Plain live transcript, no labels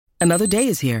Another day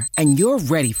is here, and you're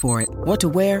ready for it. What to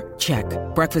wear? Check.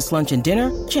 Breakfast, lunch, and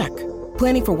dinner? Check.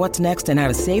 Planning for what's next and how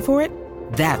to save for it?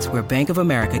 That's where Bank of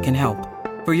America can help.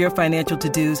 For your financial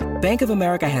to-dos, Bank of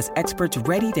America has experts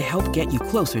ready to help get you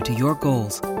closer to your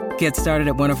goals. Get started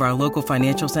at one of our local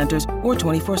financial centers or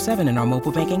 24/7 in our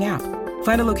mobile banking app.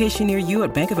 Find a location near you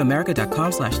at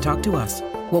bankofamerica.com/talktous.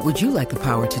 What would you like the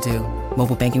power to do?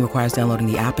 Mobile banking requires downloading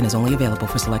the app and is only available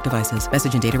for select devices.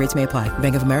 Message and data rates may apply.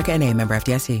 Bank of America N.A., member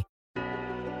FDIC.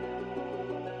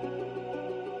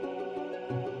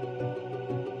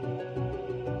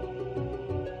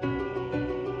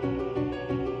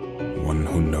 One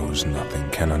who knows nothing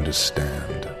can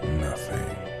understand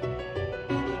nothing.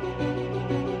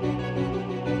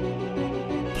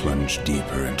 Plunge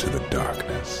deeper into the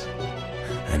darkness,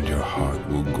 and your heart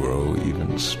will grow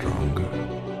even stronger.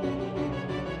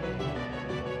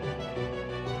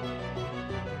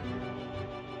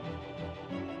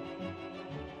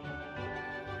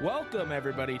 Welcome,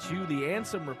 everybody, to the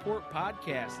Ansem Report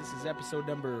Podcast. This is episode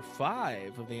number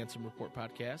 5 of the Ansem Report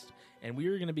Podcast, and we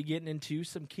are going to be getting into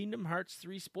some Kingdom Hearts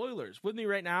 3 spoilers. With me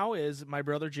right now is my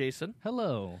brother, Jason.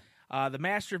 Hello. The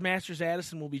Master of Masters,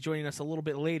 Addison, will be joining us a little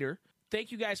bit later.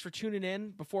 Thank you guys for tuning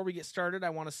in. Before we get started, I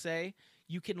want to say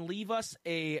you can leave us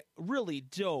a really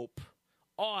dope,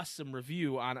 awesome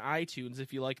review on iTunes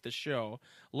if you like the show,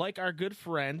 like our good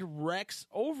friend Rex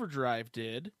Overdrive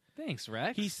did. Thanks,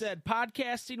 Rex. He said,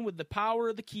 podcasting with the power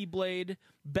of the Keyblade,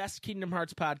 best Kingdom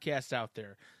Hearts podcast out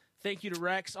there. Thank you to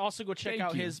Rex. Also, go check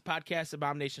out his podcast,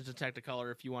 Abominations in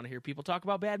Technicolor, if you want to hear people talk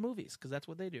about bad movies, because that's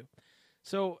what they do.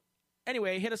 So,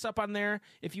 anyway, hit us up on there.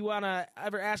 If you want to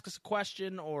ever ask us a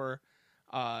question or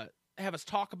have us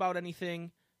talk about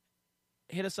anything,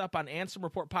 hit us up on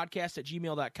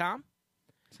answerreportpodcast@gmail.com.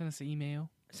 Send us an email.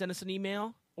 Send us an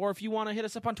email. Or if you want to hit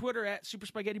us up on Twitter at Super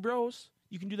Spaghetti Bros,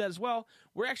 you can do that as well.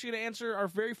 We're actually going to answer our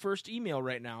very first email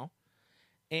right now.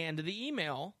 And the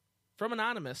email from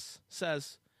Anonymous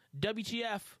says,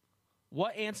 WTF,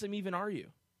 what Ansem even are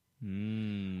you?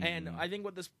 And I think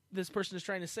what this person is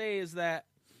trying to say is that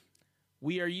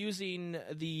we are using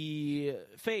the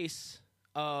face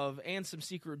of Ansem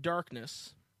Secret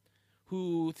Darkness,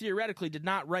 who theoretically did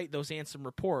not write those Ansem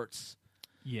reports.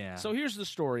 Yeah. So here's the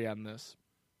story on this.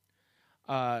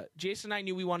 Jason and I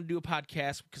knew we wanted to do a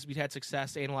podcast because we'd had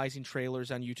success analyzing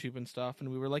trailers on YouTube and stuff, and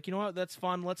we were like, you know what, that's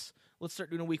fun. Let's start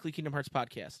doing a weekly Kingdom Hearts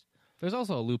podcast. There's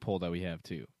also a loophole that we have,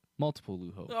 too. Multiple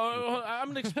loopholes.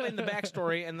 I'm going to explain the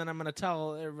backstory, and then I'm going to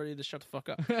tell everybody to shut the fuck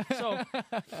up. So,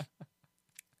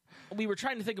 we were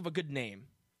trying to think of a good name,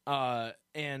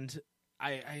 and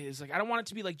I was like, I don't want it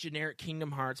to be like generic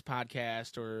Kingdom Hearts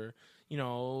podcast or,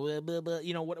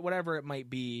 whatever it might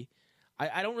be.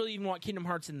 I don't really even want Kingdom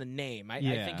Hearts in the name. I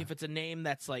think if it's a name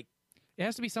that's like... It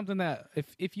has to be something that,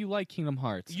 if you like Kingdom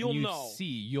Hearts, you'll know.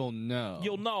 You'll know.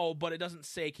 You'll know, but it doesn't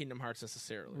say Kingdom Hearts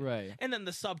necessarily. Right. And then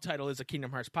the subtitle is a Kingdom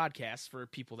Hearts podcast for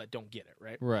people that don't get it,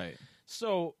 right? Right.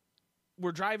 So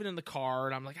we're driving in the car,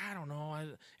 and I'm like, I don't know.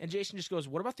 And Jason just goes,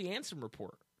 what about the Ansem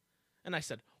report? And I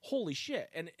said, holy shit.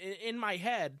 And in my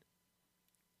head,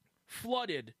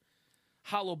 flooded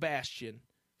Hollow Bastion,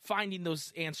 finding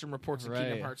those Ansem reports in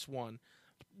Kingdom Hearts 1.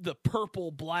 The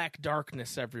purple, black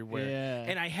darkness everywhere. Yeah.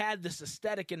 And I had this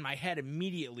aesthetic in my head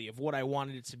immediately of what I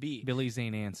wanted it to be. Billy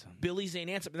Zane Ansem.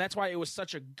 And that's why it was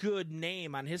such a good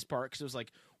name on his part, because it was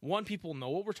like, one, people know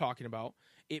what we're talking about.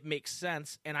 It makes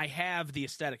sense, and I have the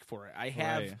aesthetic for it. I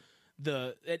have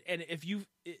and if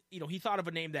he thought of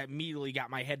a name that immediately got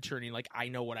my head turning, like, I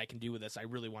know what I can do with this. I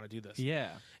really want to do this. Yeah.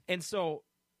 And so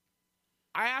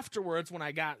afterwards, when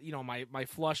I got, my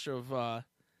flush of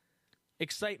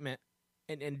excitement,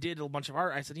 and did a bunch of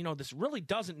art, I said, this really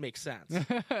doesn't make sense.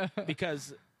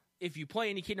 Because if you play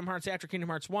any Kingdom Hearts after Kingdom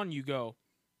Hearts 1, you go,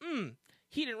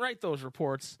 he didn't write those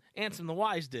reports. Ansem the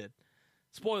Wise did.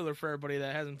 Spoiler for everybody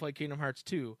that hasn't played Kingdom Hearts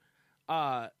 2.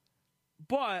 But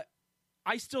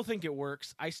I still think it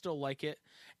works. I still like it.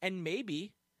 And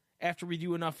maybe after we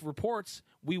do enough reports,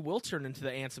 we will turn into the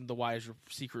Ansem the Wise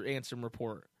secret Ansem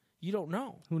report. You don't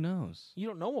know. Who knows? You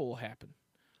don't know what will happen.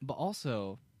 But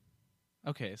also...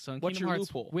 Okay, so in What's Kingdom your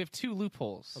Hearts, loophole? we have 2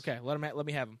 loopholes. Okay, let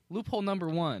me have them. Loophole number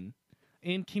 1.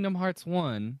 In Kingdom Hearts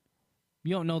 1,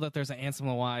 you don't know that there's an Ansem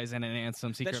the Wise and an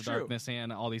Ansem Secret of Darkness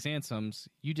and all these Ansems.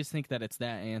 You just think that it's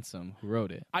that Ansem who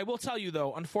wrote it. I will tell you,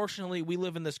 though, unfortunately, we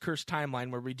live in this cursed timeline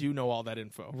where we do know all that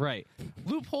info. Right.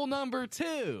 Loophole number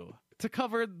 2, to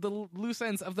cover the loose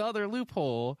ends of the other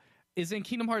loophole, is in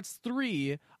Kingdom Hearts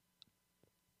 3,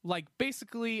 like,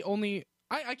 basically only...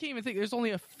 I can't even think. There's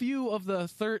only a few of the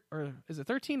is it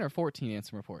 13 or 14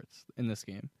 Ansem reports in this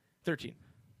game? 13.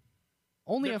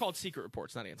 They're called secret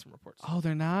reports, not Ansem reports. Oh,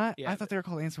 they're not? Yeah, I thought they were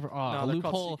called Ansem. Oh, No, they're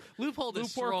called loophole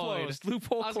destroyed. closed.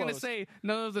 Loophole I was going to closed. say,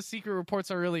 none of the secret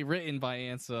reports are really written by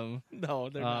Ansem. No,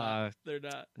 they're not. They're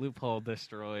not. Loophole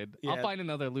destroyed. Yeah, I'll find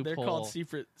another loophole. They're called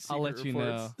secret I'll let you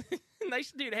reports. know.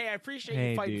 Nice dude. Hey, I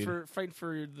appreciate you fighting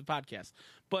for the podcast.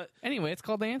 But anyway, it's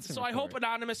called the Ansem So report. I hope,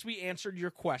 Anonymous, we answered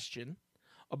your question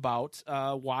about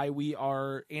why we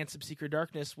are Ansem Secret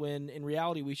Darkness when in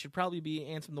reality we should probably be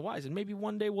Ansem the Wise, and maybe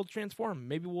one day we'll transform.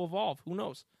 Maybe we'll evolve. Who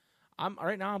knows?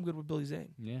 Right now I'm good with Billy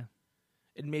Zane. Yeah.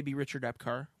 And maybe Richard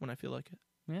Epcar when I feel like it.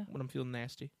 Yeah. When I'm feeling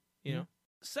nasty. You know.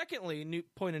 Secondly, new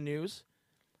point of news: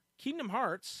 Kingdom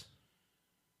Hearts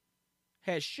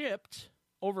has shipped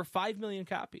over 5 million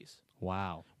copies.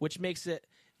 Wow. Which makes it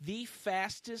the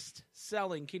fastest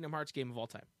selling Kingdom Hearts game of all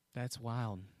time. That's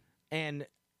wild. And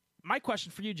my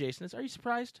question for you, Jason, is: are you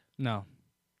surprised? No.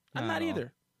 I'm not at all.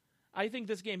 either. I think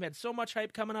this game had so much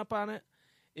hype coming up on it.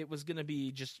 It was going to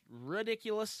be just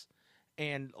ridiculous.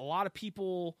 And a lot of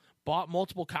people bought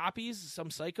multiple copies. Some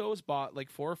psychos bought like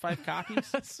 4 or 5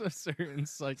 copies. So certain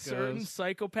psychos. Certain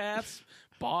psychopaths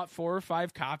bought 4 or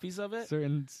 5 copies of it.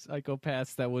 Certain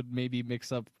psychopaths that would maybe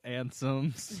mix up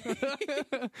anthems.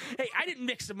 Hey, I didn't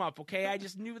mix them up, okay? I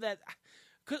just knew that.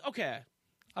 Okay.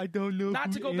 I don't know Not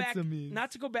who to go back. Ansem is.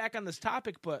 Not to go back on this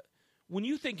topic, but when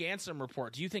you think Ansem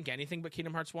Report, do you think anything but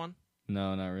Kingdom Hearts 1?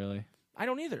 No, not really. I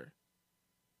don't either.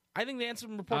 I think the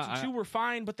Ansem Reports in 2 were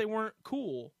fine, but they weren't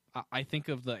cool. I think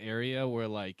of the area where,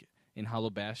 like, in Hollow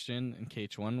Bastion and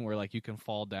KH1, where, like, you can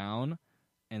fall down,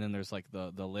 and then there's, like,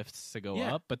 the lifts to go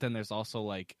up, but then there's also,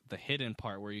 like, the hidden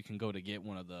part where you can go to get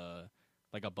one of the,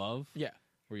 like, above. Yeah.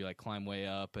 Where you, like, climb way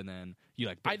up, and then you,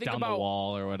 like, I break think down about- the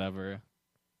wall or whatever.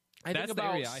 I That's think the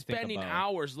about area I think spending about.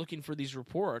 hours looking for these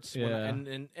reports. Yeah.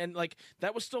 And like,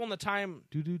 that was still in the time.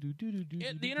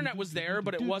 The internet was there,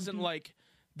 but it wasn't like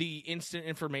the instant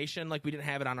information. Like, we didn't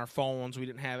have it on our phones. We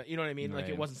didn't have it. You know what I mean? Like,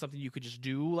 it Right. wasn't something you could just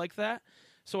do like that.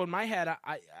 So in my head,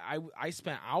 I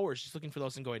spent hours just looking for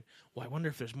those and going, well, I wonder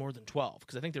if there's more than 12.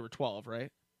 Because I think there were 12,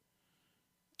 right?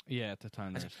 Yeah, at the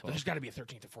time there's 12. There's got to be a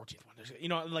 13th or 14th one. There's, you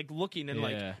know, like looking and Yeah.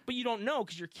 like, but you don't know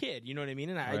because you're a kid. You know what I mean?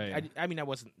 And Right. I mean, I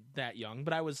wasn't that young,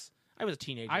 but I was a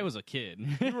teenager. I was a kid.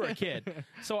 You were a kid.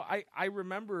 So I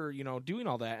remember, you know, doing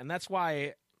all that. And that's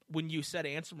why when you said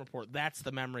Ansem Report, that's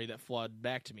the memory that flooded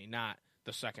back to me, not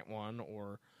the second one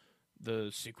or the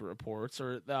secret reports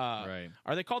or Right.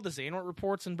 Are they called the Xehanort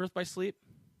reports in Birth by Sleep?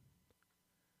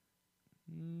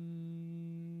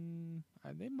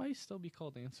 They might still be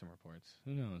called Ansem Reports.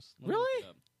 Who knows? Let me Really? look it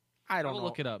up. I don't I'll know.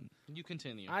 look it up. You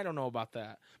continue. I don't know about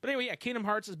that. But anyway, yeah, Kingdom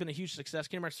Hearts has been a huge success.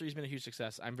 Kingdom Hearts 3 has been a huge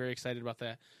success. I'm very excited about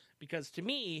that because to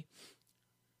me,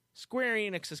 Square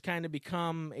Enix has kind of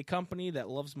become a company that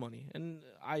loves money. And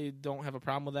I don't have a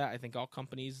problem with that. I think all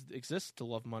companies exist to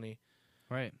love money.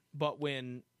 Right. But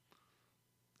when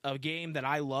a game that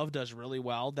I love does really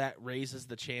well, that raises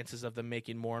the chances of them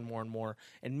making more and more and more.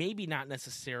 And maybe not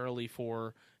necessarily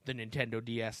for the Nintendo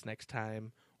DS next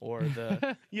time or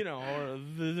the, you know, or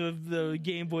the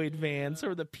Game Boy Advance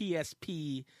or the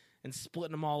PSP and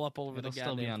splitting them all up all over It'll the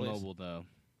still goddamn be on place. mobile, though.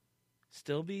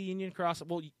 Still be Union Cross.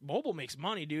 Well, mobile makes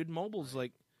money, dude. Mobile's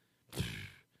like...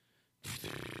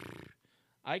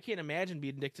 I can't imagine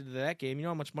being addicted to that game. You know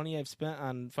how much money I've spent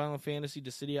on Final Fantasy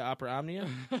Dissidia Opera Omnia?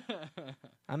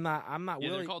 I'm not Yeah,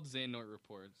 willing... they're called Xehanort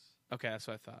Reports. Okay, that's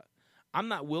what I thought. I'm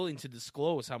not willing to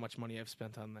disclose how much money I've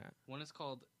spent on that. One is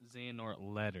called Xehanort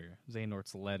Letter.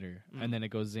 Xehanort's Letter. And then it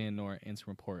goes Xehanort Ansem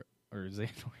Report. Or Xehanort.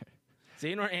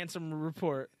 Xehanort Ansem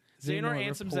Report. Xehanort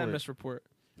Ansem Zenmus Report.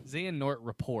 Xehanort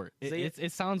Report. Xehanort-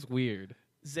 It sounds weird.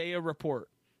 Zaya Report.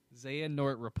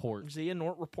 Xehanort Report.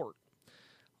 Xehanort Report.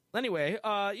 Anyway,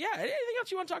 yeah, anything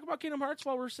else you want to talk about Kingdom Hearts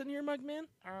while we're sitting here, Mug Man?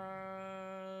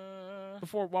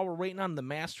 While we're waiting on the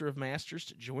Master of Masters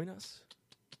to join us?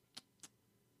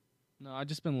 No, I've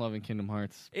just been loving Kingdom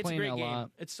Hearts. It's Playing a great it game.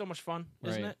 lot. It's so much fun,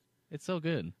 isn't Right. it? It's so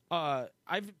good.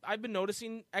 I've been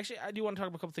noticing. Actually, I do want to talk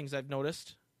about a couple things I've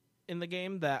noticed in the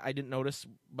game that I didn't notice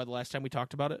by the last time we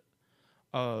talked about it.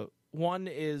 One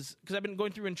is because I've been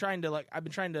going through and trying to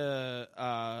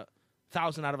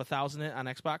 1,000 out of 1,000 it on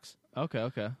Xbox,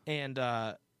 Okay.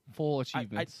 and Full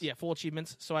achievements. full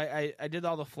achievements. So I did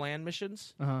all the Flan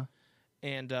missions, Uh-huh.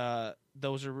 and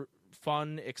those are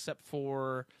fun except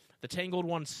for the Tangled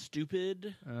one's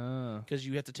stupid. Because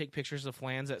you have to take pictures of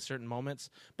flans at certain moments.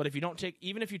 But if you don't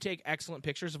even if you take excellent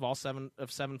pictures of all seven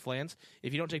flans,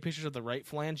 if you don't take pictures of the right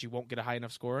flans, you won't get a high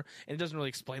enough score. And it doesn't really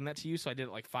explain that to you, so I did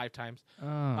it like 5 times.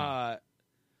 I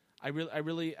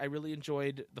really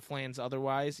enjoyed the flans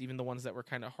otherwise, even the ones that were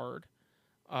kind of hard.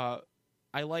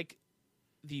 I like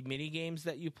the mini games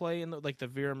that you play in like the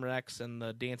Virum Rex and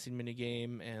the dancing mini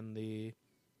game and the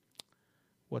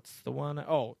what's the one?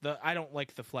 Oh, I don't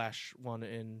like the Flash one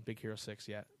in Big Hero 6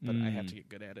 yet, but I have to get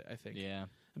good at it. I think it'd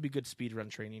be good speed run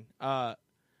training. But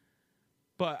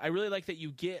I really like that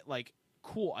you get like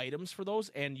cool items for those,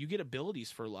 and you get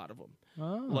abilities for a lot of them.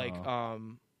 Oh. Like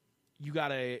you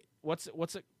got a what's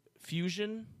it?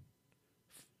 Fusion.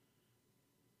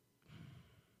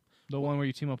 The one where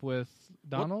you team up with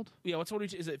Donald? What's what?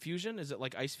 Is it fusion? Is it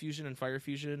like ice fusion and fire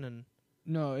fusion and?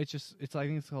 No, I think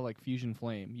it's called like Fusion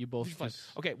Flame. You both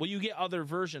okay. Well, you get other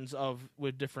versions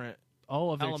with different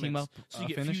of their elements. team up. So you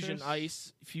get finishers? fusion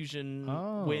ice,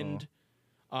 fusion wind,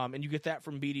 and you get that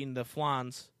from beating the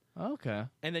Flans. Okay.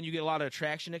 And then you get a lot of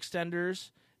attraction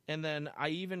extenders, and then I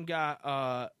even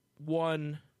got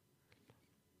one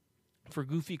for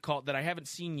Goofy called that I haven't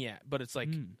seen yet, but it's like,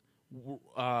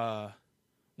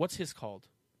 what's his called?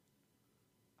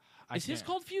 Is his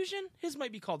called Fusion? His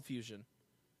might be called Fusion.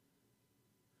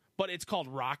 But it's called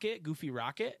Rocket, Goofy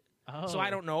Rocket. Oh. So I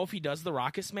don't know if he does the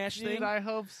Rocket Smash thing. I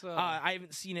hope so. I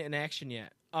haven't seen it in action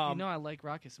yet. I like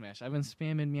Rocket Smash. I've been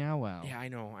spamming Meow Wow. Yeah, I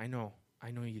know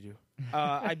you do.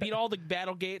 I beat all the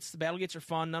battle gates. The battle gates are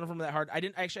fun. None of them are that hard. I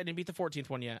didn't beat the 14th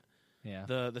one yet. Yeah.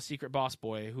 The secret boss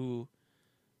boy who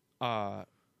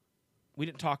we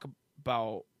didn't talk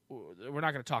about. We're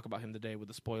not going to talk about him today with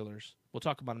the spoilers. We'll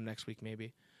talk about him next week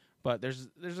maybe. But there's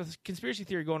a conspiracy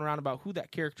theory going around about who that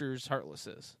character's Heartless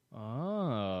is.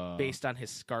 Oh. Based on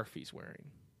his scarf he's wearing.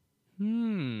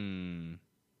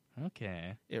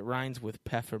 Okay. It rhymes with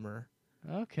Peffimer.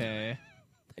 Okay.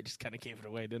 I just kind of gave it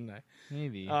away, didn't I?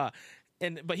 Maybe.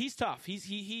 But he's tough.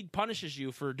 He punishes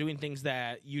you for doing things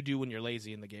that you do when you're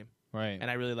lazy in the game. Right.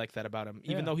 And I really like that about him.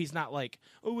 Even though he's not like,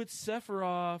 oh, it's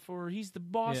Sephiroth, or he's the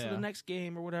boss of the next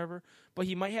game, or whatever. But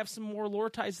he might have some more lore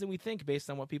ties than we think based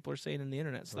on what people are saying in the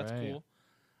internet. So that's cool.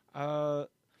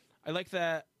 I like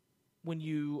that when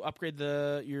you upgrade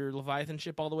your Leviathan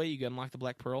ship all the way, you can unlock the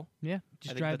Black Pearl. Yeah,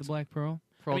 just drive the Black Pearl.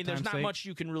 There's not much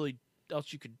you can really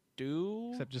else you could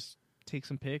do. Except just take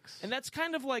some pics. And that's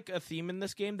kind of like a theme in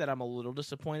this game that I'm a little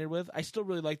disappointed with. I still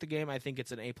really like the game. I think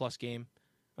it's an A+ game.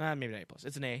 Maybe an A+.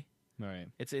 It's an A. Right.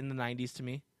 It's in the 90s to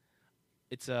me.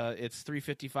 It's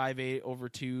 355 over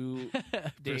 2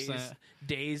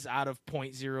 days out of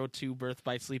 0.02 birth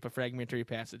by sleep, a fragmentary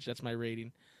passage. That's my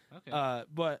rating. Okay.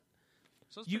 But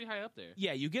so it's pretty high up there.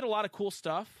 Yeah, you get a lot of cool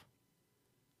stuff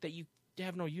that you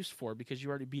have no use for because you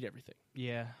already beat everything.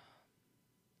 Yeah.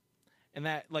 And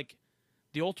that, like,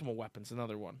 the Ultima Weapon's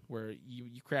another one where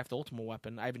you craft the Ultima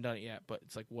Weapon. I haven't done it yet, but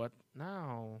it's like, what?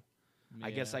 No. Yeah.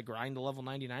 I guess I grind to level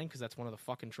 99 because that's one of the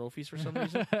fucking trophies for some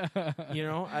reason.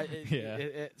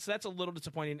 So that's a little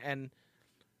disappointing, and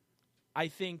I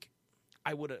think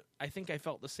I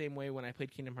felt the same way when I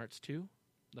played Kingdom Hearts 2.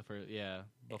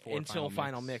 Before until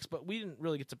Final Mix. But we didn't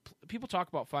really get to. People talk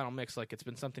about Final Mix like it's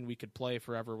been something we could play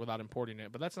forever without importing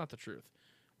it, but that's not the truth.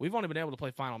 We've only been able to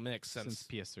play Final Mix since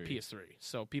PS3.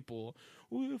 So people,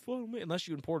 Final Mix, unless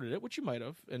you imported it, which you might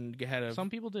have, and had some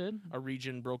people did a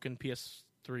region broken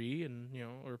PS3 and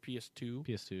or PS2.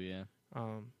 PS2, yeah.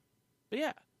 But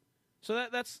yeah, so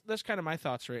that's kind of my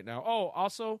thoughts right now. Oh,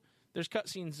 also, there's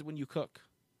cutscenes when you cook.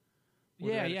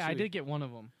 Yeah, I did get one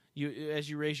of them. As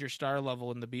you raise your star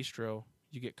level in the bistro,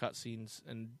 you get cutscenes,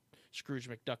 and Scrooge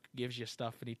McDuck gives you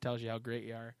stuff, and he tells you how great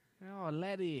you are. Oh,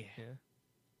 laddie.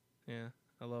 Yeah,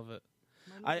 I love it.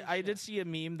 I did see a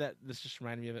meme that this just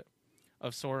reminded me of it,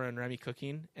 of Sora and Remy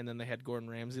cooking, and then they had Gordon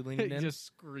Ramsay leaning in, just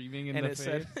screaming in the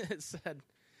face. It said,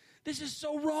 "This is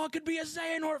so raw, it could be a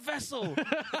Xehanort vessel."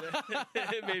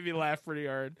 It made me laugh pretty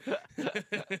hard.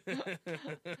 That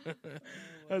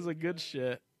was a good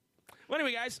shit. Well,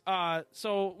 anyway, guys,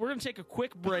 so we're going to take a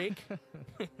quick break,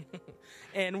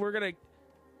 and we're going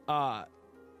to,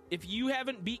 if you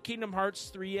haven't beat Kingdom Hearts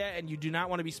 3 yet and you do not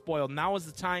want to be spoiled, now is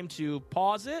the time to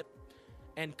pause it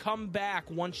and come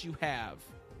back once you have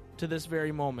to this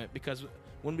very moment, because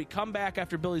when we come back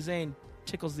after Billy Zane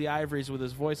tickles the ivories with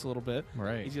his voice a little bit,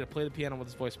 right? He's going to play the piano with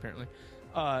his voice, apparently.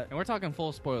 And we're talking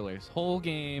full spoilers. Whole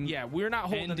game. Yeah, we're not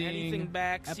holding anything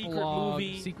back. Epilogue,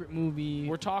 secret movie.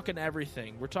 We're talking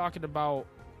everything. We're talking about...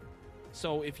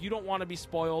 So if you don't want to be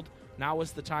spoiled, now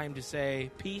is the time to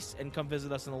say peace and come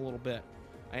visit us in a little bit.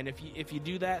 And if you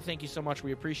do that, thank you so much.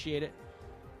 We appreciate it.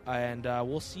 And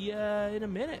we'll see you in a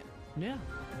minute. Yeah.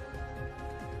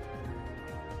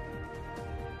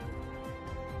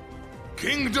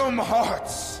 Kingdom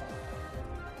Hearts!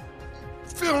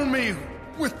 Fill me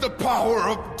with the power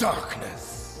of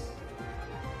darkness.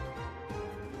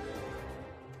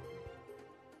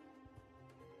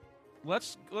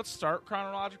 Let's start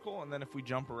chronological, and then if we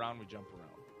jump around, we jump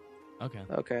Okay.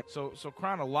 Okay. So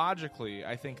chronologically,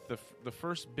 I think the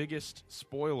first biggest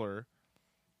spoiler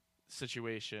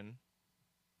situation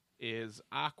is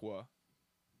Aqua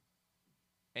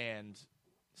and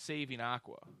saving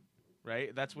Aqua,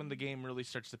 right? That's when the game really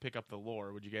starts to pick up the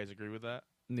lore. Would you guys agree with that?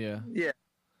 Yeah. Yeah.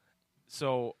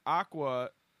 So Aqua,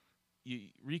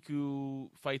 Riku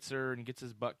fights her and gets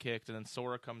his butt kicked, and then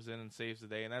Sora comes in and saves the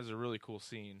day, and that is a really cool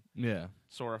scene. Yeah.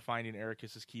 Sora finding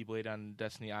Ericus's Keyblade on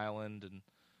Destiny Island and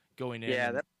going in.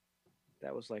 Yeah,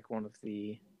 that was like one of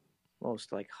the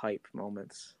most like hype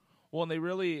moments. Well, and they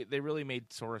really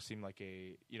made Sora seem like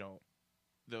a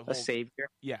the whole A savior.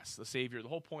 Yes, the savior. The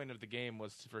whole point of the game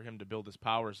was for him to build his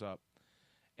powers up,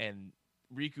 and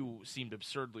Riku seemed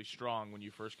absurdly strong when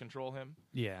you first control him.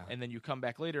 Yeah. And then you come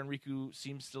back later, and Riku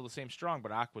seems still the same strong,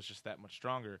 but Aqua's just that much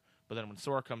stronger. But then when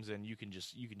Sora comes in, you can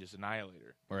just annihilate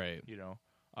her. Right.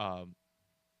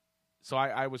 So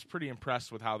I was pretty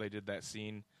impressed with how they did that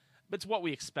scene. But it's what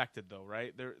we expected, though,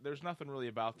 right? There's nothing really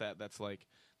about that that's like,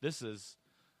 this is,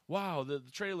 wow, the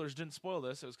trailers didn't spoil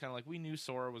this. It was kind of like we knew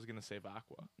Sora was going to save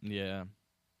Aqua. Yeah.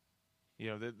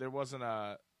 There wasn't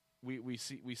a...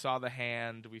 We saw the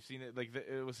hand. We've seen it. Like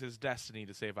it was his destiny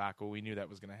to save Aqua. We knew that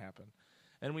was going to happen.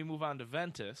 And we move on to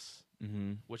Ventus,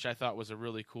 which I thought was a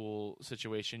really cool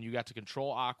situation. You got to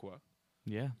control Aqua.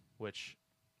 Yeah. Which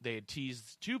they had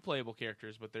teased 2 playable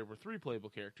characters, but there were 3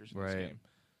 playable characters in this Right. game: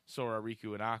 Sora,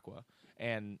 Riku, and Aqua.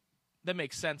 And that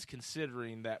makes sense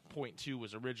considering that Point 2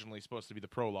 was originally supposed to be the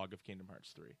prologue of Kingdom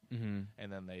Hearts 3,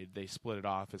 and then they split it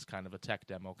off as kind of a tech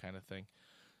demo kind of thing.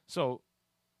 So.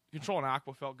 Controlling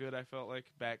Aqua felt good, I felt like.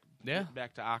 Back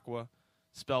to Aqua.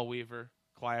 Spellweaver,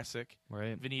 classic.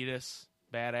 Right. Vanitas,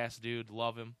 badass dude,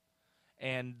 love him.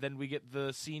 And then we get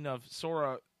the scene of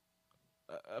Sora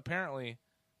apparently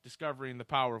discovering the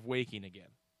power of waking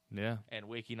again. Yeah. And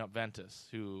waking up Ventus,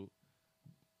 who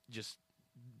just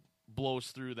blows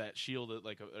through that shield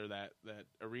that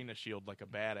arena shield like a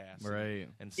badass. Right.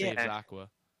 And saves Aqua.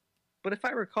 But if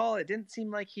I recall, it didn't seem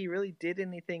like he really did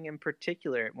anything in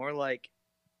particular. It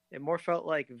more felt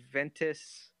like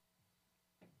Ventus.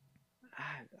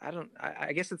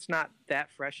 I guess it's not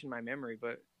that fresh in my memory,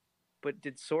 but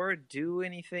did Sora do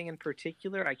anything in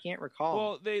particular? I can't recall.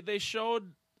 Well, they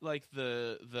showed like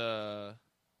the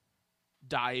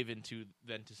dive into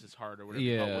Ventus's heart or whatever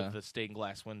you call it, with the stained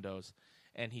glass windows,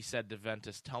 and he said to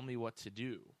Ventus, "Tell me what to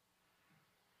do."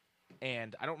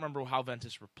 And I don't remember how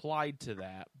Ventus replied to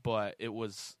that, but it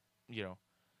was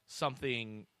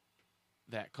something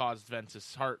that caused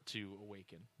Ventus' heart to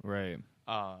awaken. Right.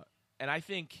 And I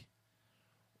think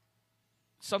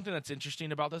something that's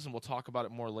interesting about this, and we'll talk about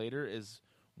it more later, is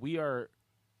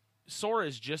Sora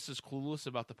is just as clueless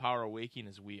about the power of waking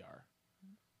as we are.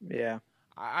 Yeah.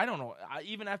 I don't know.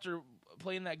 Even after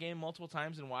playing that game multiple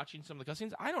times and watching some of the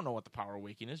cutscenes, I don't know what the power of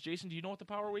waking is. Jason, do you know what the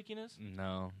power of waking is?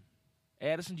 No.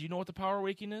 Addison, do you know what the power of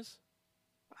waking is?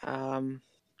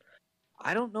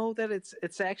 I don't know that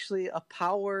it's actually a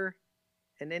power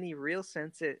in any real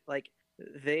sense.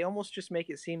 They almost just make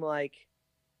it seem like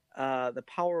the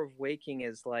power of waking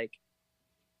is like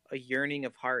a yearning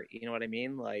of heart. You know what I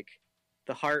mean? Like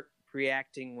the heart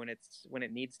reacting when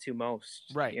it needs to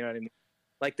most. Right. You know what I mean?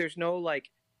 Like there's no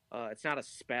it's not a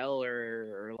spell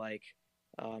or like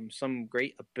some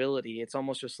great ability. It's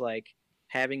almost just like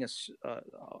having a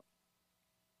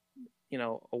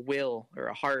will or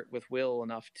a heart with will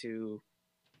enough to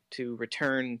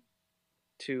return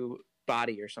to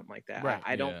body or something like that. Right.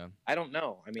 I don't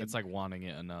know. I mean, It's like wanting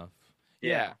it enough.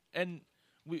 Yeah. And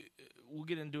we'll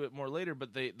get into it more later,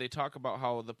 but they talk about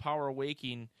how the power of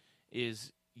waking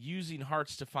is using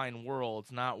hearts to find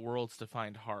worlds, not worlds to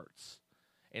find hearts.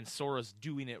 And Sora's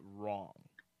doing it wrong.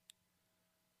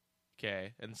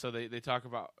 Okay, and so they talk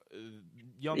about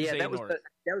young Xehanort.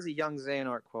 That was a young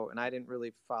Xehanort quote, and I didn't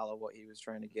really follow what he was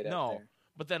trying to get at there.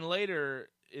 But then later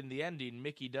in the ending,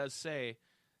 Mickey does say,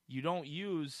 you don't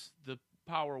use the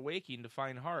power of waking to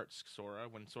find hearts, Sora,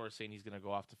 when Sora's saying he's going to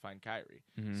go off to find Kairi.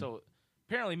 Mm-hmm. So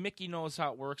apparently Mickey knows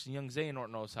how it works, and young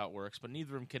Xehanort knows how it works, but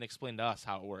neither of them can explain to us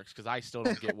how it works, because I still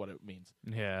don't get what it means.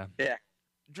 Yeah. Yeah.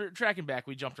 Tracking back,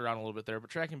 we jumped around a little bit there, but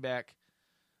tracking back,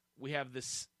 we have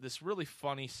this really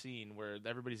funny scene where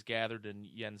everybody's gathered in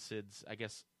Yen Sid's, I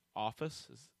guess, office.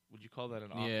 Would you call that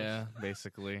an office? Yeah,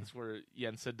 basically. That's where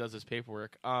Yen Sid does his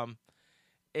paperwork.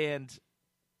 And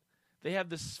they have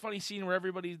this funny scene where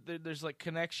there's like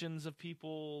connections of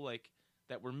people like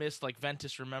that were missed. Like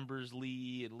Ventus remembers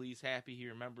Lee, and Lee's happy he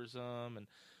remembers them,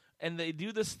 and they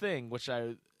do this thing which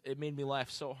it made me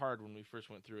laugh so hard when we first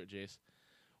went through it, Jace.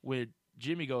 With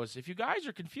Jimmy goes, if you guys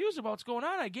are confused about what's going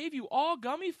on, I gave you all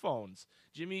gummy phones.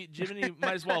 Jimmy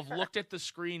might as well have looked at the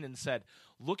screen and said,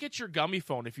 look at your gummy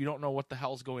phone if you don't know what the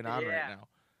hell's going on right now.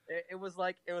 It was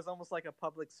almost like a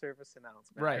public service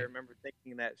announcement. Right. I remember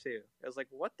thinking that too. I was like,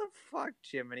 what the fuck,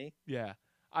 Jiminy? Yeah.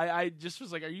 I just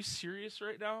was like, are you serious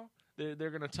right now? They're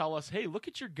going to tell us, hey, look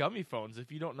at your gummy phones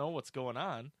if you don't know what's going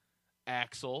on.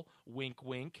 Axel, wink,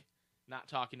 wink. Not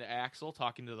talking to Axel,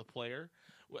 talking to the player.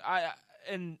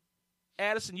 And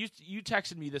Addison, you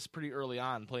texted me this pretty early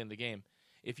on playing the game.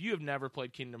 If you have never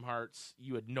played Kingdom Hearts,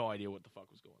 you had no idea what the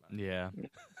fuck was going on. Yeah.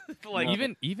 Like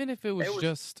even if it was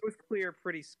just... It was clear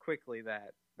pretty quickly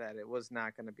that it was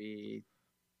not going to be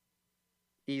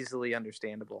easily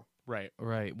understandable. Right.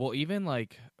 Well, even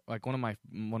like one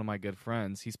of my good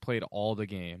friends, he's played all the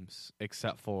games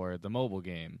except for the mobile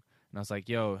game. And I was like,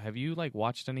 "Yo, have you like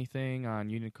watched anything on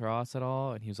Union Cross at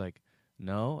all?" And he was like,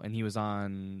 "No." And he was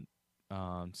on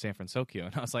San Francisco,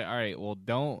 and I was like, "All right, well,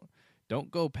 don't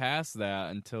go past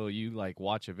that until you like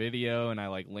watch a video." And I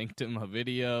like linked him a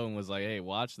video and was like, "Hey,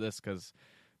 watch this because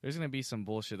there's gonna be some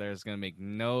bullshit there that's gonna make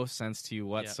no sense to you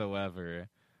whatsoever."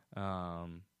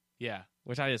 Yeah,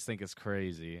 which I just think is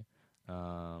crazy.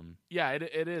 Yeah,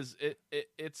 it is.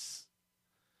 It's.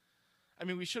 I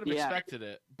mean, we should have expected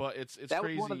it, but it's that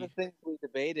crazy. Was one of the things we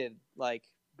debated like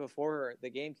before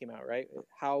the game came out, right?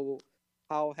 How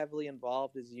heavily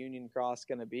involved is Union Cross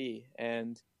going to be?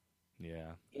 And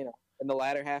yeah, in the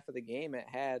latter half of the game, it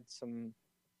had some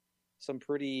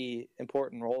pretty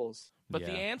important roles. But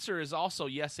the answer is also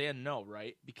yes and no,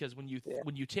 right? Because when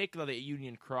you take the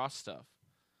Union Cross stuff,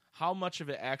 how much of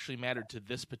it actually mattered to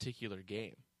this particular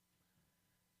game?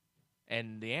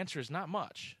 And the answer is not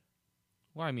much.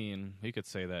 Well, I mean, you could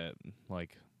say that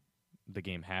like the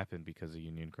game happened because of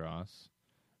Union Cross.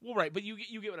 Well, right, but you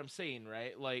get what I'm saying,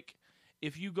 right? Like,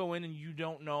 if you go in and you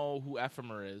don't know who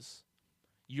Ephemer is,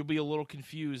 you'll be a little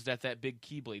confused at that big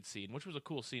Keyblade scene, which was a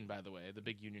cool scene, by the way, the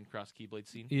big Union Cross Keyblade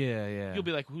scene. Yeah. You'll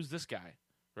be like, who's this guy,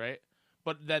 right?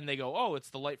 But then they go, oh, it's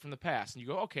the light from the past, and you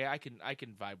go, okay, I can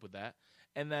vibe with that.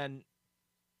 And then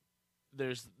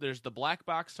there's the black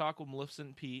box talk with Maleficent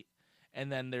and Pete,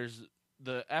 and then there's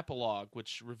the epilogue,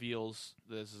 which reveals,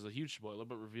 this is a huge spoiler,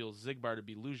 but reveals Zigbar to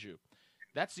be Luju.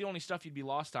 That's the only stuff you'd be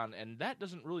lost on, and that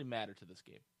doesn't really matter to this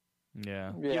game.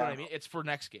 Yeah. You know what I mean? It's for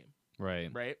next game.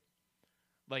 Right.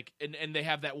 Like, and they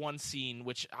have that one scene,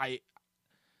 which I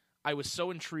was so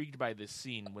intrigued by this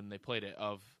scene when they played it,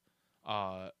 of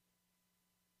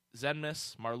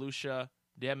Zenmus, Marluxia,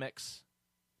 Demyx,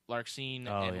 Larxene,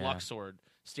 and Luxord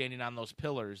standing on those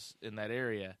pillars in that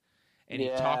area. And he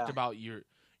talked about your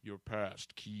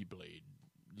past Keyblade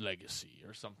legacy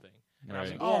or something. And I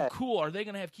was like, oh, cool. Are they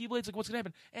going to have Keyblades? Like, what's going to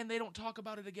happen? And they don't talk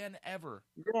about it again ever.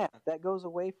 Yeah, that goes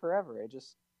away forever. It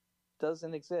just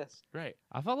doesn't exist. Right.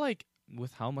 I felt like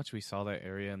with how much we saw that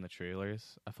area in the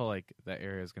trailers, I felt like that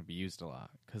area is going to be used a lot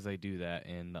because they do that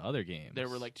in the other games. There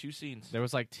were like two scenes. There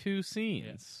was like two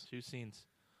scenes. Yeah, 2 scenes.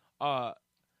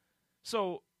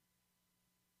 So,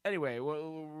 anyway,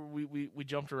 we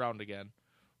jumped around again.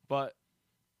 But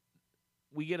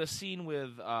we get a scene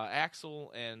with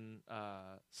Axel and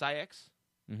Syx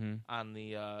on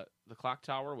the clock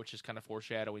tower, which is kind of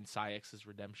foreshadowing Syx's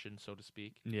redemption, so to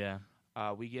speak. Yeah.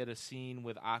 We get a scene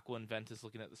with Aqua and Ventus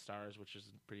looking at the stars, which is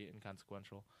pretty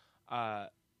inconsequential. And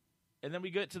then we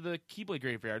get to the Keyblade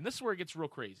Graveyard, and this is where it gets real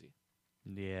crazy.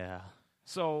 Yeah.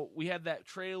 So we had that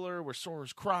trailer where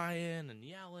Sora's crying and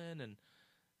yelling, and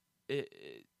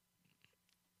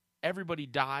everybody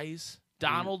dies.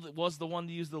 Donald was the one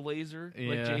to use the laser,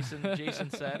 like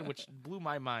Jason said, which blew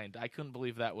my mind. I couldn't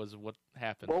believe that was what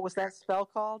happened. What was that spell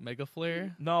called? Mega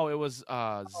Flare? No, it was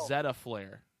Zeta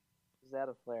Flare.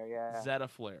 Zeta Flare, yeah. Zeta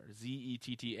Flare.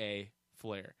 Zetta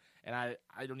Flare. And I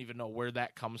don't even know where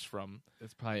that comes from.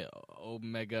 It's probably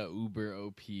Omega Uber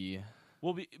OP.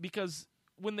 Well, because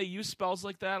when they use spells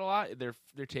like that a lot,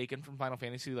 they're taken from Final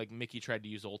Fantasy. Like Mickey tried to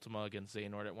use Ultima against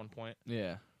Xehanort at one point.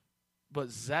 Yeah. But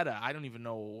Zeta, I don't even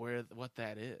know what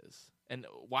that is. And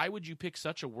why would you pick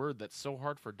such a word that's so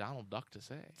hard for Donald Duck to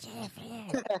say? Zeta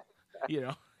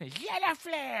Flare. Zeta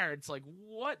Flare. It's like,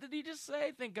 what did he just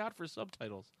say? Thank God for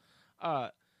subtitles.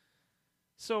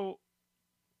 So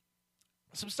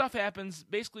some stuff happens.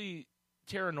 Basically,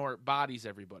 Terranort bodies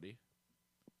everybody.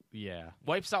 Yeah.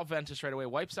 Wipes out Ventus right away.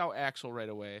 Wipes out Axel right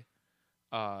away.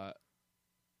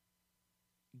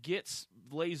 Gets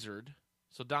lasered.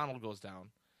 So Donald goes down.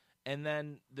 And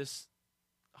then this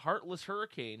heartless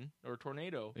hurricane or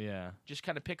tornado just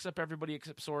kind of picks up everybody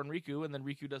except Sora and Riku, and then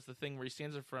Riku does the thing where he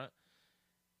stands in front,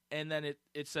 and then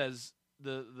it says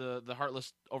the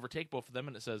heartless overtake both of them,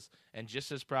 and it says, and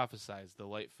just as prophesied, the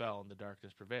light fell and the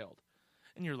darkness prevailed.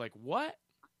 And you're like, what?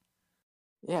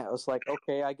 Yeah, it was like,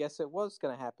 okay, I guess it was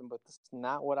going to happen, but this is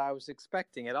not what I was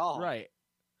expecting at all. Right.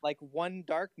 Like one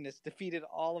darkness defeated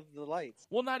all of the lights.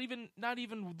 Well, not even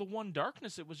the one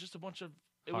darkness. It was just a bunch of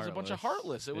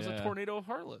Heartless. It was a tornado of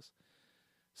Heartless.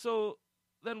 So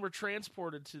then we're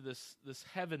transported to this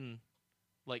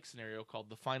heaven-like scenario called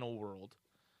the Final World,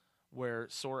 where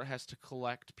Sora has to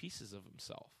collect pieces of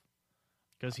himself.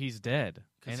 Because he's dead.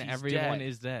 And everyone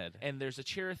is dead. And there's a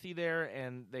Cherothy there,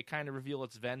 and they kind of reveal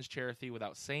it's Ven's Cherothy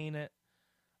without saying it.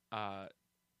 But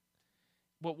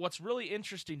what's really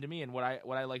interesting to me, and what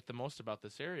I liked the most about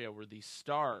this area, were these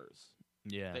stars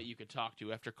that you could talk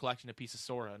to. After collecting a piece of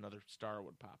Sora, another star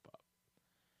would pop up.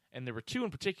 And there were two in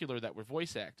particular that were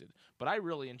voice acted. But I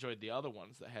really enjoyed the other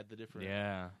ones that had the different...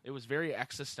 Yeah. It was very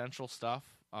existential stuff.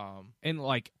 And,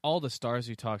 like, all the stars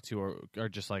you talk to are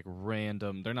just, like,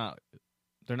 random. They're not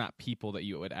people that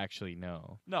you would actually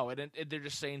know. No, and they're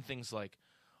just saying things like,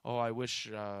 "Oh, I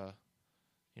wish, I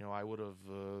would have.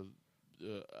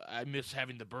 I miss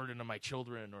having the burden of my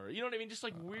children," or you know what I mean, just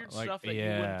like weird stuff that you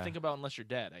wouldn't think about unless you're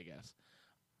dead, I guess.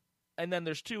 And then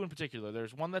there's two in particular.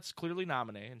 There's one that's clearly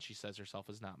Naminé, and she says herself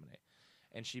as Naminé,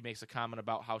 and she makes a comment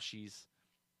about how she's,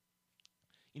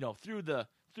 through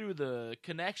the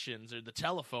connections or the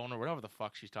telephone or whatever the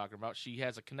fuck she's talking about, she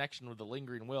has a connection with the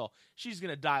Lingering Will. She's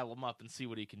going to dial him up and see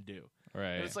what he can do.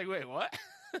 Right. And it's like, wait, what?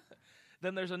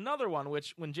 Then there's another one,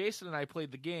 which when Jason and I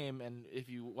played the game, and if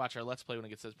you watch our Let's Play when it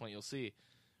gets to this point, you'll see,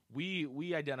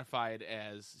 we identified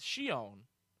as Shion,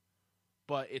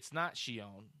 but it's not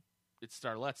Shion. It's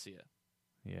Starletsia.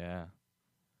 Yeah.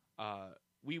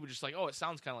 We were just like, oh, it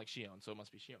sounds kind of like Shion, so it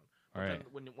must be Shion. But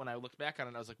then when I looked back on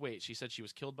it, I was like, wait, she said she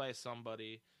was killed by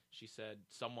somebody. She said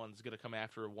someone's going to come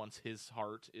after her once his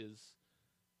heart is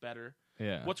better.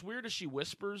 Yeah. What's weird is she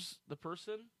whispers the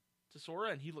person to Sora,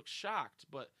 and he looks shocked,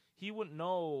 but he wouldn't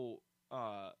know.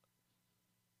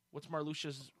 What's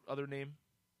Marluxia's other name?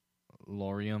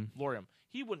 Lorium.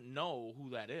 He wouldn't know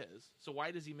who that is. So why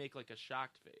does he make like a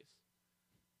shocked face?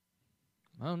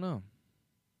 I don't know.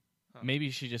 Huh. Maybe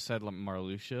she just said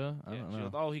Marluxia. I don't know.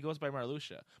 Oh, he goes by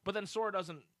Marluxia. But then Sora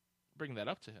doesn't bring that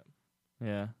up to him.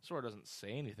 Yeah. Sora doesn't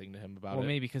say anything to him about it. Well,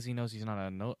 maybe because he knows he's not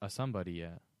a somebody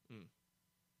yet.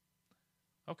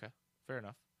 Okay, fair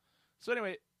enough. So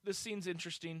anyway, this scene's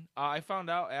interesting. I found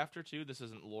out after, too, this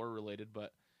isn't lore related,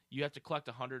 but you have to collect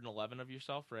 111 of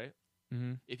yourself, right?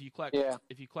 Mm-hmm. If you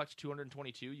collect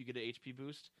 222, you get an HP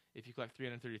boost. If you collect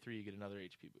 333, you get another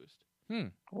HP boost.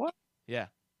 What? Yeah.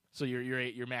 So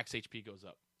your max HP goes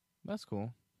up. That's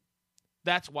cool.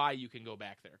 That's why you can go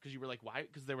back there. Because you were like, why?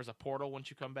 Because there was a portal once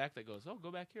you come back that goes, oh,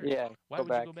 go back here. Yeah. Why would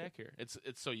you go back here? It's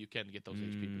so you can get those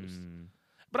HP boosts.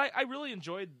 But I really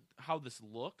enjoyed how this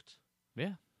looked.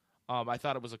 Yeah. I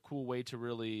thought it was a cool way to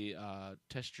really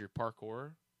test your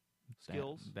parkour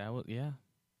skills. That was, yeah.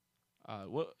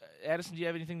 Addison, do you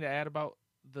have anything to add about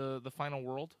the final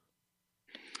world?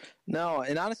 No,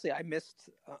 and honestly, I missed.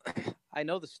 I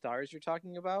know the stars you're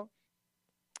talking about,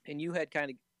 and you had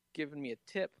kind of given me a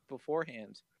tip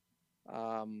beforehand,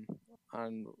 on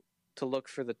to look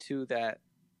for the two that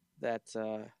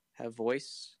have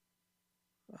voice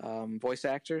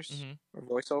actors or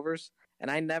voiceovers,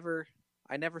 and I never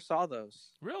saw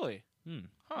those. Really?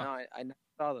 Huh. No, I never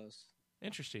saw those.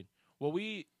 Interesting. Well,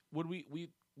 we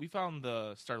found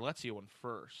the Starletsia one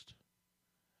first.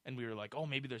 And we were like, oh,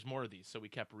 maybe there's more of these. So we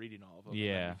kept reading all of them.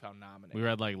 Yeah. And then we found Naminé. We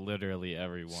read like literally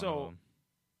every one of them.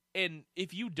 And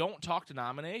if you don't talk to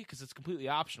Naminé, because it's completely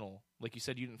optional, like you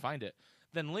said, you didn't find it,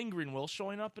 then Lingering Will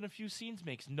showing up in a few scenes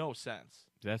makes no sense.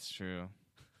 That's true.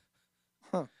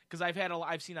 Because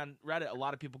I've seen on Reddit a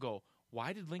lot of people go,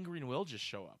 why did Lingering Will just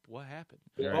show up? What happened?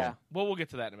 Yeah. Well, we'll get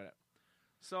to that in a minute.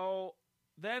 So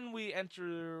then we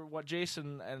enter what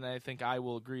Jason and I think I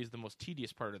will agree is the most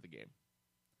tedious part of the game.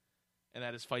 And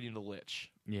that is fighting the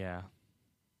Lich. Yeah.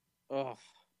 Oh.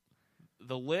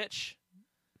 The Lich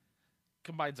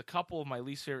combines a couple of my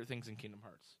least favorite things in Kingdom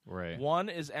Hearts. Right. One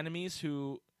is enemies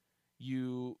who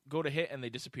you go to hit and they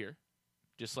disappear,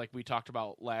 just like we talked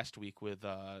about last week with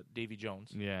Davy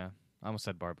Jones. Yeah. I almost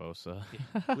said Barbosa.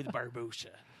 With Barbosa.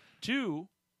 Two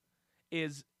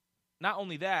is not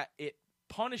only that, it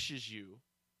punishes you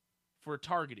for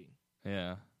targeting.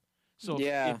 Yeah. So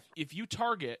if you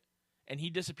target and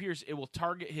he disappears, it will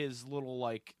target his little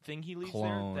like thing he leaves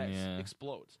Clone, there that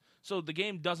explodes. So the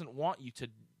game doesn't want you to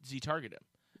Z-target him.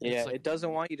 Yeah, it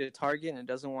doesn't want you to target, and it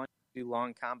doesn't want you to do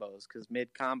long combos, because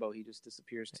mid-combo he just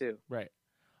disappears too. Right.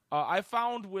 I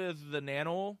found with the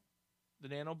Nano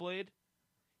Blade,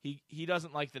 he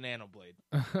doesn't like the Nano Blade.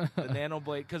 The Nano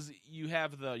Blade, because you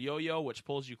have the yo-yo, which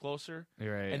pulls you closer,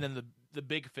 Right. and then the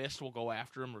big fist will go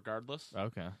after him regardless.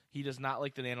 Okay. He does not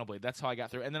like the nano blade. That's how I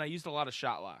got through. And then I used a lot of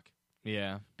shot lock.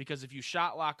 Yeah. Because if you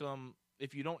shot lock him,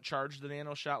 if you don't charge the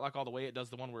nano shot lock all the way, it does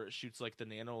the one where it shoots like the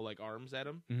nano like arms at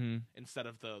him instead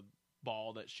of the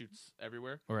ball that shoots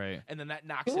everywhere. Right. And then that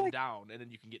knocks him down, and then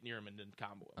you can get near him and then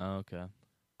combo him. Oh, okay.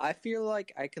 I feel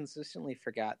like I consistently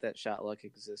forgot that shot luck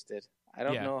existed. I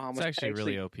don't know how much. It's actually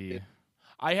really OP.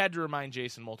 I had to remind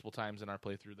Jason multiple times in our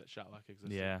playthrough that shot lock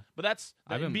existed. Yeah. But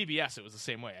in BBS, it was the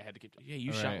same way. I had to keep,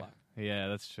 use shot lock. Yeah,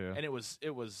 that's true. And it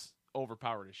was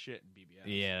overpowered as shit in BBS.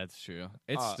 Yeah, that's true.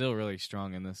 It's still really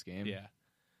strong in this game. Yeah.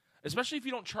 Especially if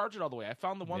you don't charge it all the way. I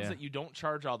found the ones that you don't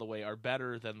charge all the way are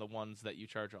better than the ones that you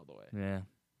charge all the way. Yeah.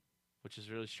 Which is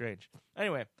really strange.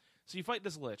 Anyway, so you fight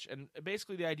this Lich, and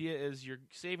basically the idea is you're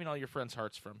saving all your friends'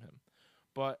 hearts from him.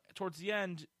 But towards the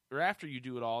end, or after you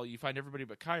do it all, you find everybody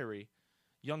but Kyrie.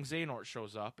 Young Xehanort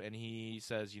shows up, and he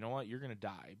says, you know what, you're going to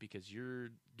die because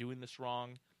you're doing this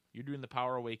wrong. You're doing the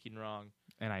Power Awakening wrong.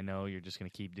 And I know you're just going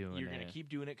to keep doing it. You're going to keep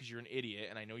doing it because you're an idiot,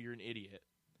 and I know you're an idiot.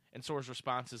 And Sora's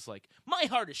response is like, my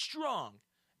heart is strong.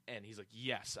 And he's like,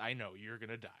 yes, I know, you're going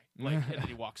to die. And then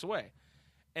he walks away.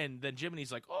 And then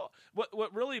Jiminy's like, oh,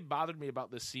 what really bothered me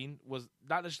about this scene was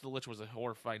not just the Lich was a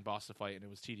horrifying boss to fight and it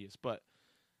was tedious, but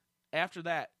after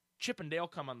that, Chip and Dale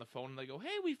come on the phone and they go,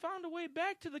 hey, we found a way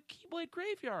back to the Keyblade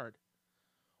Graveyard.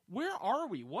 Where are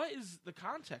we? What is the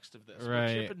context of this? Where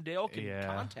Chip and Dale can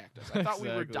contact us. I thought we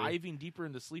were diving deeper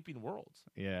into Sleeping Worlds.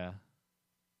 Yeah.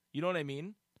 You know what I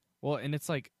mean? Well, and it's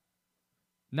like,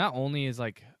 not only is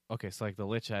like, okay, so like the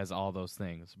Lich has all those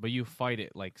things, but you fight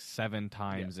it like 7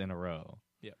 times in a row.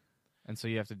 Yep. And so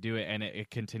you have to do it, and it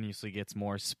continuously gets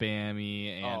more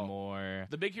spammy and more.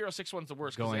 The Big Hero 6 one's the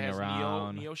worst because it has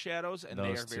Neo shadows, and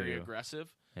they are very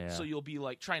aggressive. Yeah. So you'll be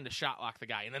like trying to shot lock the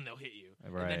guy, and then they'll hit you.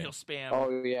 Right. And then he'll spam.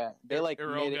 Oh, yeah. They like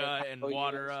Iroga and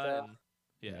Water. And,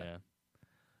 yeah.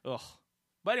 Ugh.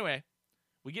 But anyway,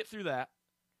 we get through that.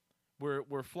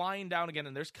 We're flying down again,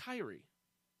 and there's Kyrie.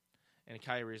 And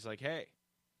Kyrie's like, hey,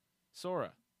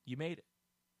 Sora, you made it.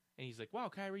 And he's like, wow,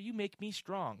 Kyrie, you make me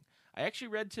strong. I actually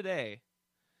read today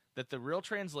that the real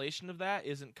translation of that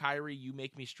isn't Kyrie, you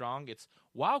make me strong. It's,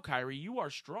 wow, Kyrie, you are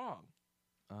strong.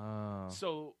 Oh.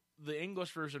 So the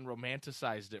English version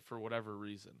romanticized it for whatever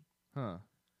reason. Huh.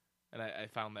 And I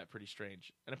found that pretty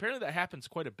strange. And apparently that happens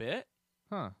quite a bit.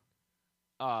 Huh.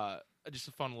 Just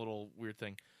a fun little weird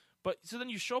thing. But so then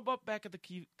you show up back at the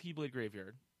Keyblade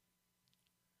Graveyard.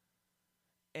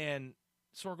 And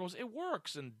Sora goes, it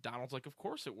works. And Donald's like, of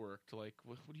course it worked. Like,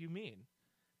 what do you mean?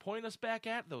 Point us back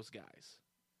at those guys.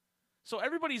 So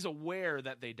everybody's aware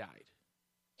that they died.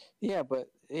 Yeah, but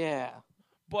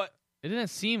But it didn't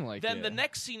seem like then it. the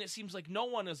next scene, it seems like no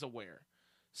one is aware.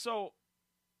 So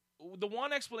the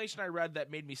one explanation I read that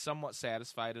made me somewhat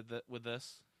satisfied with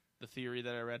this, the theory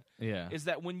that I read, is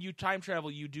that when you time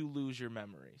travel, you do lose your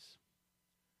memories.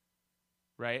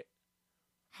 Right?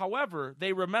 However,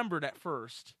 they remembered at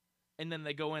first, and then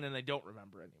they go in and they don't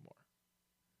remember anymore.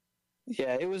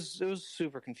 Yeah, it was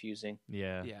super confusing.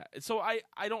 Yeah. Yeah. So I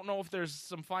don't know if there's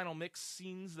some final mix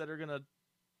scenes that are gonna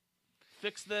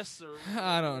fix this or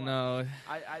I don't know.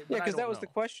 Because that was the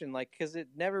question, like, because it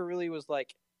never really was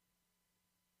like,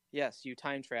 yes, you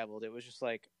time traveled. It was just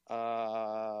like,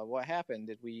 what happened?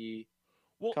 Did we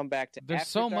come back to? There's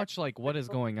so much like what is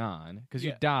going on because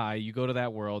you die, you go to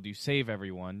that world, you save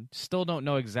everyone, still don't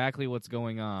know exactly what's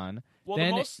going on. Well,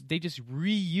 then they just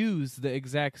reuse the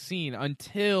exact scene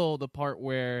until the part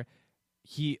where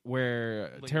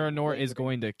Terra Nor is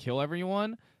going to kill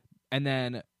everyone, and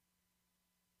then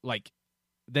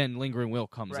Lingering Will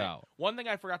comes out. One thing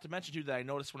I forgot to mention too that I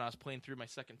noticed when I was playing through my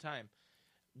second time.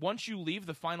 Once you leave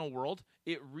the final world,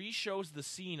 it re-shows the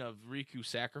scene of Riku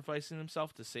sacrificing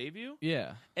himself to save you.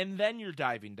 Yeah. And then you're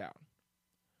diving down.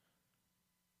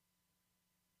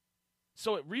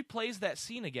 So it replays that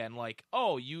scene again, like,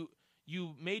 oh, you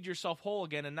made yourself whole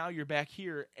again, and now you're back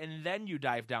here, and then you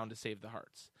dive down to save the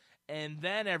hearts. And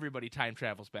then everybody time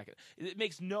travels back. It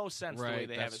makes no sense the way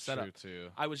they have it set up. Too.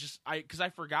 I was just, because I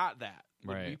forgot that.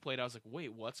 When we Right. played, I was like,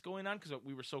 wait, what's going on? Because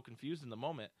we were so confused in the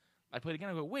moment. I played again.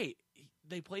 I go, wait,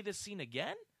 they play this scene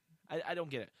again? I don't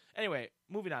get it. Anyway,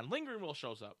 moving on. Lingering Will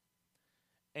shows up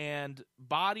and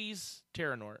bodies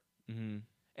Terranort and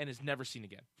is never seen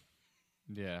again.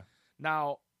 Yeah.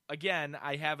 Now, again,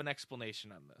 I have an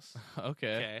explanation on this.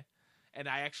 Okay. And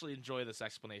I actually enjoy this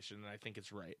explanation, and I think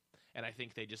it's right. And I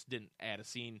think they just didn't add a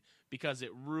scene because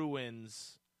it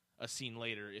ruins a scene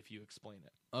later if you explain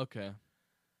it. Okay.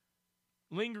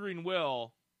 Lingering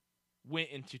Will went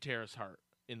into Terra's heart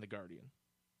in The Guardian.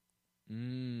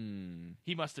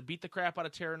 He must have beat the crap out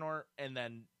of Terranort and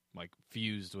then like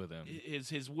fused with him.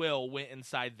 His will went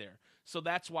inside there. So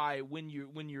that's why when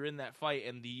you're in that fight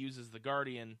and he uses the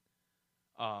Guardian,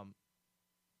 or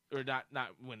not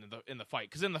when in the fight,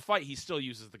 because in the fight he still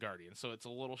uses the Guardian, so it's a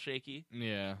little shaky.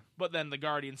 Yeah. But then the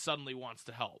Guardian suddenly wants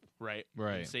to help, right?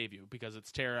 Right. And save you, because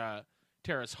it's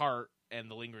Terra's heart and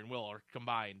the Lingering Will are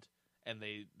combined, and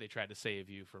they tried to save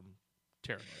you from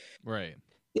Terra. Right.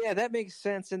 Yeah, that makes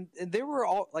sense. And there were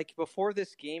all, like, before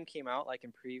this game came out, like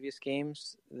in previous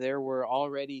games, there were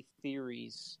already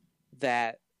theories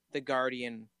that the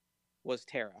Guardian was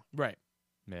Terra. Right.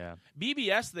 Yeah.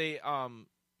 BBS, they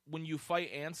when you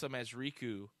fight Ansem as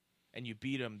Riku and you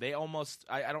beat him, they almost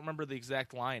I don't remember the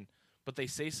exact line, but they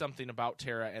say something about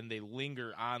Terra and they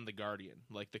linger on the Guardian.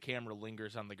 Like the camera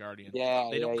lingers on the Guardian. Yeah,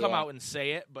 they don't come out and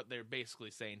say it, but they're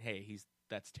basically saying, "Hey,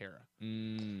 that's Terra."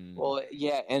 Mm. Well,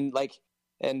 yeah, and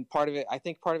part of it, I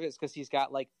think part of it is because he's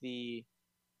got like the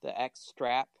X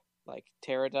strap, like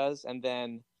Terra does, and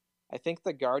then I think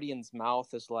the Guardian's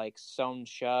mouth is like sewn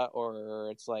shut, or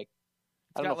it's like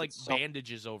It's got like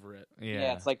bandages over it.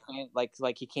 Yeah, it's like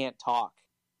he can't talk.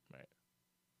 Right.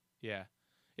 Yeah.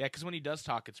 Yeah, because when he does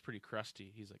talk, it's pretty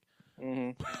crusty. He's like,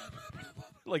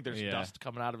 like there's dust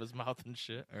coming out of his mouth and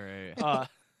shit. All right.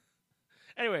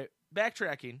 Anyway,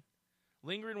 backtracking.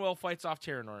 Lingering Will fights off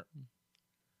Terranort.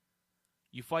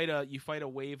 You fight a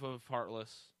wave of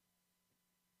Heartless,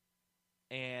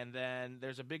 and then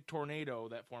there's a big tornado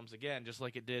that forms again, just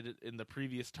like it did in the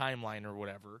previous timeline or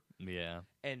whatever. Yeah.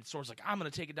 And Sora's like, I'm going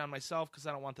to take it down myself because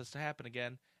I don't want this to happen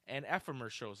again. And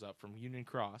Ephemer shows up from Union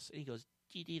Cross, and he goes,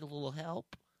 do you need a little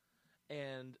help?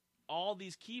 And all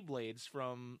these Keyblades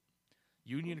from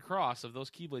Union Cross, of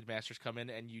those Keyblade Masters, come in,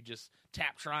 and you just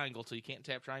tap triangle till you can't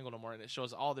tap triangle no more, and it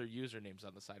shows all their usernames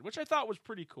on the side, which I thought was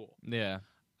pretty cool. Yeah.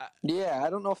 Yeah,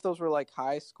 I don't know if those were like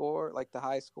high score.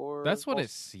 That's what it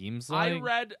seems like.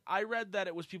 I read that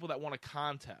it was people that won a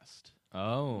contest.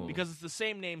 Oh. Because it's the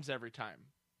same names every time.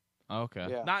 Okay.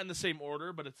 Yeah. Not in the same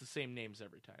order, but it's the same names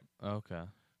every time. Okay.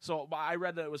 So I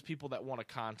read that it was people that won a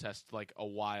contest like a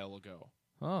while ago.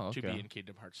 Oh, okay. To be in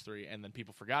Kingdom Hearts 3, and then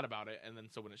people forgot about it, and then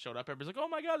so when it showed up, everybody's like, "Oh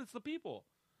my god, it's the people."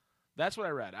 That's what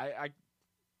I read.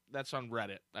 That's on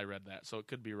Reddit. I read that, so it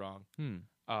could be wrong.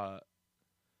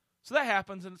 So that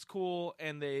happens, and it's cool,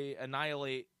 and they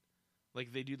annihilate,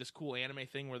 like they do this cool anime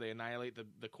thing where they annihilate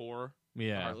the core,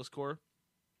 the Heartless core,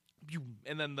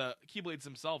 and then the Keyblades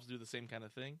themselves do the same kind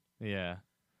of thing. Yeah.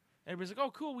 Everybody's like,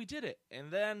 "Oh, cool, we did it!" And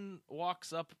then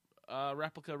walks up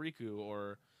replica Riku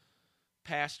or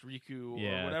past Riku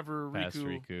or whatever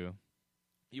Riku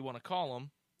you want to call him,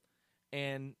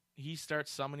 and he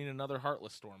starts summoning another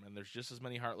Heartless Storm, and there's just as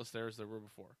many Heartless there as there were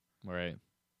before. Right.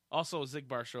 Also,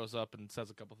 Zigbar shows up and says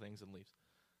a couple things and leaves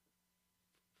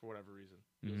for whatever reason.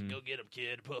 He goes, "Go get him,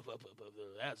 kid."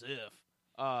 As if.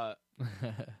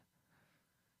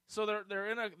 So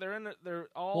they're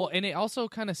all well, and it also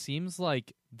kind of seems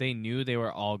like they knew they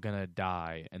were all gonna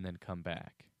die and then come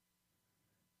back.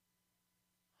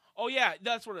 Oh yeah,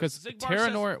 that's what it is. Because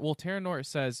Terranort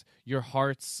says your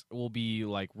hearts will be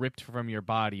like ripped from your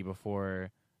body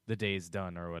before the day's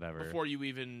done or whatever. Before you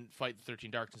even fight the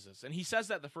 13 Darknesses. And he says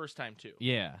that the first time too.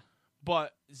 Yeah.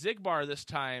 But Zigbar this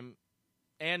time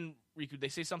and Riku, they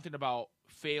say something about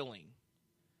failing.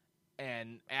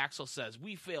 And Axel says,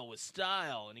 "We fail with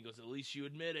style." And he goes, "At least you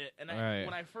admit it." And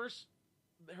when I first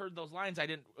heard those lines, I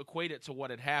didn't equate it to what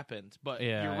had happened. But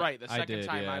you're right. The second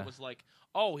time I was like,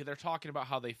 oh, they're talking about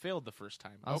how they failed the first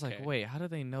time. I was like, wait, how do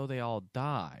they know they all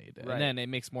died? Right. And then it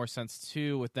makes more sense,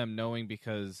 too, with them knowing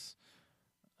because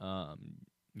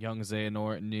young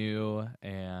Xehanort knew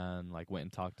and like went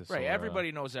and talked to Sora. Right,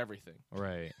 everybody knows everything.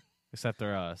 Right, except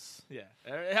for us. Yeah,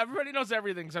 everybody knows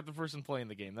everything except the person playing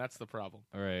the game. That's the problem.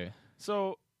 Right.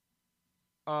 So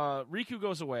Riku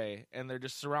goes away, and they're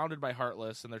just surrounded by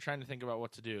Heartless, and they're trying to think about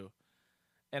what to do.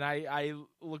 And I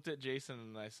looked at Jason,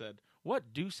 and I said,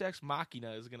 what Deus Ex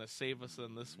Machina is going to save us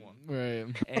in this one? Right.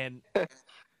 And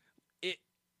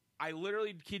I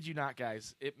literally kid you not,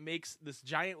 guys. It makes this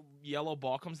giant yellow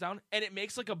ball comes down, and it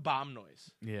makes like a bomb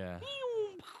noise. Yeah.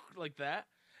 Like that.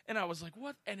 And I was like,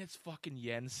 what? And it's fucking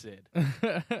Yen Sid.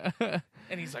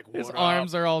 And he's like, what his up?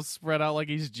 arms are all spread out like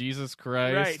he's Jesus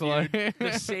Christ. Right, dude.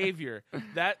 The Savior.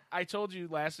 That I told you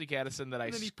last week, Addison, that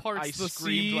I screamed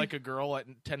sea. like a girl at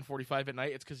 10:45 at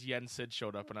night. It's because Yen Sid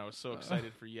showed up, and I was so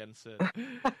excited for Yen Sid.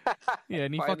 Yeah,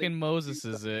 and he fucking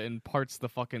Moseses it and parts the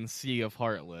fucking sea of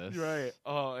Heartless. Right.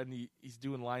 Oh, and he's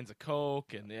doing lines of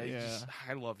coke, and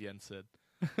I love Yen Sid.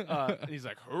 And he's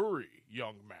like, hurry,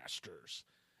 young masters.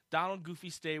 Donald and Goofy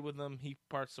stay with them. He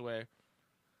parts away.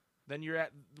 Then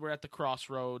we're at the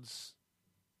crossroads.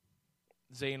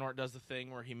 Xehanort does the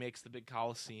thing where he makes the big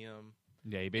Coliseum.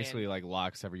 Yeah, he basically like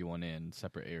locks everyone in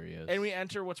separate areas. And we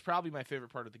enter what's probably my favorite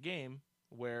part of the game,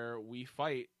 where we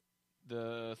fight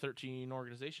the 13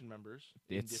 organization members.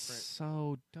 It's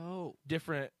so dope.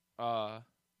 Different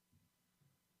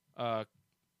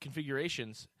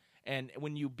configurations, and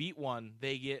when you beat one,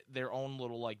 they get their own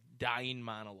little like dying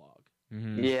monologue.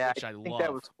 Mm-hmm. Yeah, which I think love.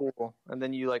 that was cool. And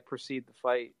then you like proceed the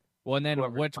fight. Well, and then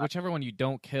Whoever's whichever one you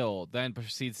don't kill then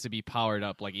proceeds to be powered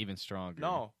up like even stronger.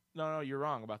 No, you're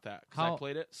wrong about that. Because I How-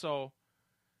 played it. So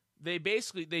they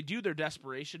do their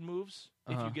desperation moves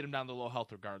if Uh-huh. you get them down to low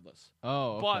health regardless.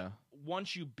 Oh, okay. But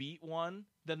once you beat one,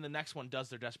 then the next one does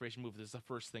their desperation move. This is the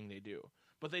first thing they do.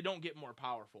 But they don't get more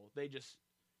powerful. They just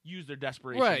use their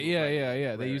desperation right, move.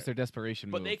 yeah. They Right. use their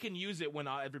desperation But move. they can use it when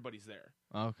everybody's there.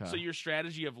 Okay. So your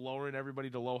strategy of lowering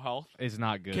everybody to low health is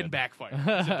not good. can backfire.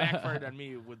 'Cause it backfired on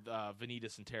me with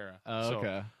Vanitas and Terra. Oh,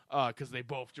 okay. Because they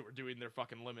both were doing their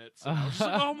fucking limits. And I was just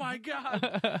like, oh my god.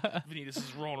 Vanitas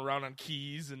is rolling around on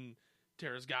keys, and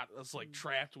Terra's got us like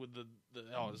trapped with the it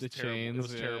was The terrible. chains. It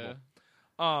was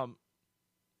terrible.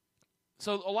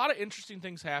 So a lot of interesting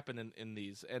things happen in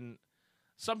these, and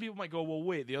some people might go, well,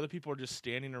 wait, the other people are just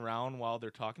standing around while they're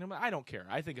talking about it. I don't care.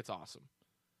 I think it's awesome.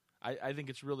 I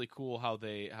think it's really cool how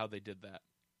they did that.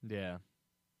 Yeah.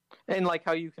 And like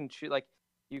how you can like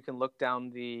you can look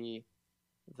down the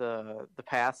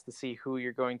paths to see who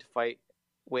you're going to fight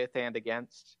with and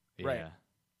against. Right. Yeah.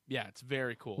 Yeah, it's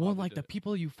very cool. Well, how they like did the it.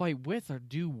 people you fight with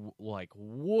do like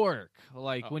work.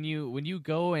 Like Oh. when you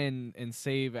go and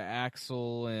save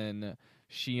Axel and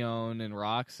Shion and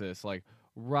Roxas, like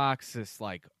Roxas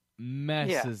like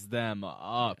messes them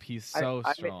up. He's so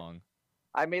strong.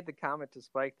 I made the comment to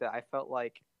Spike that I felt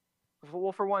like,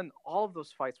 well, for one, all of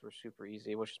those fights were super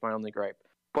easy, which is my only gripe.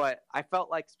 But I felt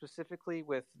like specifically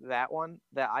with that one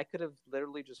that I could have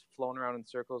literally just flown around in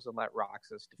circles and let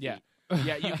Roxas defeat. Yeah.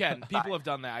 Yeah, you can. People have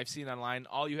done that. I've seen online.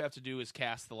 All you have to do is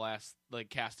cast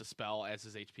a spell as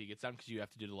his HP gets down because you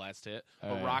have to do the last hit.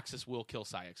 But yeah. Roxas will kill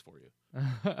Syx for you.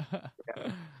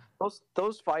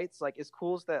 Those fights, like as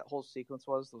cool as that whole sequence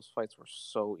was, those fights were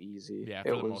so easy. Yeah,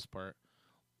 for the most part.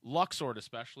 Luxord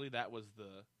especially, that was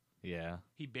Yeah.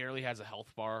 he barely has a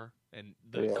health bar, and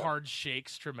the Yeah. card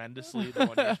shakes tremendously. The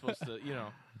one you're supposed to,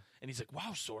 and he's like,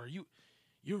 "Wow, Sora,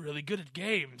 you're really good at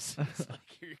games." It's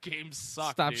like your games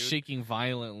suck. Stop dude. shaking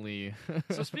violently.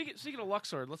 So speaking of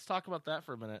Luxord, let's talk about that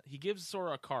for a minute. He gives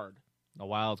Sora a card, A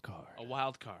wild card. a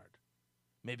wild card.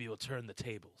 Maybe he'll turn the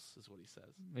tables, is what he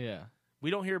says. Yeah. We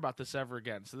don't hear about this ever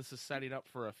again. So this is setting up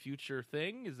for a future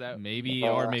thing. Is that Maybe,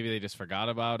 or maybe they just forgot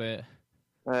about it.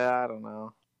 I don't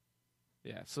know.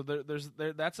 Yeah. So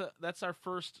that's our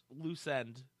first loose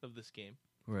end of this game.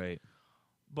 Right.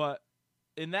 But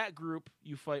in that group,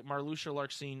 you fight Marluxia,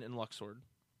 Larxene, and Luxord.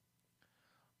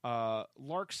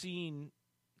 Larxene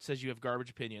says you have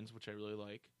garbage opinions, which I really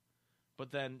like.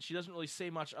 But then she doesn't really say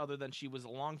much other than she was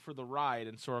along for the ride,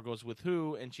 and Sora goes, with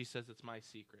who? And she says it's my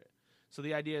secret. So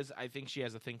the idea is I think she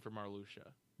has a thing for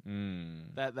Marluxia.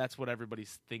 That's what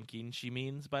everybody's thinking she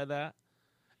means by that.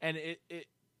 And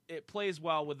it plays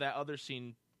well with that other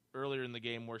scene earlier in the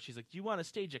game where she's like, do you want to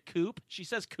stage a coup? She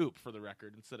says coup for the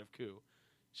record instead of coup.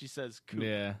 She says coup.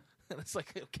 Yeah. And it's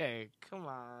like, okay, come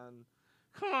on,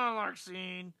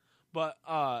 Larxene. But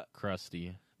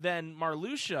Crusty. then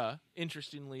Marluxia,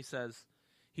 interestingly, says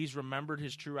he's remembered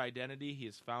his true identity, he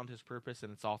has found his purpose,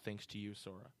 and it's all thanks to you,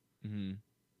 Sora. Mm-hmm.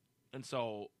 And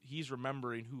so he's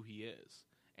remembering who he is,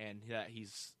 and that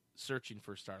he's searching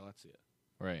for Starletsia.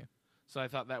 Right. So I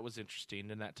thought that was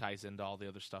interesting, and that ties into all the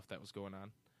other stuff that was going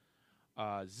on.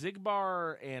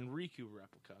 Zigbar and Riku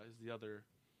replica is the other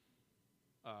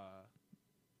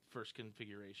first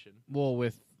configuration. Well,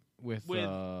 with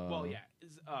well, yeah.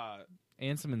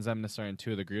 Ansem and Xemnas are in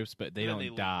two of the groups, but they Then don't they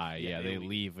leave. die. Yeah, Yeah, they they leave.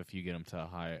 leave if you get them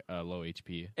to low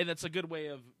HP. And that's a good way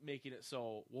of making it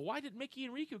so, well, why did Mickey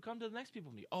and Riku come to the next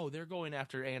people meet? Oh, they're going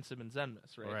after Ansem and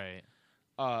Xemnas, right?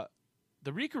 Right.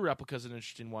 The Riku replica is an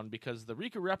interesting one because the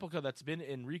Riku replica that's been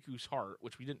in Riku's heart,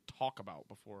 which we didn't talk about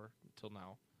before until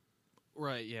now.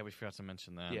 Right, yeah, we forgot to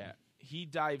mention that. Yeah, he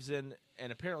dives in,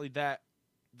 and apparently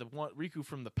the one Riku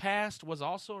from the past was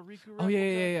also a Riku replica. Oh,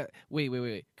 yeah.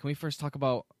 Wait. Can we first talk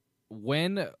about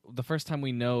when the first time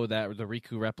we know that the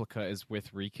Riku replica is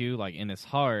with Riku, like in his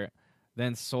heart,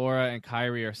 then Sora and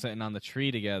Kairi are sitting on the tree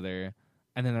together,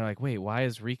 and then they're like, wait, why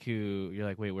is Riku... You're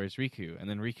like, wait, where's Riku? And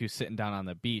then Riku's sitting down on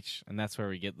the beach, and that's where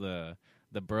we get the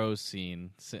bros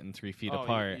scene, sitting 3 feet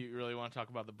apart. You really want to talk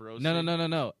about the bros?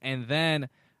 No. And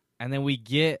then we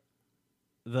get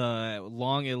the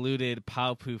long-eluded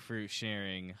Paupu fruit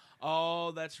sharing.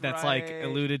 Oh, that's right. That's, like,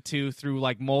 alluded to through,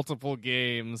 like, multiple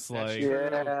games. That's like, true.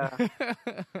 Yeah.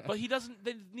 But he doesn't...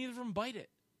 Neither of them bite it.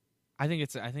 I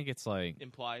think it's like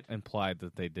Implied.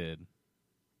 that they did.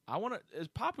 I want to. Is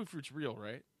Papu Fruit's real,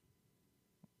 right?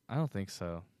 I don't think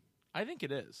so. I think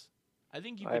it is. I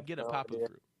think you I could have get a no Papu idea.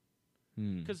 Fruit.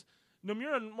 Hmm. Because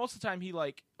Nomura, most of the time, he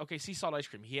sea salt ice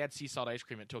cream. He had sea salt ice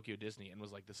cream at Tokyo Disney and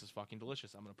was like, "This is fucking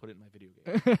delicious. I'm gonna put it in my video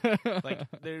game." Like,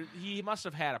 he must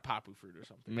have had a Papu Fruit or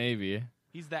something. Maybe.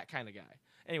 He's that kind of guy.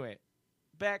 Anyway,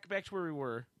 back to where we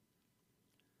were.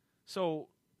 So,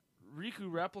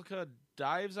 Riku Replica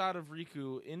dives out of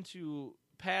Riku into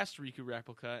past Riku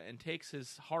Replica and takes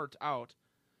his heart out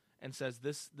and says,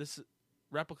 "This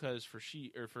replica is for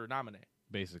Namine.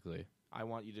 Basically. I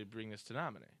want you to bring this to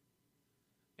Namine."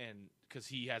 And because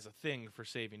he has a thing for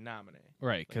saving Namine.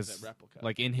 Right, because because that replica.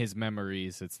 like in his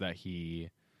memories, it's that he,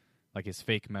 like his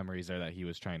fake memories are that he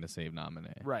was trying to save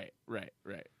Namine. Right.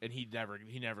 And he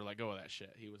never let go of that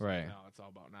shit. He was Right. like, no, it's all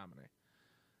about Namine.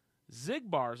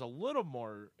 Zigbar's a little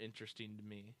more interesting to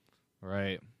me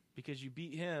Right. because you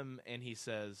beat him and he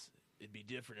says, "It'd be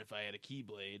different if I had a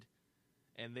Keyblade."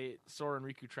 And Sora and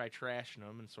Riku try trashing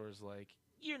him, and Sora's like,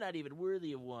 "You're not even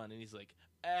worthy of one." And he's like,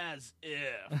 "As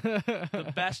if."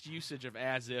 The best usage of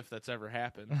 "as if" that's ever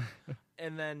happened.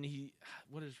 And then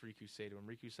what does Riku say to him?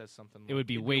 Riku says something like, It would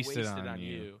be "It'd wasted on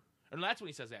you." And that's when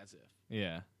he says "as if."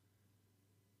 Yeah.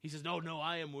 He says, no,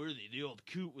 I am worthy. The old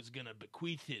coot was going to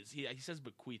bequeath his. He says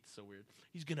bequeath, so weird.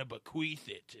 He's going to bequeath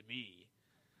it to me.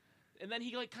 And then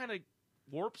he kind of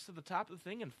warps to the top of the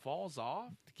thing and falls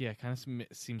off. Yeah, kind of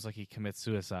seems like he commits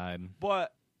suicide.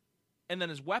 And then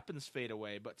his weapons fade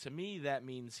away. But to me, that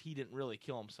means he didn't really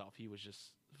kill himself. He was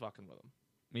just fucking with him.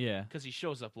 Yeah. Because he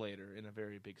shows up later in a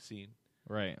very big scene.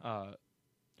 Right. Well,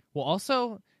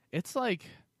 also, it's like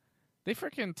they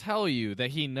freaking tell you that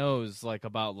he knows like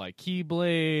about like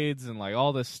Keyblades and like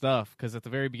all this stuff. Because at the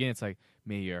very beginning, it's like,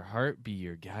 "May your heart be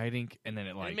your guiding," and then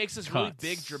it like and it makes this cuts. really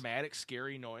big, dramatic,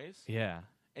 scary noise. Yeah.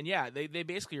 And yeah, they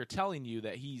basically are telling you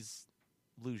that he's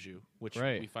Luju, which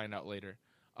Right. we find out later.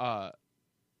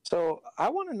 So I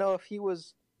want to know if he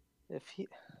was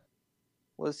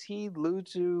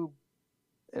Luju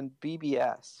and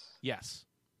BBS.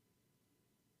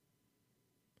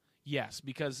 Yes,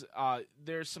 because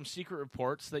there's some secret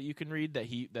reports that you can read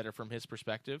that are from his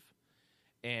perspective,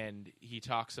 and he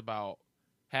talks about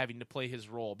having to play his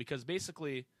role because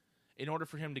basically, in order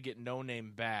for him to get No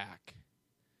Name back,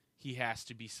 he has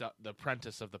to be the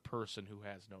apprentice of the person who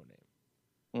has No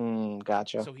Name.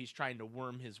 Gotcha. So he's trying to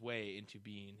worm his way into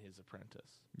being his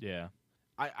apprentice. Yeah.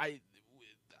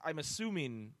 I'm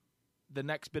assuming the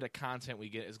next bit of content we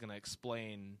get is going to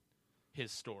explain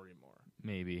his story more.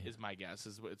 Maybe is my guess.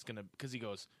 Is it's gonna because he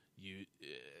goes,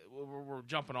 we're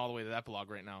jumping all the way to the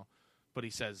epilogue right now, but he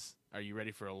says, "Are you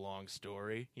ready for a long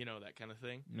story?" You know, that kind of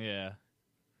thing. Yeah.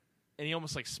 And he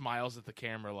almost like smiles at the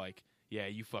camera, like, "Yeah,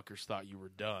 you fuckers thought you were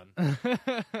done.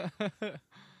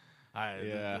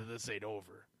 Yeah. This ain't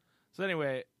over." So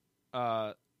anyway,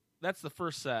 that's the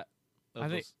first set. I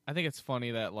think it's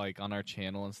funny that like on our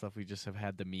channel and stuff, we just have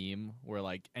had the meme where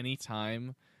like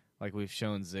anytime like we've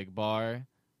shown Zigbar.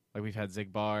 Like, we've had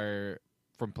Zigbar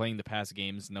from playing the past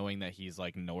games knowing that he's,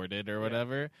 like, Norded or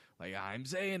whatever. Like, "I'm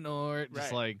Xehanort."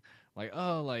 Just, Right.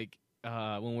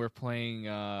 when we're playing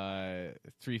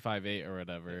 358 or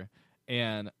whatever.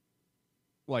 And,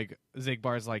 like,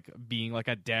 Zigbar's, like, being, like,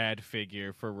 a dad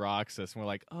figure for Roxas. And we're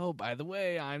like, "Oh, by the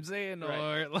way, I'm Xehanort."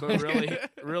 Right. Like,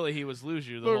 But really he was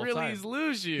Luju the whole time. he's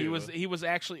Luju. He was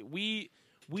actually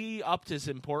we upped his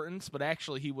importance, but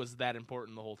actually he was that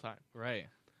important the whole time. Right.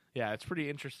 Yeah, it's pretty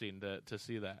interesting to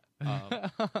see that.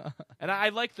 And I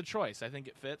like the choice. I think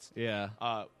it fits. Yeah.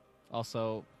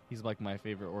 Also, he's like my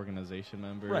favorite organization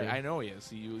member. Right, I know he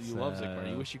is. You love So- Zigbar.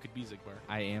 You wish you could be Zigbar.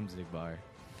 I am Zigbar.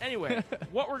 Anyway,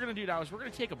 what we're going to do now is we're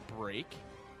going to take a break.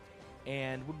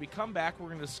 And when we come back, we're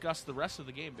going to discuss the rest of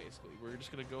the game, basically. We're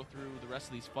just going to go through the rest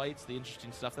of these fights, the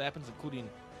interesting stuff that happens, including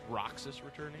Roxas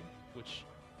returning, which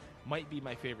might be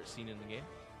my favorite scene in the game.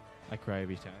 I cry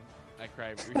every time. I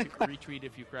cry. Retweet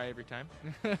if you cry every time.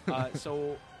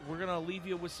 So we're going to leave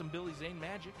you with some Billy Zane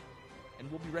magic, and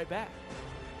we'll be right back.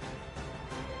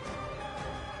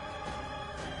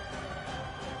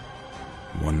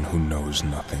 One who knows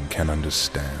nothing can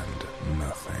understand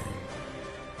nothing.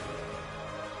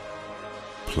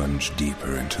 Plunge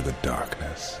deeper into the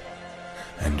darkness,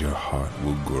 and your heart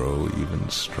will grow even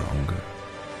stronger.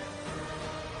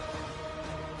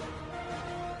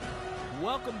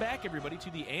 Welcome back, everybody, to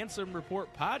the Ansem Report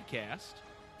podcast.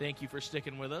 Thank you for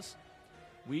sticking with us.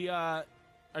 We are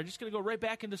just going to go right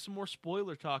back into some more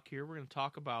spoiler talk here. We're going to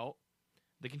talk about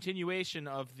the continuation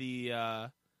of the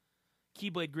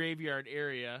Keyblade Graveyard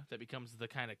area that becomes the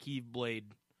kind of Keyblade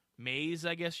maze,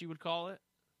 I guess you would call it.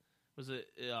 Was it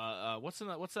what's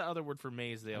that other word for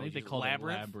maze? They I always think they use? call it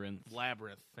Labyrinth.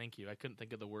 Labyrinth. Thank you. I couldn't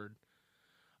think of the word.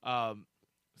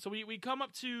 So we come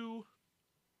up to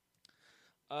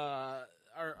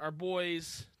our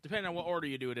boys, depending on what order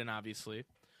you do it in, obviously.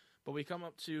 But we come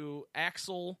up to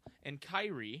Axel and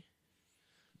Kyrie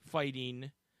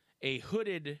fighting a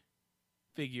hooded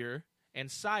figure and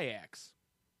Syax.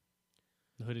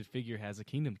 The hooded figure has a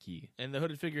kingdom key. And the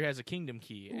hooded figure has a kingdom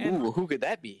key. And, Ooh, who could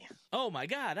that be? oh my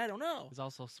god, I don't know. He's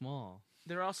also small.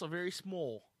 They're also very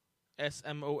small.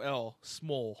 S-M-O-L.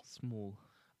 Small. Small.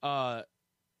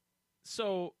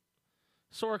 So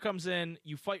Sora comes in,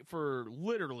 you fight for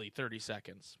literally 30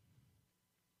 seconds.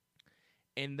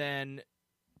 And then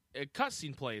a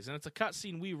cutscene plays, and it's a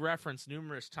cutscene we referenced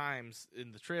numerous times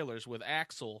in the trailers with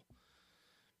Axel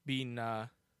being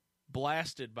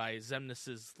blasted by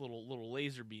Xemnas' little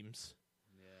laser beams.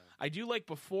 Yeah. I do like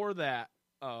before that,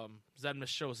 Xemnas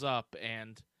shows up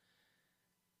and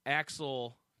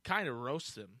Axel kind of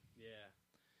roasts him. Yeah.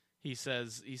 He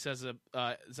says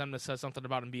Xemnas says something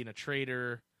about him being a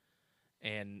traitor,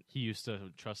 and He used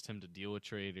to trust him to deal with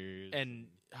traitors. and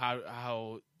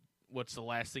how what's the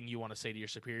last thing you want to say to your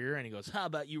superior? And he goes, how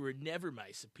about you were never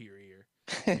my superior?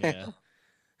 Yeah.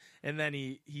 And then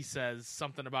he says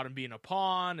something about him being a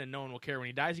pawn and no one will care when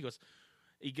he dies.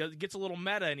 He gets a little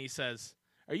meta and he says,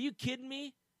 are you kidding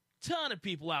me? Ton of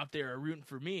people out there are rooting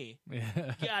for me.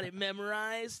 Yeah. Got it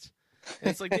memorized. And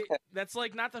it's like that's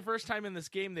like not the first time in this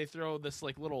game they throw this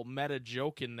like little meta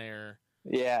joke in there.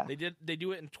 Yeah. They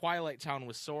do it in Twilight Town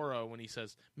with Sora when he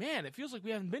says, man, it feels like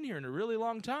we haven't been here in a really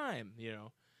long time, you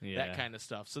know. Yeah. That kind of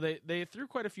stuff. So they threw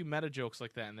quite a few meta jokes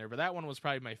like that in there, but that one was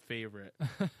probably my favorite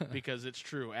because it's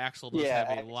true. Axel does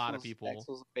have a lot of people.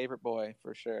 Axel's a favorite boy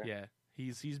for sure. Yeah,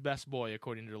 he's best boy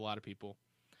according to a lot of people.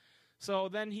 So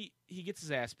then he gets his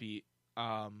ass beat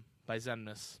by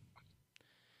Xemnas,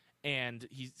 and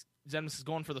Xemnas is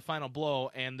going for the final blow,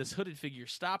 and this hooded figure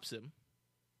stops him.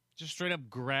 Just straight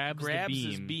up grabs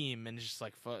his beam and is just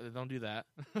like, don't do that,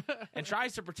 and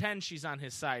tries to pretend she's on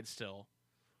his side still.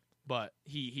 But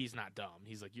he's not dumb.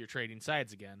 He's like, you're trading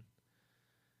sides again.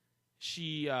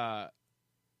 She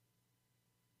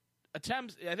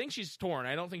attempts... I think she's torn.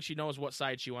 I don't think she knows what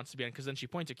side she wants to be on, because then she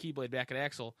points a Keyblade back at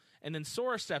Axel, and then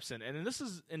Sora steps in. And this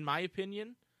is, in my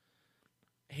opinion,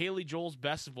 Haley Joel's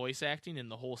best voice acting in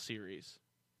the whole series.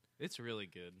 It's really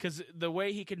good. Because the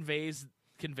way he conveys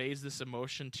this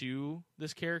emotion to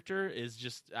this character is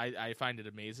just... I find it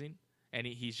amazing. And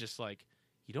he's just like,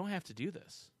 you don't have to do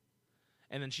this.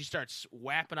 And then she starts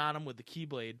whapping on him with the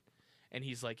Keyblade, and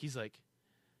he's like,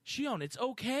 Shion, it's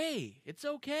okay. It's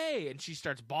okay. And she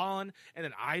starts bawling, and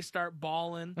then I start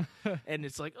bawling, and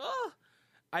it's like, oh.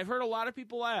 I've heard a lot of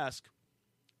people ask,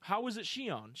 how is it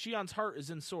Shion? Shion's heart is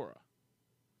in Sora.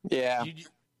 Yeah.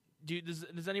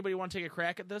 Does anybody want to take a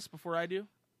crack at this before I do?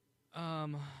 I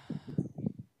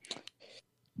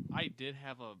did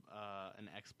have an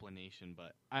explanation,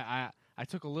 but I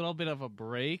took a little bit of a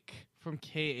break from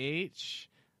KH.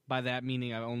 By that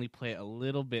meaning, I only play it a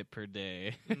little bit per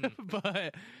day.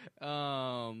 But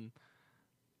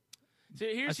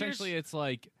essentially, it's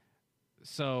like,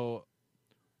 so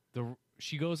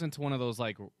she goes into one of those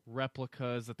like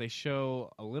replicas that they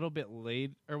show a little bit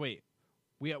late. Or wait,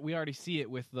 we already see it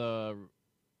with the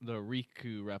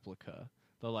Riku replica,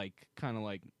 the like kind of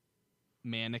like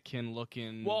mannequin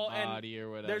looking body or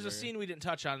whatever. There's a scene we didn't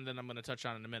touch on that I'm going to touch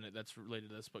on in a minute that's related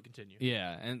to this, but continue.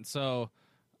 Yeah, and so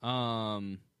I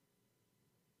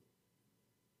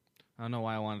don't know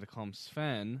why I wanted to call him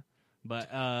Sven,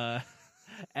 but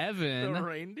Evan, the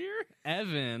reindeer?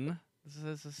 Evan,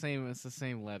 it's the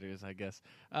same letters, I guess.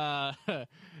 It's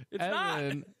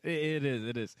Evan, not.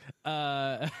 It is.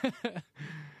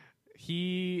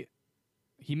 He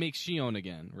makes Shion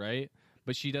again, right?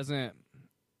 But she doesn't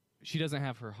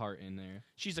have her heart in there.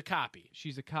 She's a copy.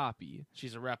 She's a copy.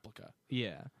 She's a replica.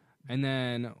 Yeah. And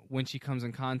then when she comes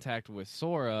in contact with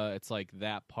Sora, it's like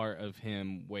that part of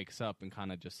him wakes up and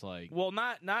kind of just like... Well,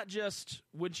 not just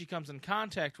when she comes in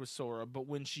contact with Sora, but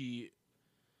when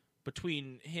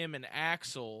between him and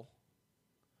Axel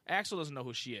doesn't know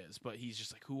who she is, but he's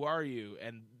just like, who are you?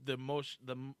 And the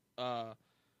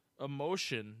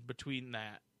emotion between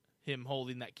that, him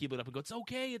holding that Keyblade up and go, it's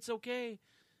okay.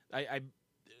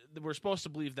 We're supposed to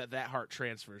believe that heart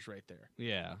transfers right there.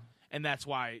 Yeah. And that's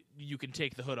why you can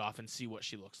take the hood off and see what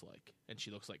she looks like. And she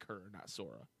looks like her, not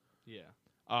Sora. Yeah.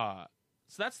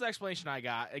 So that's the explanation I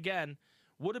got. Again,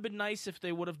 would have been nice if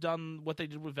they would have done what they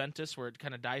did with Ventus, where it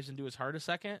kind of dives into his heart a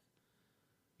second.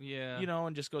 Yeah. You know,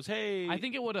 and just goes, hey. I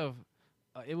think it would have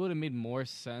made more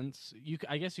sense.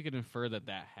 I guess you could infer that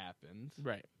happened.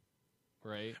 Right.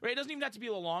 Right. Right. It doesn't even have to be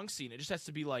a long scene. It just has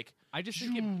to be like. I think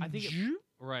it.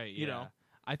 Right. Yeah. You know.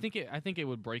 I think it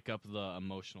would break up the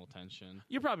emotional tension.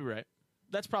 You're probably right.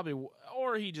 That's probably,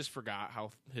 or he just forgot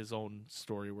how his own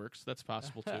story works. That's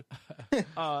possible too.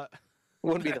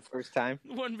 Wouldn't be the first time.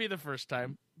 Wouldn't be the first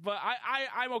time. But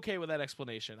I'm okay with that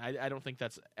explanation. I don't think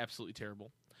that's absolutely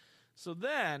terrible. So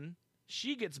then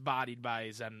she gets bodied by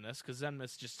Xemnas because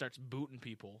Xemnas just starts booting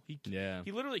people. He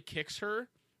literally kicks her,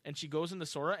 and she goes into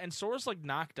Sora, and Sora's like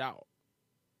knocked out.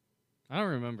 I don't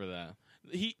remember that.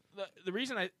 The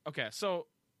reason so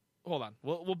hold on.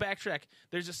 We'll backtrack.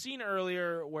 There's a scene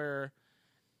earlier where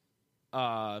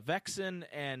Vexen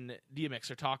and DMX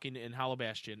are talking in Hollow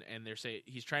Bastion, and they're saying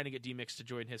he's trying to get DMX to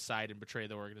join his side and betray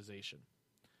the organization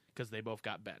because they both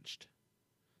got benched.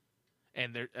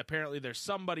 And apparently there's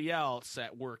somebody else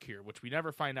at work here, which we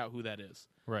never find out who that is.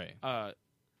 Right.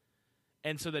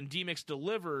 And so then DMX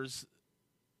delivers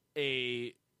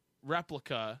a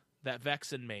replica that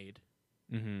Vexen made,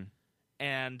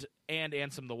 and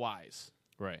Ansem the Wise.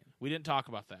 Right. We didn't talk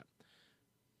about that.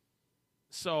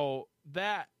 So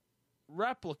that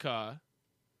replica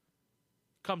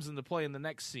comes into play in the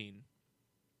next scene.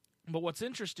 But what's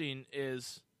interesting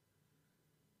is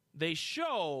they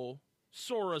show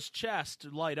Sora's chest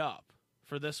light up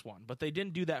for this one, but they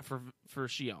didn't do that for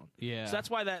Xion. Yeah. So that's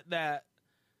why that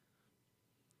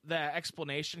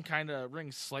explanation kind of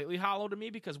rings slightly hollow to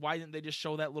me, because why didn't they just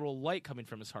show that little light coming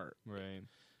from his heart? Right.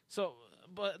 So,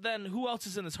 but then who else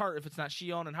is in his heart if it's not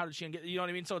Xion, and how did Xion get, you know what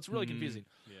I mean? So it's really confusing.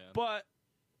 Yeah. But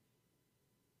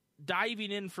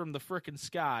diving in from the frickin'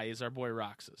 sky is our boy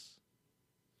Roxas.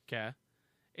 Okay?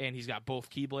 And he's got both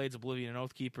Keyblades, Oblivion and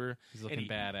Oathkeeper. He's looking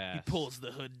badass. He pulls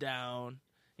the hood down. And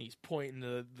he's pointing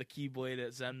the Keyblade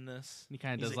at Xemnas. He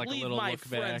kind of does like a leave little my look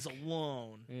friends back.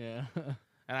 alone. Yeah.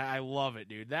 And I love it,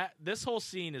 dude. This whole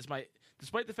scene is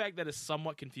despite the fact that it's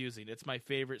somewhat confusing, it's my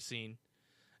favorite scene.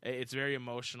 It's very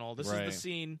emotional. This is the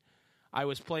scene I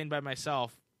was playing by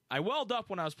myself. I welled up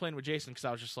when I was playing with Jason because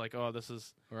I was just like, oh, this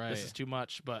is too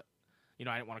much. But,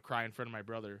 I didn't want to cry in front of my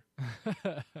brother.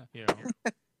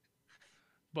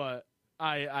 But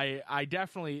I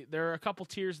definitely, there are a couple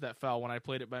tears that fell when I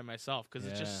played it by myself because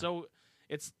it's just so,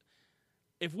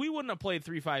 if we wouldn't have played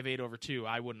 358 over 2,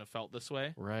 I wouldn't have felt this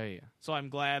way. Right. So I'm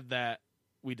glad that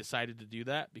we decided to do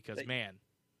that because,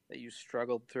 that you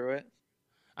struggled through it.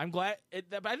 I'm glad.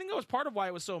 But I think that was part of why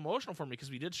it was so emotional for me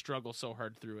because we did struggle so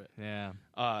hard through it. Yeah.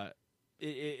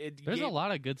 There's a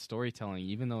lot of good storytelling,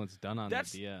 even though it's done on the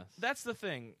DS. That's the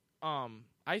thing.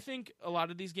 I think a lot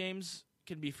of these games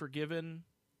can be forgiven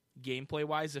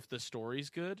gameplay-wise if the story's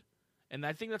good. And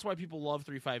I think that's why people love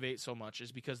 358 so much,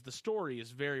 is because the story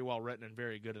is very well written and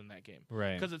very good in that game.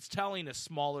 Right. Because it's telling a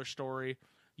smaller story.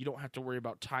 You don't have to worry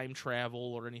about time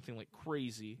travel or anything like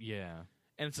crazy. Yeah.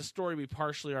 And it's a story we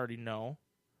partially already know.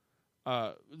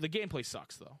 The gameplay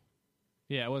sucks, though.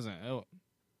 Yeah, it wasn't.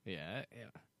 Yeah.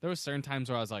 There was certain times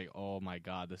where I was like, "Oh my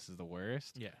god, this is the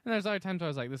worst." Yeah. And there's other times where I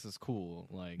was like, "This is cool."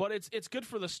 Like, but it's good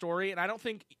for the story, and I don't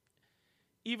think,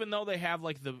 even though they have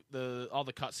like the all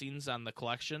the cutscenes on the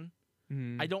collection,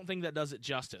 I don't think that does it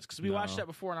justice. Because we watched that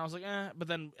before, and I was like, but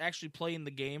then actually playing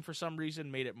the game for some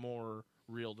reason made it more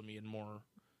real to me and more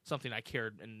something I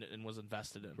cared and was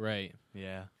invested in. Right.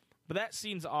 Yeah. But that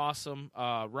scene's awesome.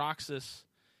 Roxas,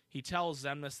 he tells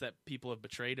Xemnas that people have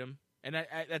betrayed him. And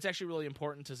that's actually really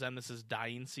important to Xemnas'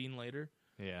 dying scene later.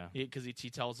 Yeah. Because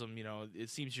he tells him, it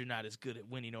seems you're not as good at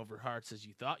winning over hearts as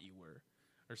you thought you were.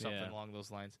 Or something along those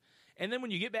lines. And then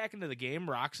when you get back into the game,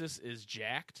 Roxas is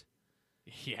jacked.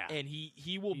 Yeah. And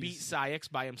he will beat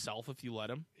Saïx by himself if you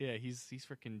let him. Yeah, he's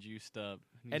freaking juiced up.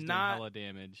 He's and doing hella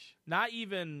damage. Not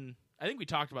even, I think we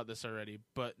talked about this already,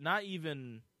 but not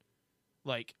even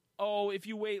like, if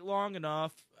you wait long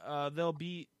enough, they'll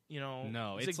beat,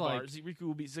 no, Zigbar. it's like Riku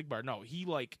will beat Zigbar. No, he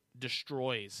like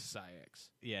destroys Saïx.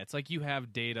 Yeah, it's like you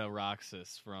have Data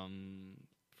Roxas from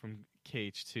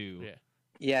KH2. Yeah.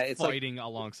 Yeah, it's fighting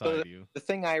alongside you. The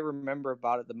thing I remember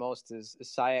about it the most is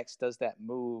Saïx does that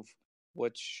move,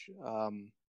 which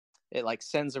it like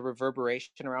sends a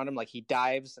reverberation around him. Like he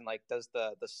dives and like does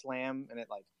the slam, and it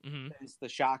like sends the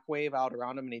shockwave out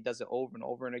around him, and he does it over and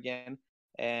over and again.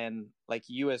 And like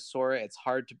you as Sora, it's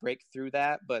hard to break through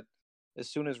that, but as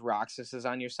soon as Roxas is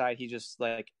on your side, he just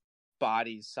like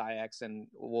bodies Saïx and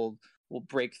will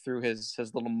break through his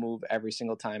little move every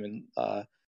single time and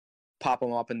pop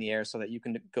him up in the air so that you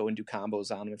can go and do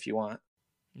combos on him if you want.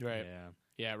 Right.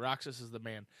 Yeah, Roxas is the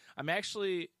man.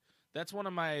 That's one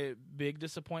of my big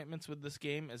disappointments with this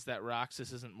game is that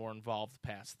Roxas isn't more involved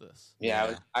past this.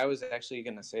 Yeah. I was actually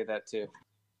going to say that too.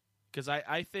 Because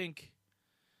I think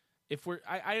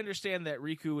I understand that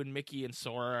Riku and Mickey and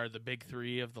Sora are the big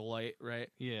three of the light, right?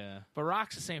 Yeah. But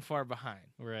Roxas ain't far behind.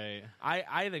 Right.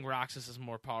 I think Roxas is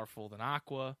more powerful than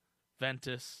Aqua,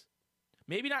 Ventus.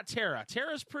 Maybe not Terra.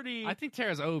 Terra's pretty. I think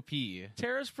Terra's OP.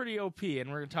 Terra's pretty OP,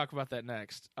 and we're gonna talk about that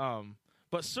next.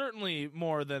 But certainly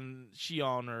more than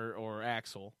Xion or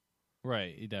Axel.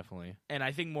 Right. Definitely. And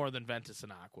I think more than Ventus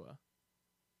and Aqua.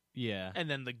 Yeah. And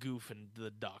then the Goof and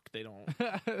the Duck. They don't.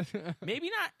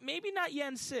 Maybe not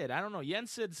Yen Sid. I don't know. Yen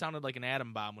Sid sounded like an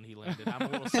atom bomb when he landed. I'm a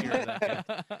little scared of that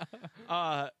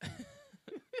kid.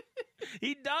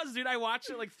 He does, dude. I watched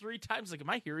it like 3 times. Like, am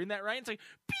I hearing that right? It's like,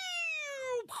 pew!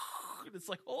 And it's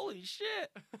like, holy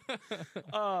shit.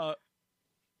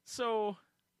 So,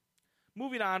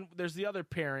 moving on, there's the other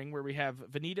pairing where we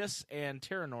have Vanitas and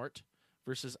Terranort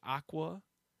versus Aqua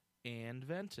and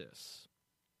Ventus.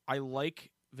 I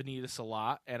like Vanitas a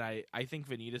lot, and I think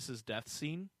Vanitas' death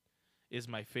scene is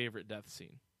my favorite death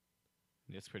scene.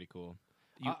 It's pretty cool.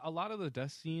 A lot of the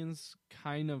death scenes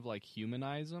kind of like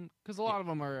humanize them, because a lot of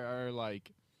them are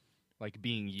like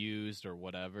being used or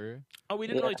whatever. Oh, we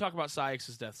didn't really talk about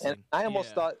Sayex's death scene. And I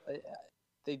almost thought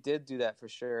they did do that for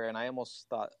sure, and I almost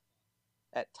thought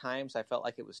at times I felt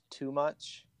like it was too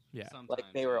much. Yeah. Like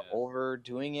they were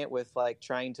overdoing it with like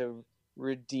trying to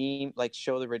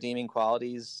show the redeeming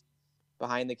qualities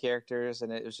behind the characters,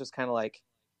 and it was just kind of like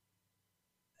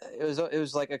it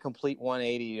was like a complete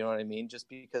 180, you know what I mean? Just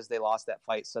because they lost that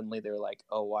fight, suddenly they were like,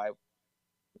 oh, why,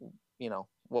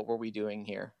 what were we doing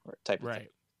here, type of thing.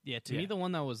 Yeah, to me the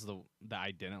one that was that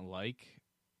I didn't like,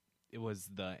 it was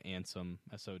the Ansem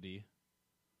SOD.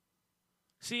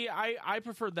 See, I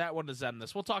preferred that one to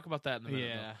Zenithus. We'll talk about that in a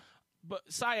minute. Yeah. But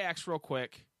Sayax, real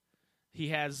quick,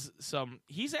 he's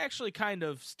actually kind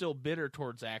of still bitter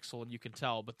towards Axel, and you can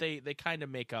tell, but they kind of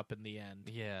make up in the end.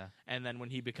 Yeah. And then when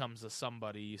he becomes a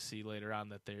somebody, you see later on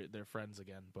that they're friends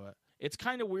again. But it's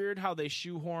kind of weird how they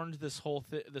shoehorned this whole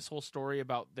story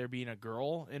about there being a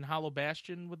girl in Hollow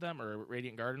Bastion with them, or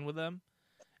Radiant Garden with them.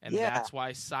 And that's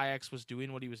why Sayax was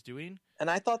doing what he was doing. And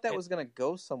I thought that was going to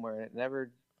go somewhere, and it never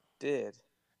did.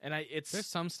 And there's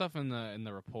some stuff in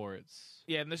the reports.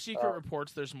 Yeah, in the secret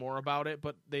reports, there's more about it,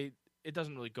 but it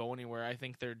doesn't really go anywhere. I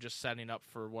think they're just setting up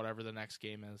for whatever the next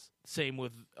game is. Same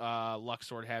with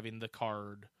Luxord having the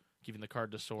card, giving the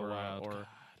card to Sora, or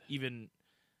even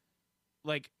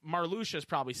like Marluxia is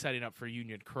probably setting up for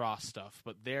Union Cross stuff,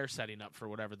 but they're setting up for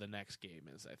whatever the next game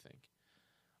is. I think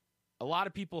a lot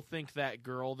of people think that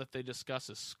girl that they discuss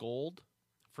is Scold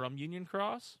from Union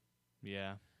Cross.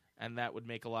 Yeah, and that would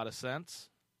make a lot of sense.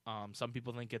 Some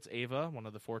people think it's Ava, one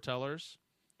of the foretellers.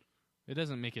 It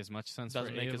doesn't make as much sense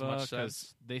Doesn't for make Ava, as much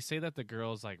sense. They say that the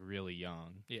girl's like really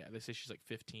young. Yeah, they say she's like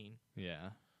 15. Yeah.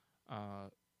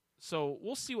 So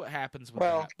we'll see what happens with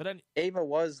that. But Ava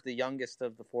was the youngest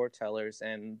of the foretellers,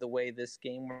 and the way this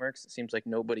game works, it seems like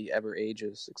nobody ever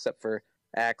ages except for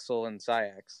Axel and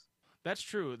Sayax. That's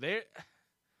true. And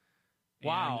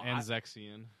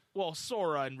Zexion. Well,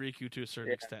 Sora and Riku to a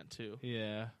certain extent too.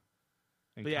 Yeah.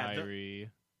 And but Kairi.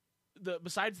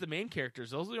 Besides the main characters,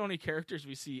 those are the only characters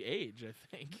we see age, I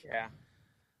think. Yeah.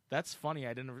 That's funny.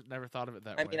 I never thought of it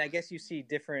that way. I mean, I guess we see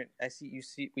Xehanort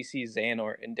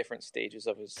in different stages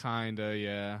of his. Kinda,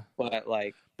 yeah.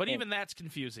 But even that's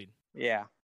confusing. Yeah.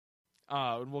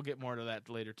 And we'll get more to that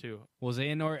later too. Well,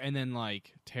 Xehanort and then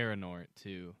like Terranort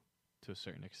too, to a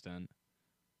certain extent.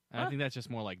 And I think that's just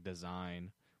more like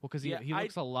design. Well, because he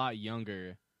looks a lot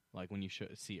younger, like when you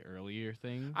see earlier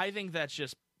things. I think that's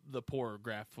just the poor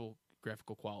graphical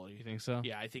quality. You think so?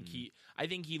 Yeah, I think he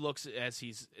looks as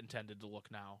he's intended to look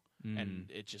now,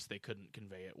 and it just they couldn't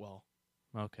convey it well.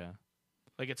 Okay.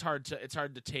 Like it's hard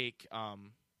to take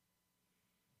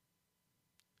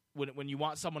when you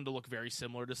want someone to look very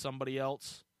similar to somebody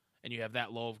else, and you have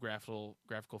that low of graphical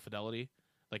fidelity.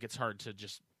 Like it's hard to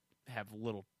just have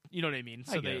little, you know what I mean?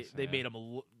 So they made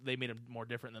him more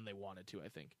different than they wanted to, I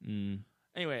think.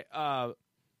 Anyway,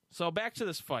 so back to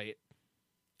this fight.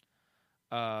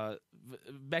 Back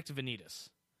to Vanitas.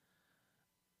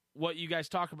 What you guys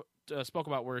spoke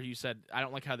about, where you said I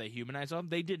don't like how they humanize them.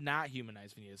 They did not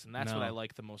humanize Vanitas, and that's what I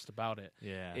like the most about it.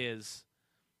 Yeah, is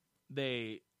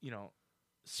they,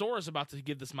 Sora's about to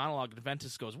give this monologue, and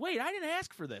Ventus goes, "Wait, I didn't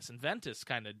ask for this," and Ventus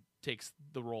kind of takes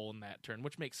the role in that turn,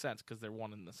 which makes sense because they're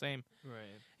one and the same.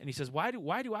 Right. And he says, "Why do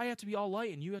I have to be all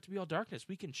light and you have to be all darkness?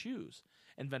 We can choose."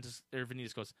 And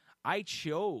Vanitas goes, "I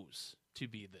chose to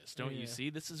be this. Don't you Yeah. see?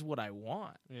 This is what I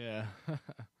want. Yeah. And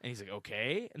he's like,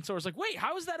 okay. And Sora's like, wait,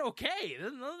 how is that okay?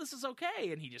 No, this is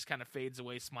okay. And he just kind of fades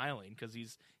away smiling because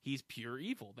he's pure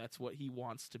evil. That's what he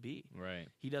wants to be. Right.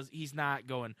 He's not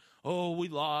going, oh, we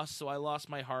lost, so I lost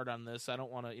my heart on this. I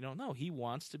don't want to, no, he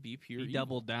wants to be pure He evil.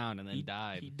 doubled down and then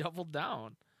died. He doubled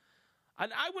down.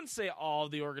 And I wouldn't say all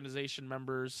the organization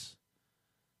members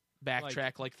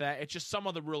backtrack like that. It's just some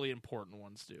of the really important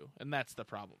ones do. And that's the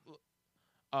problem.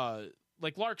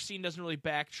 Like Larkstein doesn't really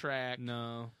backtrack.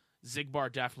 No.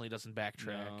 Zigbar definitely doesn't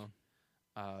backtrack.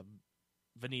 No.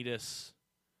 Vanitas,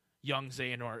 young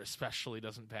Xehanort especially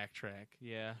doesn't backtrack.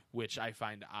 Yeah. Which I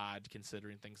find odd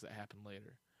considering things that happen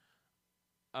later.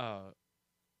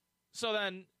 So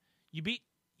then you beat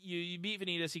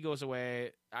Vanitas, he goes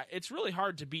away. It's really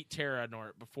hard to beat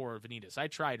Terranort before Vanitas. I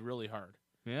tried really hard.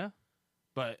 Yeah.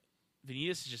 But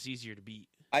Vanitas is just easier to beat.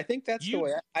 I think that's the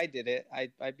way I did it.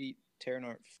 I beat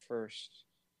Terranort first.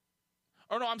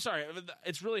 Oh, no, I'm sorry.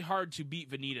 It's really hard to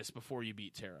beat Vanitas before you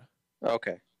beat Terra.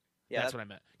 Okay. Yeah, That's what I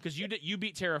meant. Because you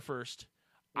beat Terra first.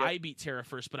 Yep. I beat Terra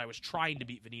first, but I was trying to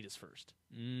beat Vanitas first.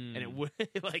 And it would,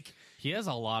 like... He has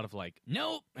a lot of, like,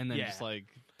 nope, and then Yeah. just, like,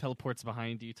 teleports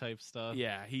behind you type stuff.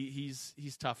 Yeah, he's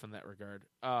tough in that regard.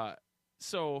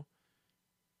 So...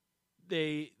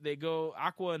 They go,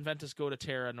 Aqua and Ventus go to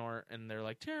Terranort, and they're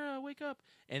like, Terra, wake up.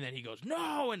 And then he goes,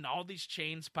 no, and all these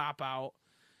chains pop out.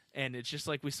 And it's just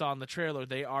like we saw in the trailer,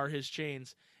 they are his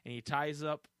chains. And he ties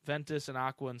up Ventus and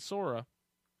Aqua and Sora.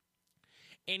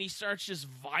 And he starts just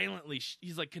violently,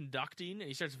 he's like conducting, and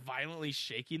he starts violently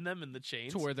shaking them in the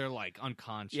chains. To where they're, like,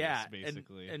 unconscious,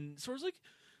 basically. And Sora's like,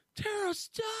 Terra,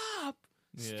 stop!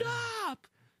 Yeah. Stop!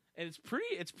 And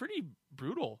it's pretty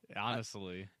brutal.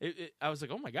 Honestly. I was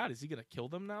like, oh my god, is he going to kill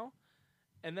them now?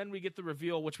 And then we get the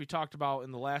reveal, which we talked about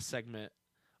in the last segment,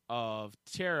 of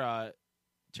Terra's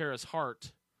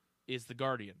heart is the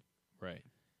Guardian. Right.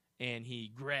 And he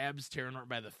grabs Terranort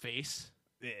by the face.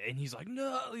 And he's like,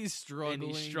 no, he's struggling. And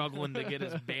he's struggling to get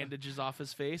his bandages off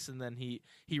his face. And then he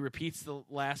repeats the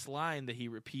last line that he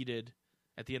repeated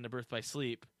at the end of Birth by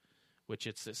Sleep, which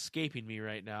it's escaping me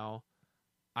right now.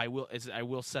 I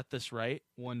will set this right.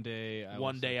 One day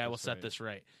I will set this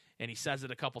right. And he says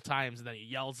it a couple times, and then he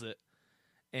yells it.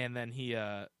 And then he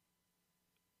that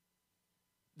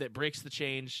breaks the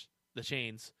chains.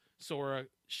 Sora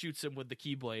shoots him with the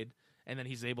Keyblade, and then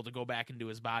he's able to go back into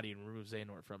his body and remove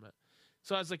Xehanort from it.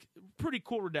 So I was like, pretty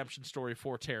cool redemption story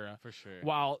for Terra. For sure.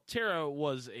 While Terra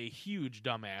was a huge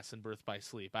dumbass in Birth by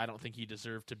Sleep, I don't think he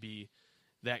deserved to be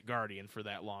that Guardian for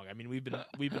that long. I mean, we've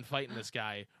been fighting this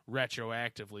guy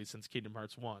retroactively since Kingdom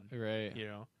Hearts 1. Right.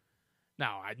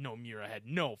 Now, I know Mira had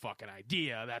no fucking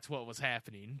idea that's what was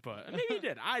happening, but maybe he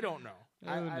did. I don't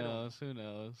know. Who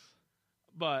knows?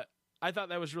 But I thought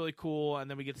that was really cool, and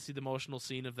then we get to see the emotional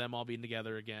scene of them all being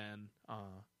together again. That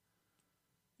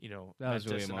was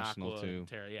really Ventus and emotional, Aqua too. and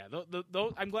Terra. Yeah,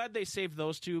 those, I'm glad they saved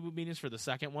those two meetings for the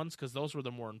second ones, because those were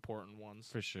the more important ones.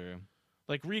 For sure.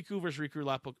 Like, Riku versus Riku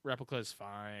replica is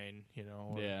fine,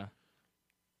 Yeah.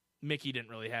 Mickey didn't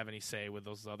really have any say with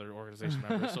those other organization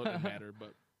members, so it didn't matter.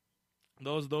 But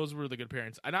those were the good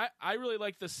pairings. And I really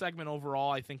like this segment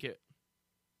overall. I think it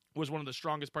was one of the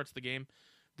strongest parts of the game.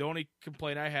 The only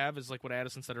complaint I have is, like what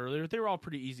Addison said earlier, they were all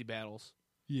pretty easy battles.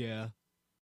 Yeah.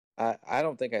 I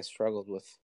don't think I struggled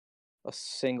with a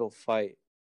single fight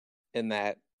in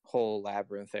that whole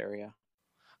labyrinth area.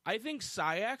 I think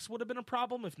Sayax would have been a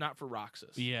problem if not for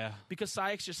Roxas. Yeah. Because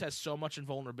Sayax just has so much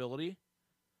invulnerability.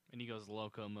 And he goes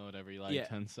loco mode every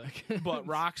 10 seconds. But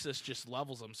Roxas just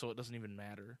levels him, so it doesn't even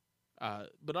matter.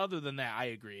 But other than that, I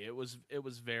agree. It was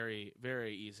very,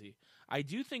 very easy. I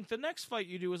do think the next fight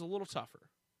you do is a little tougher.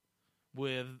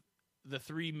 With the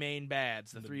three main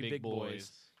bads, the three big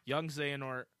boys. Young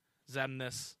Xehanort,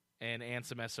 Xemnas, and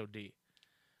Ansem SOD.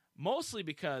 Mostly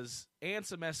because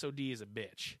Ansem SOD is a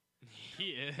bitch. He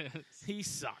is. He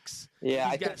sucks. Yeah,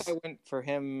 I think I went for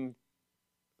him.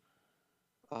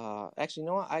 Actually,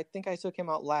 no, I think I took him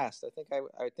out last. I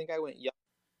think I went young.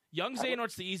 Young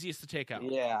Xehanort's the easiest to take out.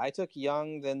 Yeah, I took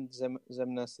young, then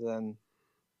Xemnas, then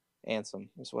Ansem.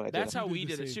 Is what I did. That's how we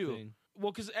did it too.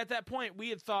 Well, because at that point we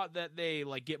had thought that they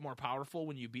get more powerful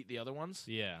when you beat the other ones.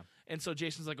 Yeah. And so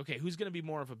Jason's like, okay, who's going to be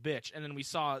more of a bitch? And then we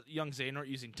saw young Xehanort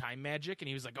using time magic, and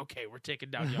he was like, okay, we're taking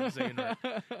down young Xehanort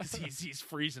because he's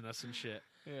freezing us and shit.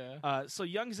 Yeah. So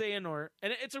young Xehanort,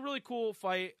 and it's a really cool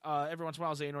fight. Every once in a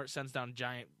while, Xehanort sends down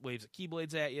giant waves of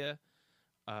Keyblades at you,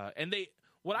 and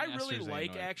what I really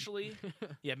like actually,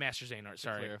 Master Xehanort.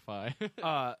 Sorry. To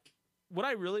clarify. What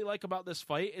I really like about this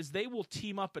fight is they will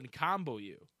team up and combo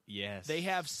you. Yes. They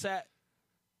have set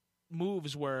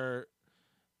moves where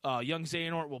young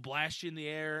Xehanort will blast you in the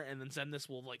air, and then Xemnas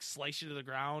will like slice you to the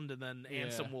ground, and then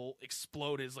Ansem will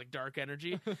explode his like dark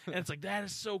energy. And it's like, that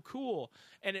is so cool.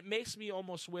 And it makes me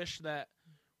almost wish that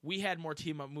we had more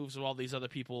team up moves with all these other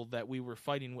people that we were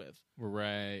fighting with.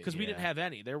 Right. Because we didn't have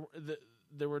any.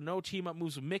 There were no team up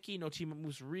moves with Mickey, no team up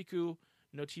moves with Riku,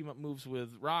 no team up moves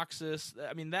with Roxas.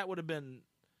 I mean, that would have been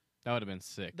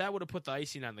sick. That would have put the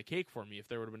icing on the cake for me if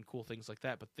there would have been cool things like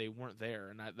that, but they weren't there,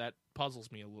 and that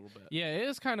puzzles me a little bit. Yeah, it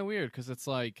is kind of weird because it's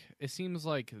like it seems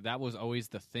like that was always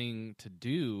the thing to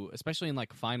do, especially in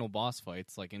like final boss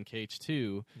fights, like in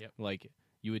KH2. Yep. Like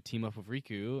you would team up with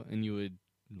Riku and you would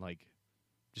like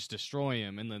just destroy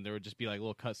him, and then there would just be like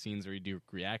little cutscenes where you do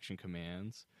reaction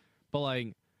commands. But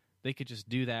like they could just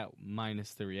do that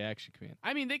minus the reaction command.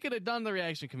 I mean, they could have done the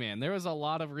reaction command. There was a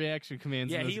lot of reaction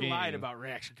commands. in this game. Yeah, he lied about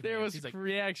reaction commands. There was He's like,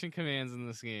 reaction commands in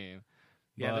this game.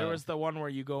 yeah, there was the one where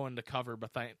you go into cover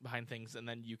behind things, and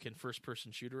then you can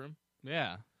first-person shooter him.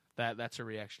 Yeah, that's a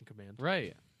reaction command.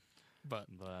 right. But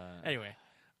anyway,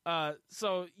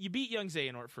 so you beat young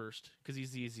Xehanort first because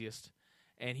he's the easiest,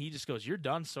 and he just goes, "You're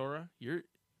done, Sora.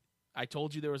 I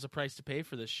told you there was a price to pay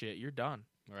for this shit. You're done."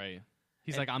 Right.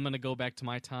 He's like, I'm going to go back to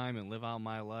my time and live out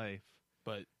my life.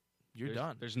 But you're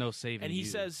done. There's no saving And you.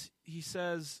 he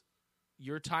says,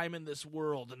 your time in this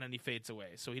world, and then he fades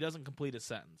away. So he doesn't complete his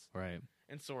sentence. Right.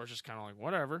 And Sora's just kind of like,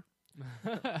 whatever.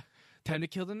 Time to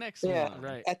kill the next Yeah. one.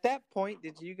 Right. At that point,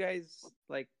 did you guys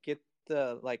like get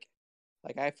the like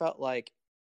I felt like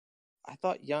I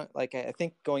thought I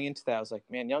think going into that I was like,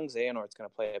 man, young Xehanort's going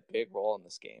to play a big role in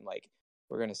this game. Like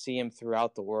we're going to see him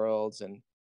throughout the worlds, and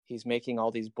he's making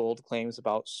all these bold claims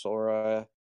about Sora,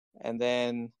 and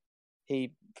then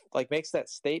he like makes that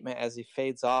statement as he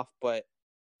fades off, but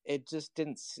it just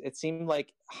didn't. It seemed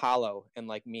like hollow and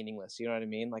like meaningless. You know what I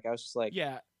mean? Like I was just like,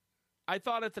 yeah. I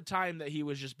thought at the time that he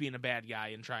was just being a bad guy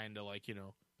and trying to like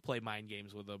play mind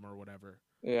games with them or whatever.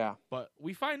 yeah, But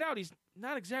we find out he's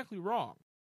not exactly wrong.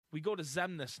 We go to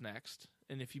Xemnas next,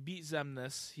 and if you beat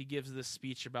Xemnas, he gives this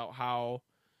speech about how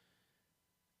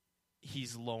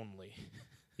he's lonely.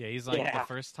 Yeah, he's like the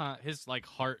first time his like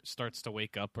heart starts to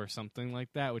wake up or something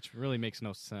like that, which really makes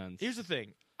no sense. Here's the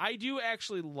thing. I do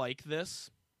actually like this.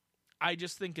 I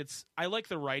just think I like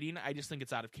the writing. I just think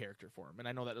it's out of character for him. And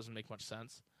I know that doesn't make much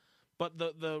sense. But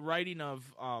the writing of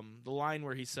the line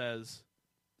where he says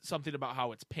something about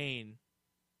how it's pain,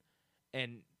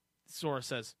 and Sora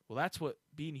says, well, that's what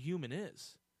being human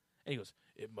is. And he goes,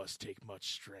 it must take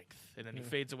much strength. And then he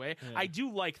fades away. Yeah. I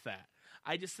do like that.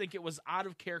 I just think it was out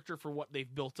of character for what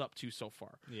they've built up to so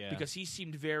far. Yeah. Because he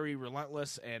seemed very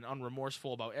relentless and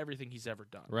unremorseful about everything he's ever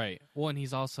done. Right. Well, and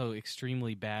he's also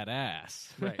extremely badass.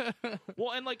 Right.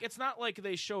 Well, and like it's not like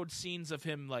they showed scenes of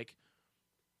him like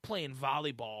playing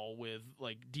volleyball with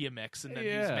like DMX and then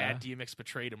he's mad DMX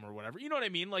betrayed him or whatever. You know what I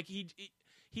mean? Like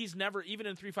he's never, even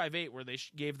in 358 where they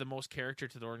gave the most character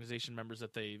to the organization members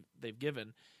that they've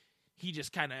given, he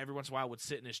just kind of every once in a while would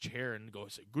sit in his chair and go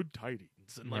say good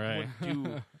tidings and like wouldn't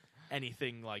do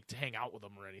anything like to hang out with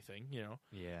them or anything,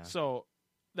 Yeah. So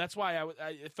that's why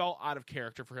it felt out of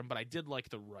character for him, but I did like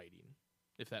the writing,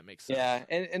 if that makes sense. Yeah,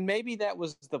 and maybe that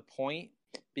was the point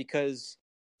because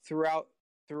throughout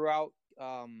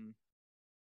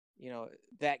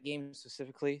that game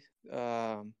specifically,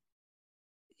 it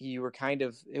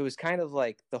was kind of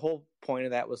like the whole point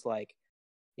of that was like,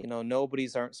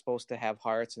 nobodies aren't supposed to have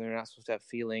hearts and they're not supposed to have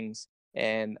feelings,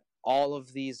 and all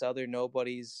of these other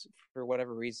nobodies for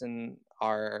whatever reason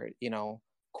are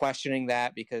questioning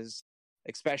that, because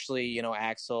especially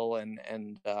Axel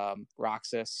and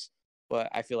Roxas, but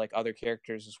I feel like other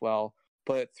characters as well.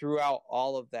 But throughout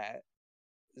all of that,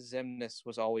 Xemnas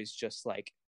was always just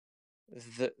like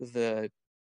the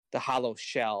hollow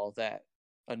shell that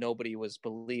a nobody was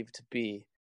believed to be.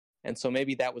 And so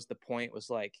maybe that was the point, was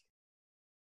like,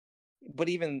 but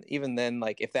even then,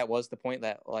 like if that was the point,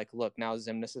 that like, look, now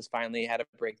Xemnas has finally had a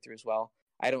breakthrough as well,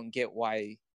 I don't get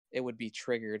why it would be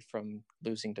triggered from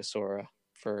losing to Sora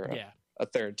for a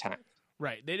third time.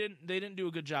 Right. They didn't do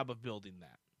a good job of building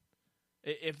that.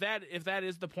 If that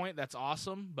is the point, that's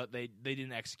awesome, but they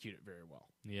didn't execute it very well.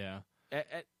 Yeah.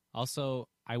 Also,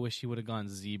 I wish he would have gone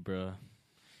Zebra.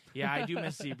 Yeah, I do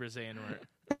miss Zebra Xehanort.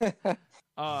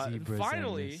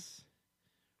 Finally,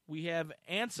 we have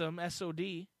Ansem,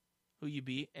 SOD, who you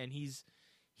beat, and he's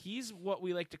what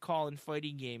we like to call in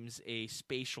fighting games a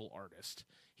spatial artist.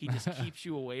 He just keeps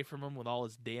you away from him with all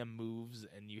his damn moves,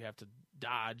 and you have to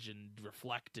dodge and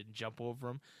reflect and jump over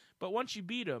him. But once you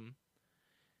beat him,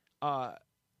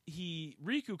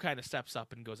 Riku kind of steps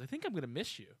up and goes, I think I'm going to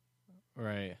miss you.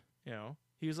 Right.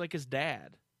 He was like his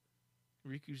dad,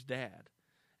 Riku's dad.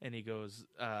 And he goes,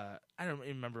 I don't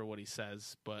remember what he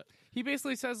says, but He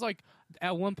basically says, like,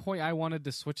 at one point I wanted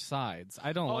to switch sides.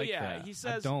 I don't like that. He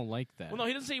says, I don't like that. Well, no,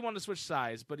 he doesn't say he wanted to switch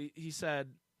sides, but he said,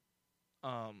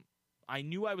 I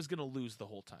knew I was going to lose the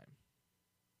whole time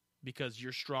because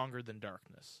you're stronger than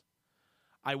darkness.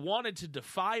 I wanted to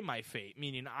defy my fate,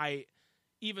 meaning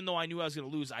even though I knew I was going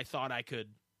to lose, I thought I could,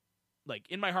 like,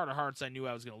 in my heart of hearts, I knew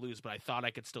I was going to lose, but I thought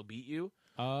I could still beat you.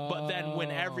 But then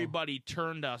when everybody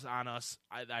turned on us,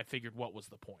 I figured what was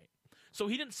the point. So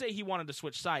he didn't say he wanted to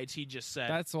switch sides. He just said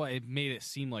that's what it made it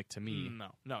seem like to me.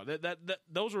 No. That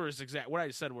those were his exact. What I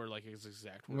said were like his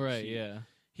exact words. Right? Yeah.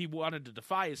 He wanted to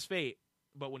defy his fate,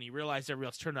 but when he realized everybody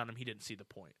else turned on him, he didn't see the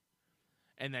point.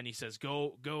 And then he says,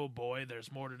 "Go, boy.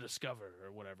 There's more to discover,"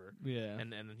 or whatever. Yeah.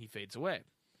 And then he fades away.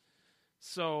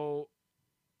 So,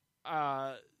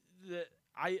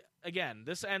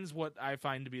 this ends what I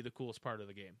find to be the coolest part of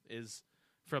the game is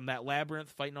from that labyrinth,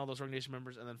 fighting all those organization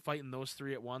members, and then fighting those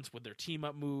three at once with their team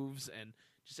up moves and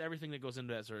just everything that goes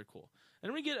into that is very cool. And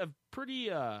then we get a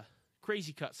pretty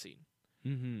crazy cutscene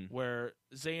where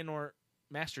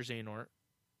Master Xehanort,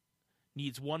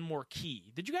 needs one more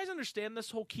key. Did you guys understand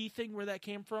this whole key thing, where that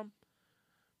came from?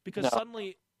 Because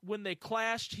suddenly, when they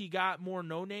clashed, he got more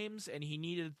no-names, and he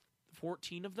needed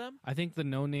 14 of them. I think the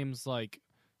no-names, like,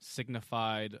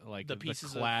 signified, like, the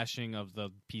pieces clashing of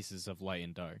the pieces of light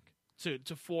and dark.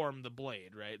 To form the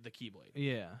blade, right? The Keyblade.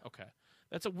 Yeah. Okay.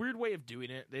 That's a weird way of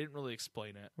doing it. They didn't really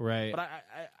explain it. Right. But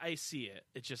I see it.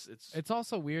 It's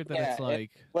also weird that it's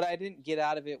like... What I didn't get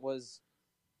out of it was...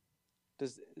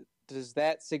 is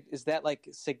that like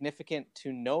significant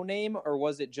to No Name, or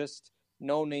was it just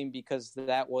No Name because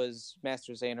that was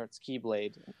Master Xehanort's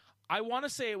Keyblade? I want to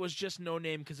say it was just No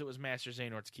Name because it was Master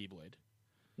Xehanort's Keyblade.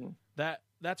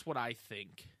 That's what I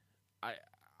think.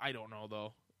 I don't know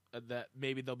though. That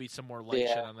maybe there'll be some more light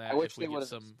shit on that if we get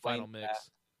some final mix. That.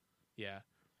 Yeah.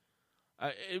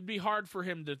 It'd be hard for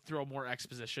him to throw more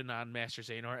exposition on Master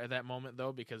Xehanort at that moment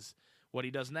though, because what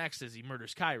he does next is he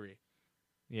murders Kairi.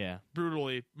 Yeah.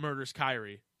 Brutally murders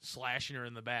Kairi, slashing her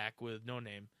in the back with No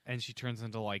Name. And she turns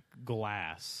into, like,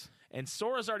 glass. And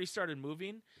Sora's already started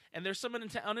moving, and there's some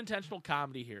unintentional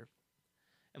comedy here.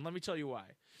 And let me tell you why.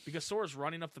 Because Sora's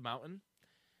running up the mountain,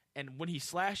 and when he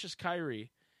slashes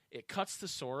Kairi, it cuts to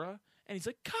Sora, and he's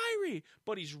like, Kairi!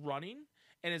 But he's running,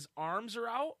 and his arms are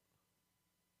out.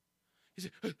 He's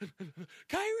like,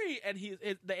 Kairi! And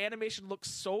the animation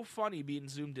looks so funny being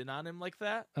zoomed in on him like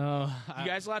that. You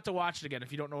guys will have to watch it again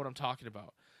if you don't know what I'm talking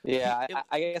about. Yeah,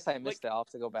 I guess I missed it. I'll have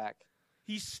to go back.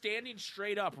 He's standing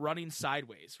straight up, running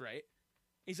sideways, right?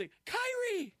 He's like,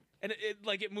 Kairi! And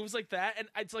it moves like that, and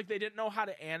it's like they didn't know how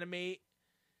to animate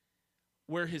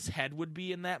where his head would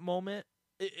be in that moment.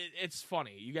 It's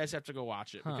funny. You guys have to go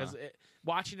watch it because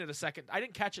watching it a second, I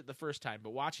didn't catch it the first time, but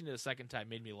watching it a second time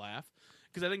made me laugh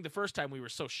because I think the first time we were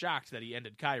so shocked that he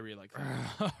ended Kairi like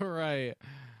that. Right.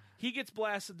 He gets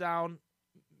blasted down.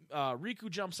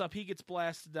 Riku jumps up. He gets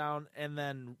blasted down, and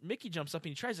then Mickey jumps up and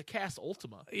he tries to cast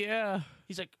Ultima. Yeah.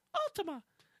 He's like Ultima,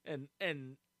 and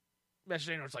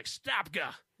Master Xehanort's like stop,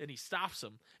 ga, and he stops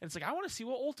him. And it's like I want to see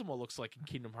what Ultima looks like in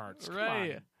Kingdom Hearts. Come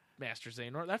on, Master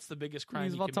Xehanort. That's the biggest crime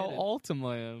he's about committed. to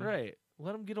Ultima him. Right.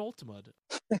 Let him get Ultima'd.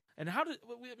 And how did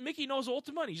Mickey knows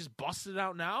Ultima and he just busted it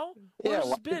out now? Where's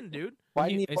it been, dude? Why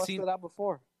didn't he bust it out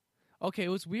before? Okay, it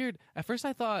was weird. At first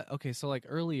I thought, okay, so like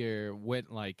earlier, when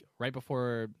like right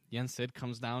before Yen Sid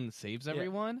comes down and saves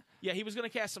everyone. Yeah, he was going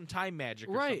to cast some time magic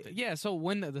or right, something. Yeah, so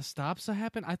when the stops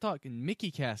happened, I thought Mickey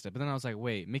cast it, but then I was like,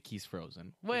 wait, Mickey's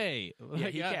frozen. Wait. Yeah,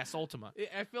 he cast Ultima.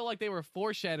 I feel like they were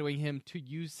foreshadowing him to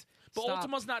use... But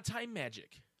Ultima's not time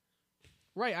magic.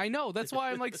 Right, I know. That's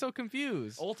why I'm like so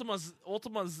confused. Ultima's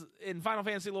in Final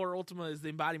Fantasy lore. Ultima is the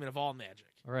embodiment of all magic.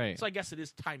 Right. So I guess it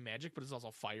is time magic, but it's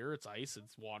also fire. It's ice.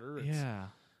 It's water.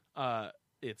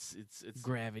 It's, It's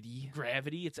gravity.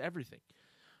 Gravity. It's everything.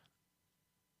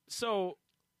 So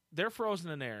they're frozen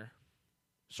in air.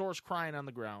 Sora's crying on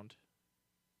the ground.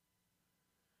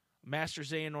 Master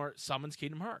Xehanort summons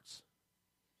Kingdom Hearts,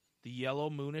 the yellow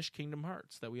moonish Kingdom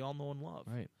Hearts that we all know and love.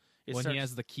 Right. He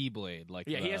has the Keyblade,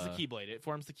 he has the Keyblade. It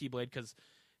forms the Keyblade because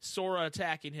Sora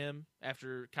attacking him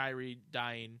after Kairi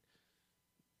dying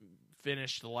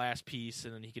finished the last piece,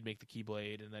 and then he could make the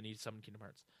Keyblade, and then he summoned Kingdom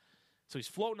Hearts. So he's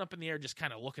floating up in the air, just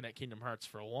kind of looking at Kingdom Hearts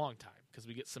for a long time because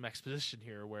we get some exposition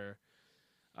here where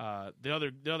the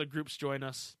other groups join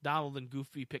us. Donald and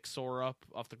Goofy pick Sora up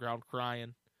off the ground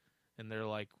crying, and they're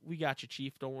like, "We got you,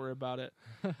 Chief. Don't worry about it."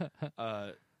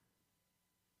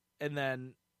 And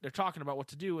then they're talking about what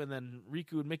to do, and then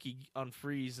Riku and Mickey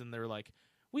unfreeze, and they're like,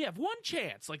 "We have one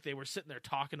chance." Like they were sitting there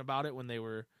talking about it when they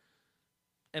were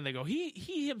And they go,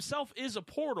 he himself is a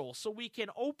portal, so we can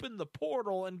open the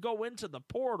portal and go into the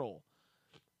portal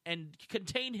and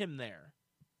contain him there.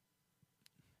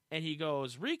 And he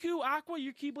goes, Riku, Aqua,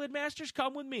 your Keyblade Masters,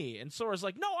 come with me. And Sora's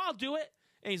like, no, I'll do it.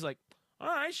 And he's like, all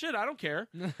right, shit, I don't care.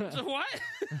 So what?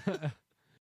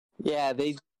 Yeah,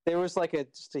 there was like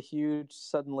just a huge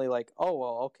suddenly like, oh,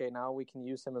 well, okay, now we can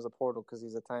use him as a portal because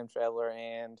he's a time traveler.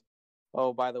 And,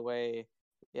 oh, by the way,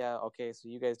 yeah, okay, so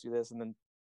you guys do this. And then,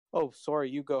 oh, Sora,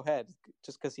 you go ahead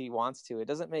just because he wants to. It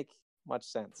doesn't make much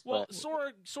sense. Well, but...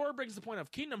 Sora brings the point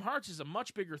of Kingdom Hearts is a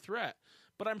much bigger threat.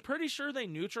 But I'm pretty sure they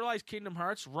neutralize Kingdom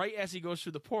Hearts right as he goes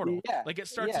through the portal. Yeah, like it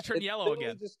starts to turn yellow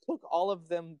again. Just took all of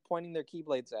them pointing their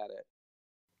Keyblades at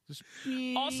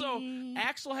it. Also,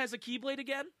 Axel has a Keyblade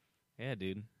again. Yeah,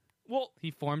 dude. Well, he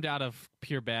formed out of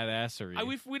pure badassery.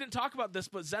 We didn't talk about this,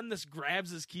 but Zenithus grabs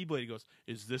his Keyblade. He goes,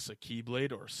 "Is this a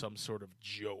Keyblade or some sort of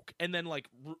joke?" And then like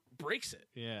breaks it.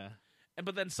 Yeah.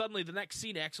 But then suddenly the next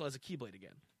scene, Axel has a Keyblade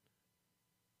again.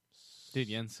 Dude,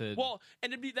 Jens said... Well,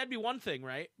 and that'd be one thing,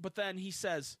 right? But then he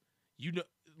says,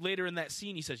 later in that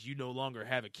scene, he says, you no longer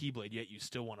have a Keyblade, yet you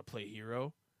still want to play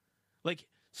hero? Like,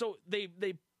 so they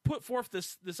put forth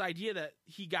this idea that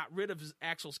he got rid of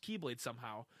Axel's Keyblade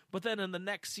somehow, but then in the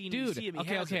next scene, dude, you see him, he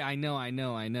has it. I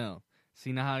know.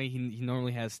 See, now how he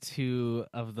normally has two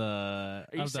of the Are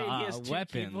you saying he has two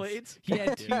weapons. Keyblades? He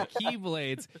had two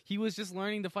Keyblades. He was just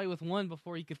learning to fight with one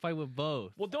before he could fight with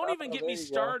both. Well, don't even get me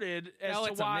started as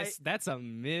to why... That's a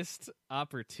missed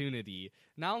opportunity.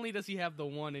 Not only does he have the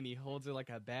one and he holds it like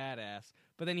a badass,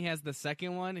 but then he has the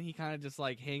second one and he kind of just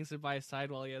like hangs it by his side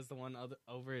while he has the one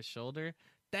over his shoulder.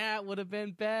 That would have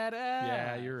been badass.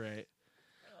 Yeah, you're right.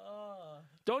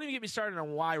 Don't even get me started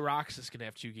on why Roxas can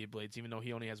have two Keyblades, even though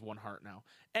he only has one heart now.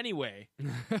 Anyway,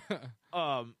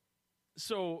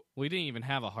 so we didn't even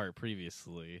have a heart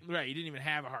previously. Right, he didn't even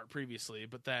have a heart previously,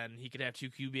 but then he could have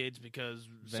two Keyblades because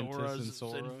Ventus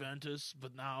Sora's and Ventus,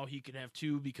 but now he can have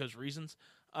two because reasons,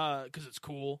 because it's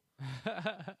cool.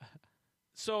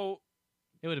 So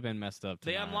it would have been messed up.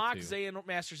 They unlock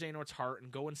Master Xehanort's heart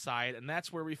and go inside, and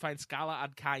that's where we find Scala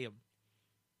ad Kaim,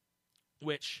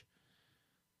 which,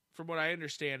 from what I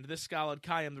understand, this Scala ad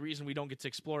Kaim, the reason we don't get to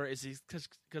explore it is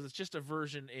because it's just a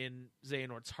version in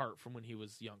Xehanort's heart from when he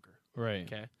was younger. Right.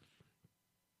 Okay.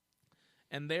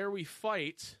 And there we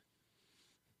fight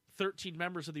 13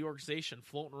 members of the organization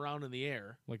floating around in the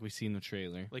air. Like we see in the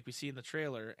trailer.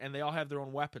 And they all have their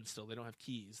own weapons still. They don't have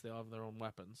keys. They all have their own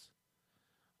weapons.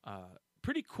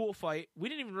 Pretty cool fight. We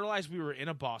didn't even realize we were in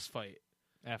a boss fight.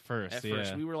 At first,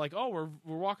 we were like, "Oh, we're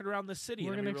walking around this city,"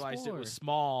 and then we realized it was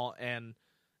small, and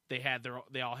they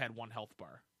all had one health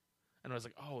bar, and I was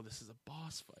like, "Oh, this is a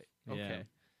boss fight." Okay.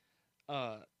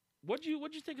 Yeah. What'd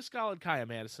you think of Scala ad Kaim,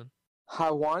 Madison?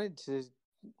 I wanted to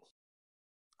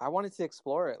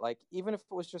explore it, like even if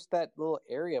it was just that little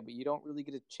area, but you don't really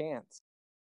get a chance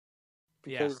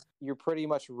because you're pretty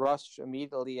much rushed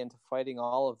immediately into fighting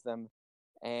all of them.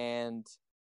 And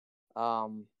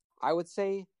I would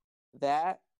say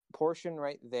that portion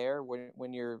right there,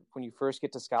 when you first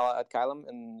get to Scala ad Kaim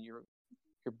and you're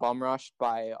bum rushed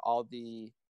by all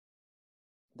the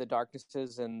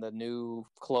darknesses and the new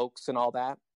cloaks and all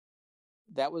that,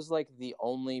 that was like the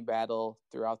only battle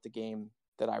throughout the game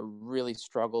that I really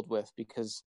struggled with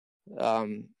because I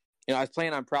was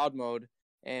playing on proud mode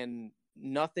and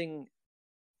nothing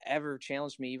ever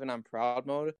challenged me even on proud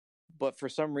mode, but for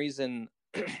some reason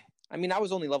I mean, I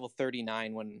was only level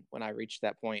 39 when I reached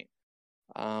that point.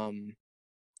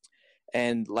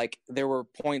 And like there were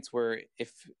points where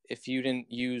if you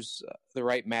didn't use the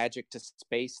right magic to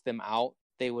space them out,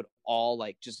 they would all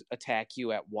like just attack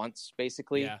you at once,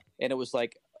 basically. Yeah. And it was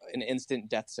like an instant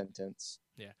death sentence.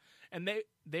 Yeah. And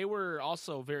they were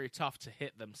also very tough to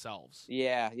hit themselves.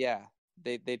 Yeah.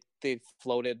 They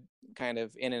floated kind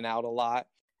of in and out a lot,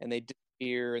 and they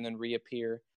disappear and then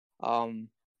reappear.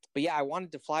 But yeah, I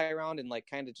wanted to fly around and like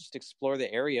kind of just explore the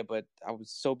area, but I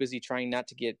was so busy trying not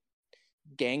to get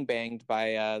gangbanged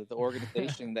by the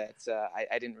organization that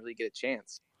I didn't really get a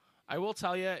chance. I will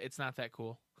tell you, it's not that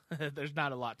cool. There's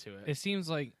not a lot to it. It seems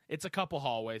like it's a couple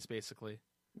hallways, basically.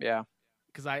 Yeah.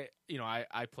 Because I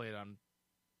played on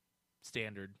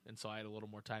standard, and so I had a little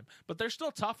more time. But they're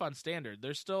still tough on standard.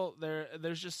 There's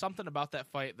just something about that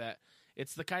fight that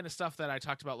it's the kind of stuff that I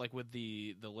talked about, like with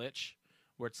the Lich,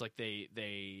 where it's like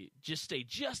they just stay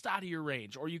just out of your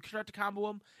range, or you start to combo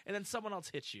them, and then someone else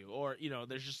hits you, or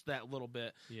there's just that little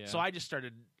bit. Yeah. So I just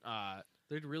started.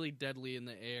 They're really deadly in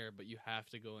the air, but you have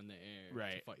to go in the air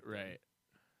to fight them. Right.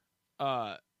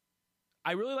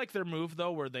 I really like their move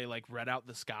though, where they like red out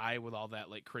the sky with all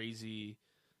that like crazy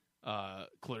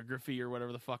calligraphy or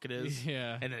whatever the fuck it is.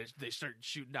 Yeah. And then they start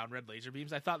shooting down red laser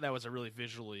beams. I thought that was a really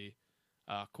visually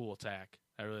cool attack.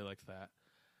 I really liked that.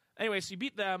 Anyway, so you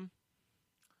beat them.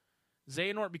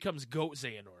 Xehanort becomes Goat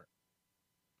Xehanort.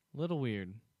 Little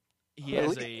weird. He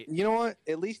has a... You know what?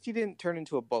 At least he didn't turn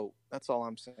into a boat. That's all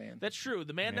I'm saying. That's true.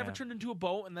 The man never turned into a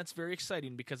boat, and that's very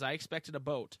exciting because I expected a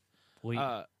boat. Well,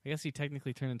 I guess he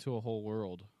technically turned into a whole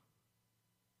world.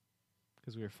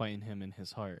 Because we were fighting him in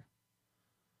his heart.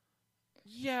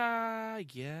 Yeah, I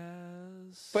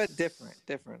guess. But different.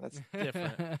 That's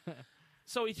different.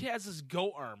 So he has this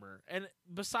goat armor, and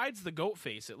besides the goat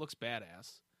face, it looks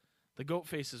badass. The goat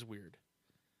face is weird.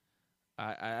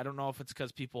 I don't know if it's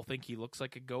because people think he looks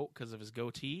like a goat because of his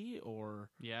goatee, or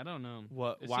I don't know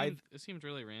why. It seemed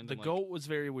really random. The goat was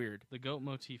very weird. The goat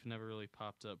motif never really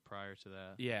popped up prior to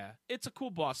that. Yeah, it's a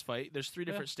cool boss fight. There's 3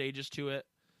 different stages to it.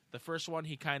 The first one,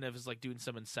 he kind of is like doing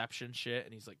some Inception shit,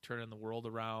 and he's like turning the world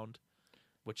around,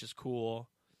 which is cool.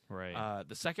 Right.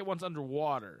 The second one's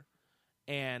underwater,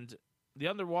 and the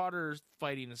underwater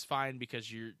fighting is fine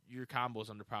because your combos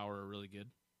underwater are really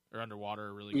good. Or underwater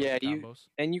are really good combos.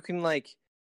 And you can, like,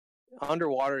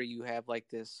 underwater you have, like,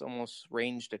 this almost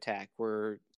ranged attack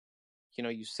where, you know,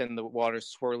 you send the water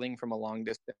swirling from a long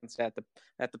distance at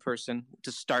the person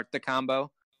to start the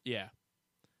combo. Yeah.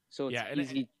 So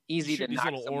it's easy to knock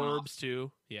these little orbs off.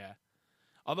 too. Yeah.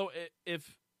 Although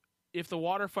if the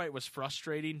water fight was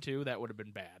frustrating too, that would have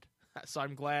been bad. So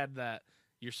I'm glad that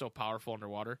you're so powerful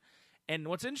underwater. And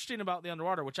what's interesting about the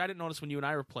underwater, which I didn't notice when you and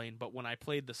I were playing, but when I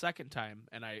played the second time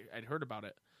and I'd heard about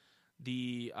it,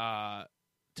 the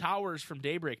towers from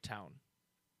Daybreak Town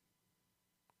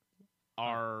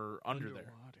are under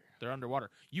there. They're underwater.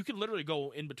 You can literally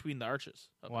go in between the arches.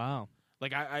 Wow.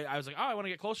 Like I was like, I want to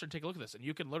get closer and take a look at this, and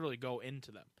you can literally go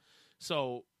into them.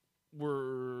 So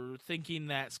we're thinking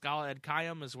that Skala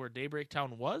Kayam is where Daybreak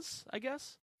Town was, I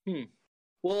guess.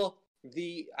 Well,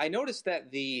 I noticed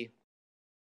that the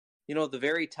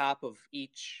very top of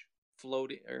each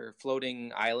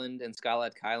floating island in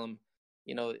Skala Kayam,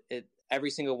 every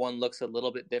single one looks a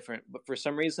little bit different. But for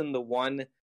some reason, the one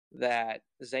that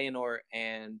Xehanort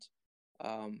and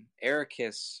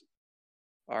Ericus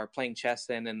are playing chess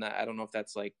in, and I don't know if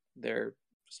that's like their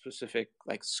specific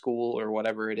like school or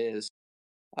whatever it is.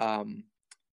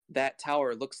 That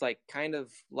tower looks kind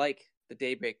of like the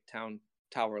Daybreak Town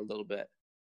tower a little bit.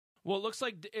 Well,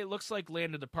 it looks like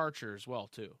Land of Departure as well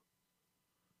too.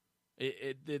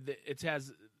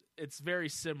 It's very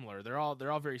similar. They're all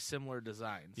very similar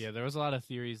designs. Yeah, there was a lot of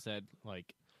theories that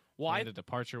like Land of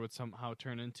Departure would somehow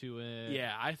turn into it.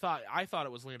 Yeah, I thought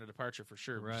it was Land of Departure for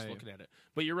sure. Right. Just looking at it,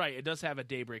 but you're right. It does have a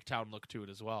Daybreak Town look to it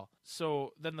as well.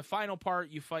 So then the final part,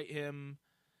 you fight him.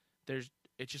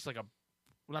 It's just like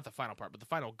not the final part, but the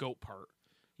final goat part.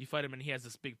 You fight him, and he has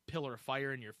this big pillar of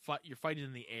fire, and you're fighting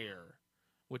in the air,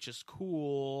 which is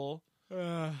cool.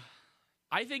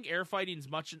 I think air fighting's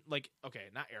much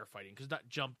not air fighting because not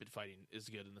jump fighting is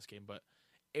good in this game, but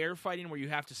air fighting where you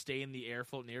have to stay in the air,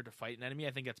 float in the air to fight an enemy,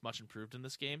 I think that's much improved in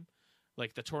this game.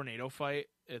 Like the tornado fight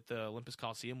at the Olympus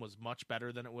Coliseum was much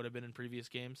better than it would have been in previous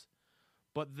games.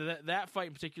 But that fight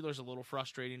in particular is a little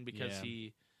frustrating because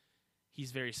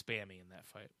he's very spammy in that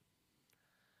fight.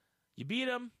 You beat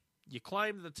him, you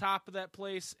climb to the top of that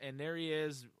place, and there he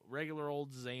is, regular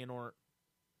old Xehanort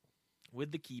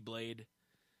with the Keyblade.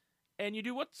 And you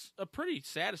do what's a pretty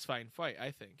satisfying fight,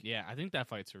 I think. Yeah, I think that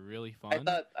fight's really fun.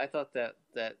 I thought that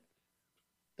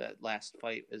last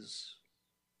fight is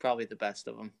probably the best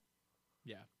of them.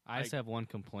 Yeah. I just have one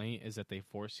complaint, is that they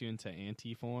force you into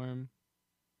anti-form.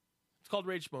 It's called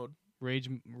Rage Mode.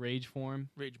 Rage form.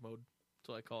 Rage Mode. That's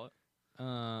what I call it.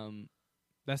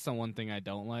 That's the one thing I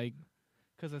don't like.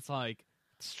 Because it's like,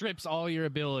 strips all your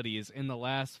abilities in the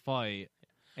last fight.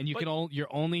 And your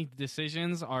only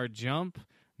decisions are jump,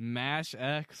 mash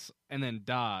X, and then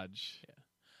dodge. Yeah.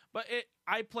 But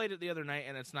I played it the other night,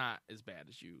 and it's not as bad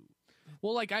as you.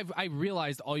 Well, like I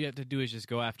realized all you have to do is just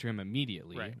go after him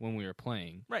immediately when we were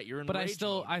playing. Right, you're in. But rage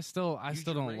mode. I still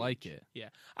don't like it. Yeah,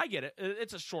 I get it.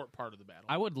 It's a short part of the battle.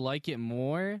 I would like it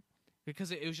more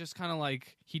because it was just kind of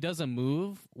like he does a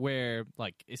move where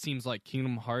like it seems like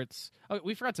Kingdom Hearts. Oh,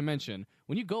 we forgot to mention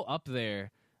when you go up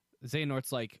there.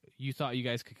 Xehanort's like, you thought you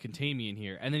guys could contain me in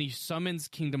here. And then he summons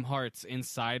Kingdom Hearts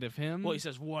inside of him. Well, he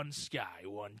says, one sky,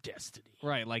 one destiny.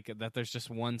 Right, like that there's just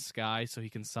one sky, so he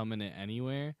can summon it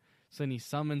anywhere. So then he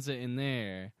summons it in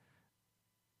there.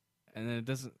 And then it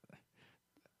doesn't...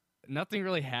 Nothing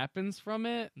really happens from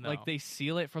it. No. Like, they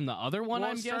seal it from the other one,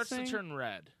 I'm guessing? It starts to turn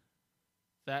red.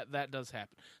 That does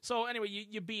happen. So, anyway,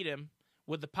 you beat him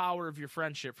with the power of your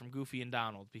friendship from Goofy and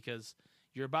Donald, because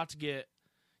you're about to get...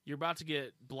 you're about to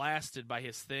get blasted by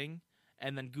his thing,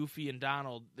 and then Goofy and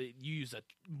Donald, you use a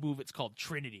move. It's called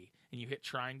Trinity, and you hit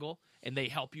triangle, and they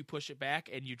help you push it back,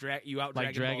 and you out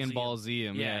like Dragon Ball Z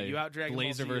him. Yeah, you out Dragon Ball Z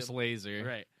laser versus laser.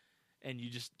 Right, and you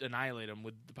just annihilate him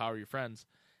with the power of your friends.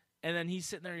 And then he's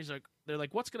sitting there, he's like, they're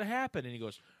like, what's going to happen? And he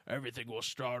goes, everything will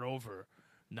start over.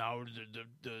 Now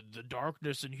the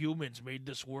darkness and humans made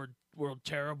this world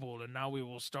terrible, and now we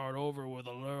will start over with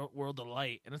a world of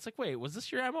light. And it's like, wait, was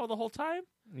this your MO the whole time?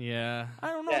 Yeah. I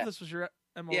don't know if this was your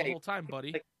MO the whole time,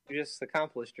 buddy. You just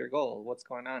accomplished your goal. What's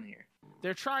going on here?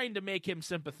 They're trying to make him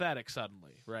sympathetic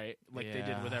suddenly, right? Like they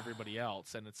did with everybody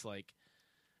else. And it's like,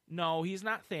 no, he's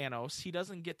not Thanos. He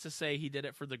doesn't get to say he did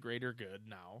it for the greater good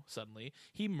now, suddenly.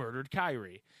 He murdered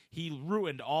Kyrie. He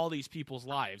ruined all these people's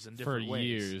lives in different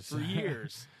ways. For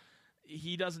years.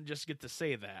 He doesn't just get to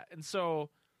say that. And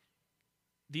so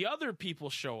the other people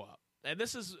show up. And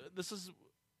this is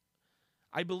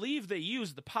I believe they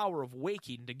used the power of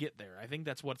waking to get there. I think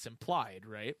that's what's implied,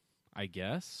 right? I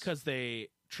guess. Because they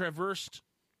traversed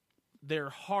their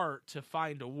heart to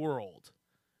find a world,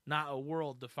 not a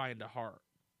world to find a heart.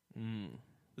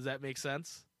 Does that make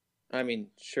sense? I mean,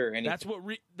 sure. That's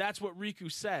what Riku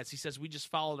says. He says, we just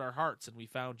followed our hearts and we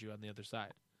found you on the other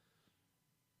side.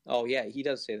 Oh, yeah, he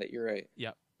does say that. You're right.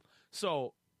 Yep.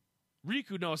 So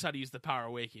Riku knows how to use the power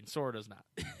of waking. Sora does not.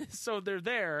 So they're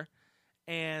there,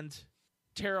 and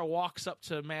Terra walks up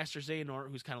to Master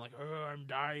Xehanort, who's kind of like, oh, I'm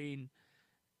dying.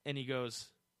 And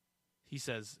he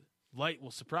says, light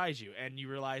will surprise you. And you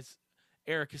realize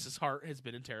Ericus's heart has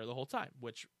been in Terra the whole time,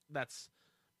 which that's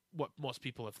what most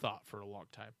people have thought for a long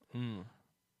time.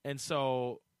 And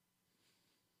so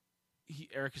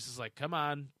Ericus is like, come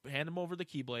on, hand him over the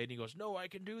Keyblade. And he goes, no, I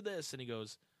can do this. And he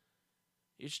goes,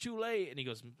 it's too late. And he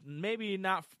goes, maybe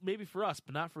for us,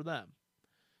 but not for them.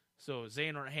 So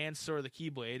Xehanort hands Sora the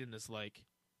Keyblade and is like,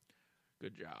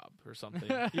 good job, or something.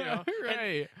 You know?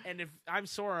 Right. And if I'm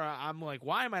Sora, I'm like,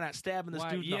 why am I not stabbing this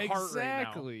dude in the heart right now?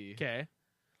 Exactly. Okay.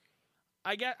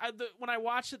 When I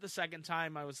watched it the second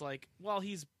time, I was like, well,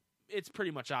 it's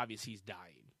pretty much obvious he's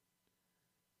dying.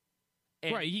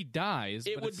 And right, he dies.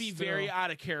 It but would be very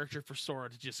out of character for Sora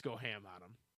to just go ham on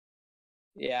him.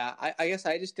 Yeah, I guess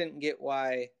I just didn't get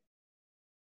why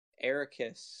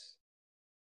Ericus,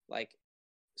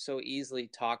 so easily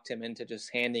talked him into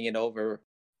just handing it over.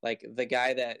 Like, the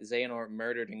guy that Xehanort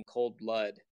murdered in cold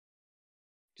blood,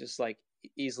 just,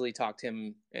 easily talked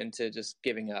him into just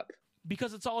giving up.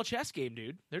 Because it's all a chess game,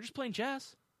 dude. They're just playing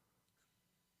chess.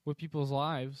 With people's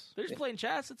lives. They're just playing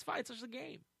chess. It's fine. It's just a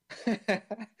game.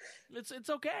 It's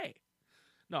okay.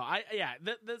 No,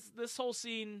 this whole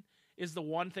scene is the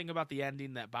one thing about the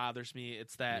ending that bothers me.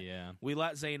 It's that we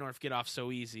let Xehanort get off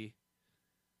so easy.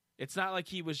 It's not like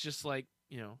he was just like,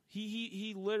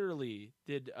 he literally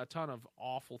did a ton of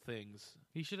awful things.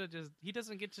 He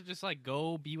doesn't get to just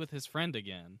go be with his friend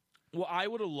again. Well, I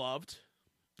would have loved,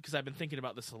 because I've been thinking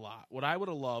about this a lot, what I would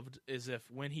have loved is if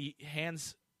when he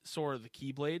hands Sora the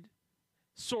Keyblade,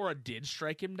 Sora did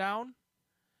strike him down,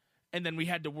 and then we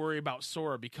had to worry about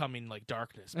Sora becoming like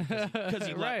darkness because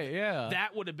he right, yeah.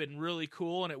 That would have been really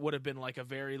cool, and it would have been like a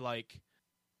very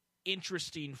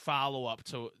interesting follow up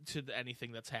to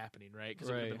anything that's happening, right? Because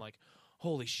it would have been like,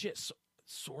 holy shit,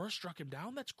 Sora struck him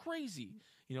down. That's crazy.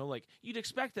 You'd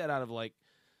expect that out of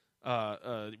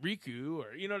Riku,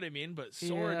 or you know what I mean. But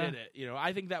Sora did it.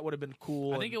 I think that would have been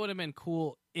cool. I think it would have been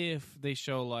cool if they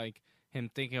show him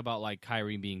thinking about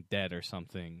Kyrie being dead or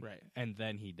something, right? And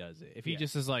then he does it. If he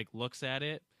just is looks at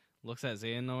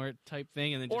Xehanort type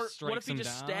thing, and then or just strikes him down. What if he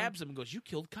just stabs him and goes, "You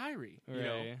killed Kyrie,"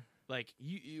 right?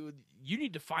 You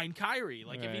need to find Kyrie.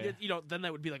 If he did, then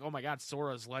that would be like, oh my god,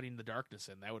 Sora's letting the darkness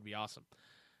in. That would be awesome.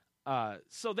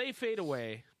 So they fade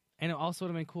away, and it also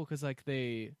would have been cool because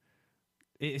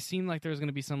it seemed like there was going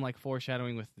to be some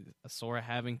foreshadowing with Sora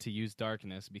having to use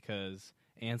darkness because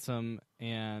Ansem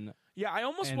and I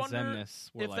almost wonder Xemnas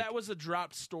were if that was a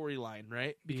dropped storyline,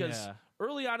 right? Because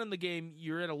early on in the game,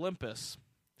 you're in Olympus,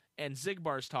 and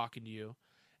Zigbar's talking to you,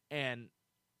 and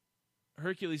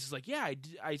Hercules is like, yeah,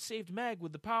 I saved Meg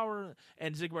with the power,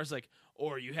 and Zigbar's like,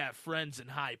 or you have friends in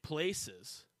high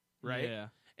places, right? Yeah.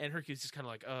 And Hercules is kind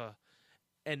of like,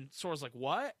 and Sora's like,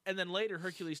 what? And then later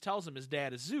Hercules tells him his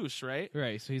dad is Zeus, right?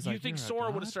 Right, so he's you think Sora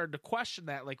would have started to question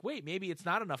that, wait, maybe it's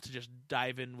not enough to just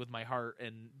dive in with my heart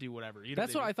and do whatever.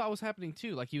 That's what I thought was happening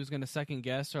too. He was going to second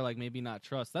guess or maybe not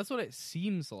trust. That's what it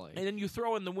seems like. And then you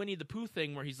throw in the Winnie the Pooh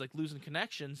thing where he's losing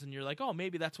connections, and you're like, oh,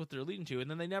 maybe that's what they're leading to. And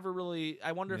then they never really.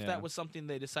 I wonder if that was something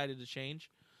they decided to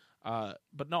change.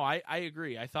 But no, I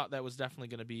agree. I thought that was definitely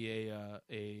going to be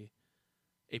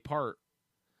a part.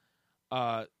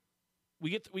 We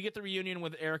get the reunion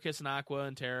with Ericus and Aqua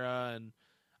and Terra, and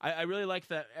I really like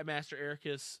that Master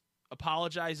Ericus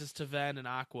apologizes to Ven and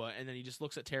Aqua, and then he just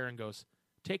looks at Terra and goes,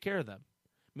 "Take care of them,"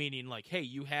 meaning like, "Hey,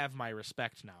 you have my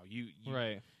respect now. You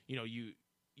right. You know, you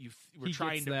were He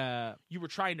trying gets to that. you were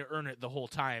trying to earn it the whole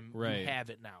time. Right. You have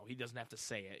it now. He doesn't have to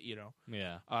say it. You know."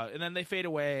 Yeah. And then they fade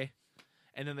away,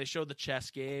 and then they show the chess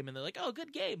game, and they're like, "Oh,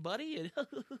 good game, buddy," and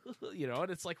you know,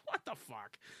 and it's like, what the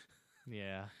fuck?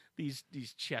 Yeah. These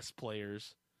chess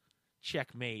players,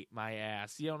 checkmate my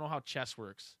ass. You don't know how chess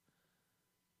works.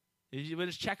 When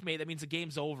it's checkmate, that means the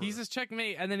game's over. He's just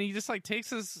checkmate, and then he just like takes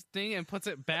his thing and puts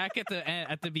it back at the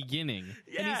at the beginning.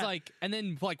 Yeah. And he's like, and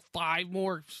then like 5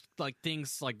 more like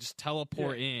things like just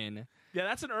teleport in. Yeah,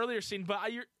 that's an earlier scene, but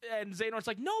and Xehanort's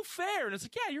like, "No fair," and it's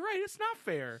like, "Yeah, you're right. It's not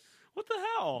fair. What the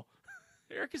hell?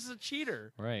 Ericus is a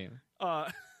cheater." Right.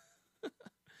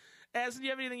 Az, do you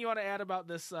have anything you want to add about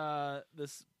this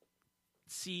this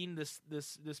scene,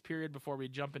 this period before we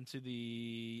jump into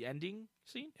the ending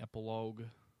scene? Epilogue.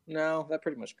 No, that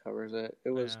pretty much covers it. It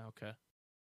was okay.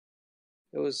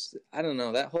 It was, I don't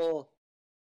know, that whole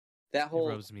It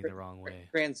rubs me the wrong way.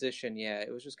 transition. Yeah,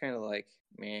 it was just kind of like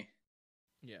meh.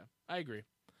 Yeah, I agree.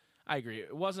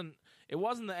 It wasn't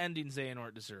the ending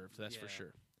Xehanort deserved. That's for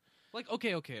sure. Like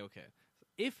okay.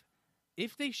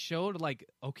 If they showed like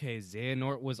okay,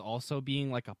 Xehanort was also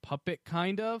being like a puppet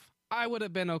kind of, I would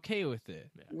have been okay with it.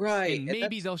 Yeah. Right. And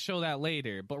maybe they'll show that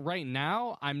later, but right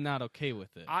now I'm not okay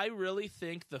with it. I really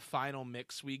think the final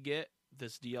mix we get,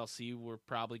 this DLC we're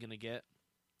probably going to get,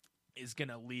 is going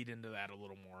to lead into that a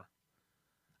little more.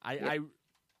 I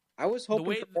was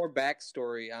hoping for more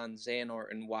backstory on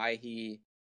Xehanort and why he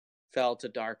fell to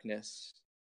darkness.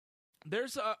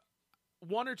 There's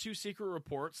one or two secret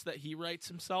reports that he writes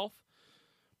himself,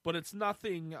 but it's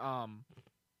nothing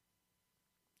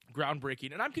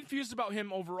groundbreaking. And I'm confused about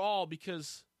him overall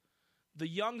because the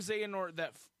young Xehanort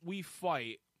that we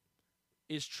fight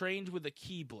is trained with a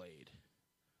Keyblade.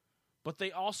 But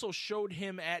they also showed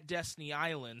him at Destiny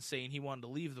Island saying he wanted to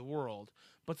leave the world.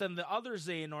 But then the other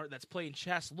Xehanort that's playing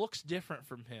chess looks different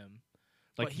from him.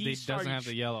 Like but he doesn't have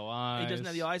the yellow eyes. He doesn't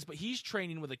have the eyes, but he's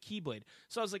training with a Keyblade.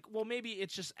 So I was like, well, maybe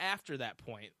it's just after that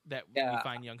point that we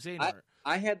find young Xehanort.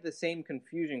 I had the same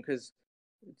confusion because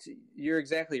you're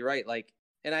exactly right. Like,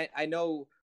 and I know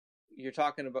you're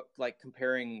talking about like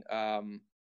comparing, a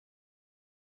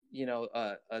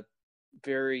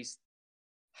very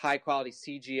high quality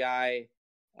CGI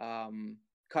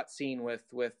cutscene with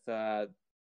the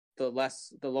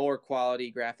lower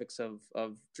quality graphics of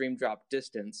Dream Drop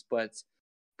Distance, but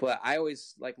I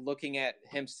always like looking at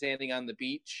him standing on the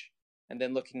beach and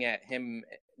then looking at him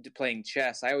playing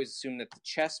chess. I always assumed that the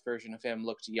chess version of him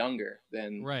looked younger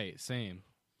than right. Same.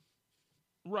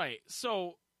 Right.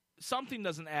 So something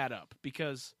doesn't add up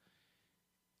because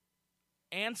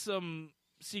Ansem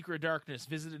Secret Darkness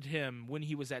visited him when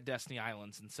he was at Destiny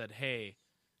Islands and said, "Hey,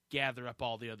 gather up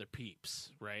all the other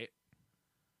peeps," right?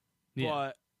 Yeah.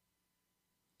 But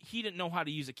he didn't know how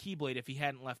to use a Keyblade if he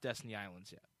hadn't left Destiny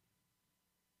Islands yet.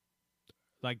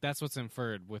 Like that's what's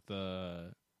inferred with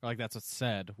the, or like that's what's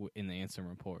said in the Ansem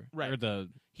report, right? Or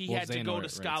he had to go to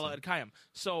Scala at Kayam.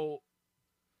 So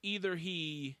either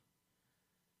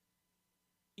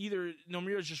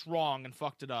Nomura's just wrong and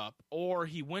fucked it up, or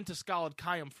he went to Scala at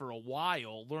Kayam for a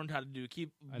while, learned how to do be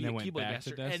a Keyblade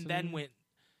master, and then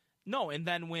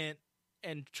went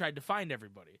and tried to find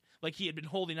everybody. Like he had been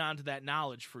holding on to that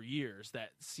knowledge for years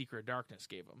that Secret Darkness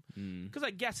gave him. Because I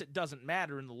guess it doesn't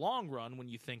matter in the long run when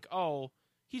you think, oh,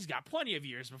 he's got plenty of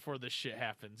years before this shit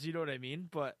happens. You know what I mean?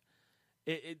 But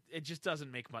it just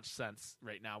doesn't make much sense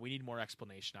right now. We need more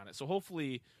explanation on it. So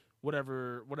hopefully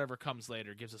whatever comes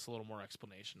later gives us a little more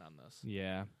explanation on this.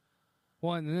 Yeah.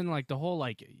 Well, and then like the whole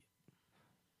like,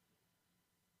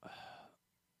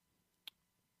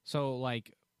 so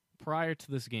like prior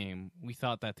to this game, we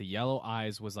thought that the yellow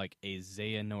eyes was like a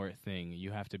Xehanort thing.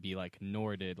 You have to be like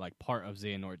Norded, like part of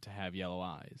Xehanort to have yellow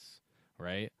eyes,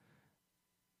 right?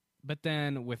 But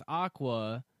then with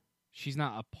Aqua, she's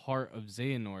not a part of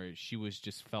Xehanort. She was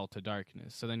just fell to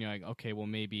darkness. So then you're like, okay, well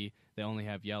maybe they only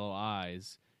have yellow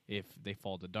eyes if they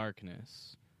fall to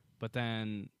darkness. But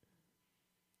then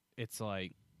it's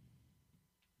like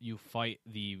you fight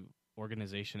the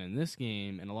organization in this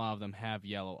game, and a lot of them have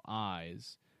yellow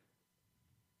eyes.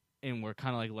 And we're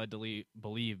kind of like led to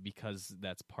believe because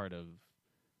they're a part of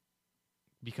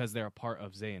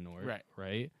Xehanort,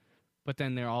 right? But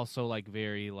then they're also like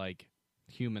very like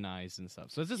humanized and stuff.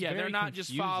 So it's just they're not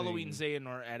confusing. just following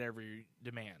Xehanort at every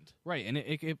demand, right? And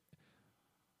it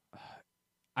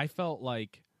I felt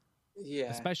like,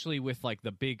 especially with like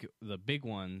the big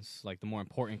ones, like the more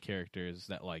important characters,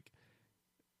 that like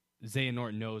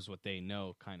Xehanort knows what they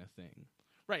know, kind of thing.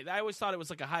 Right. I always thought it was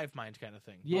like a hive mind kind of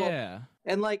thing. Yeah.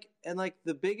 And like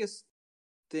the biggest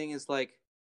thing is like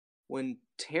when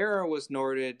Terra was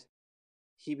Norded,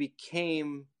 he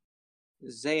became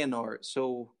Xehanort.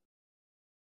 So,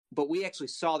 but we actually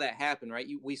saw that happen, right?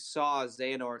 We saw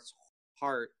Xehanort's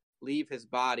heart leave his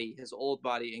body, his old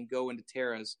body, and go into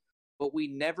Terra's. But we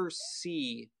never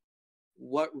see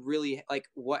what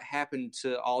happened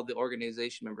to all the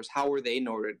organization members. How were they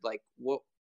Norded? Like what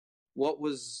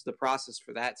was the process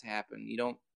for that to happen?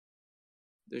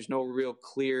 There's no real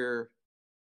clear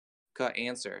cut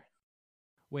answer.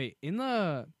 Wait, in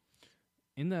the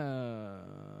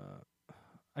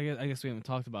I guess we haven't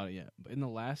talked about it yet, but in the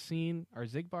last scene, are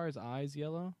Zigbar's eyes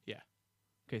yellow? Yeah.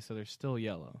 Okay, so they're still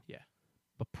yellow. Yeah.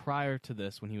 But prior to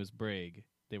this, when he was Braig,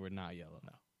 they were not yellow.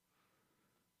 No.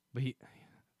 But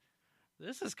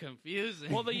This is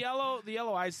confusing. Well, the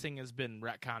yellow eyes thing has been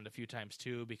retconned a few times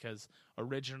too, because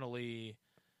originally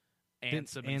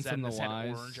Ansem and Xemnas had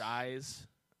orange eyes.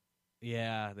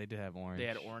 Yeah, they did have orange. They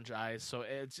had orange eyes, so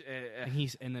it's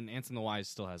and then Ansem the Wise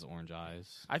still has orange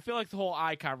eyes. I feel like the whole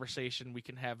eye conversation we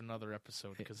can have another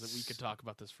episode because we could talk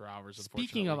about this for hours.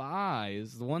 Speaking of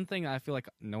eyes, the one thing I feel like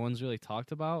no one's really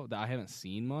talked about that I haven't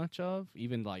seen much of,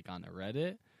 even like on the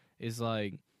Reddit, is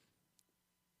like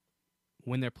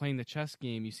when they're playing the chess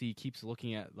game, you see he keeps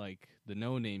looking at like the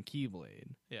no-name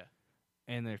Keyblade. Yeah.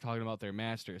 And they're talking about their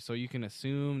master. So you can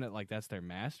assume that like that's their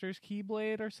master's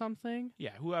Keyblade or something.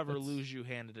 Yeah, whoever Luju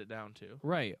handed it down to.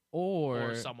 Right.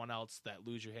 Or someone else that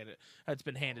Luju that's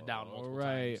been handed down multiple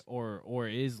times. Or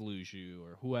is Luju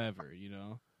or whoever, you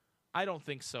know. I don't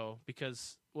think so,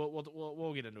 because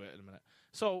we'll get into it in a minute.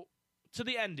 So to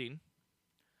the ending,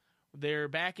 they're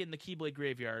back in the Keyblade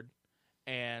graveyard,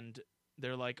 and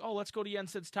they're like, "Oh, let's go to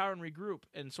Yensid's tower and regroup."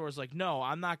 And Sora's like, "No,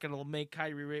 I'm not going to make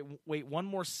Kairi wait one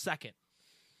more second."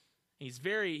 He's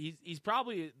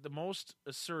probably the most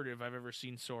assertive I've ever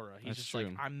seen Sora. He's just true.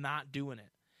 Like, "I'm not doing it."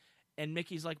 And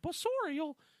Mickey's like, "But Sora,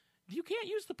 you can't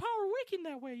use the power waking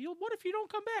that way. What if you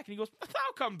don't come back?" And he goes,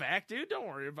 "I'll come back, dude. Don't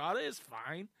worry about it. It's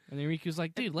fine." And then Riku's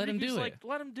like, "Dude, let him do it."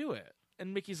 Let him do it.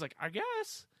 And Mickey's like, "I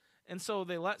guess." And so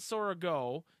they let Sora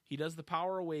go. He does the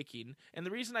power awakening. And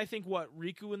the reason I think what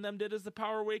Riku and them did as the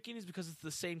power awakening is because it's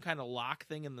the same kind of lock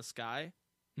thing in the sky.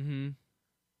 Mm-hmm.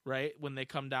 Right? When they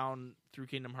come down through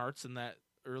Kingdom Hearts in that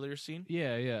earlier scene.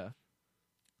 Yeah, yeah.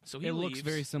 So it looks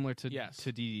very similar to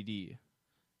DDD.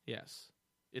 Yes,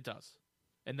 it does.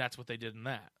 And that's what they did in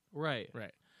that. Right.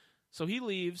 Right. So he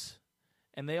leaves,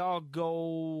 and they all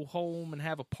go home and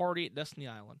have a party at Destiny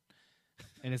Island.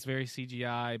 And it's very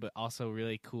CGI, but also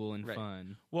really cool and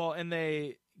fun. Well, and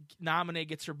Naminé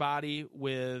gets her body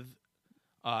with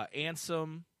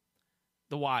Ansem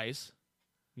the Wise.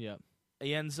 Yep.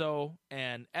 Ienzo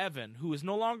and Evan, who is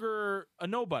no longer a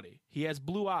nobody. He has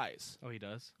blue eyes. Oh, he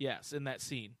does? Yes, in that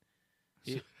scene.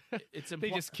 They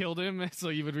just killed him so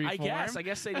you would reform? I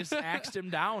guess they just axed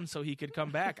him down so he could come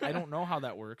back. I don't know how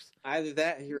that works. Either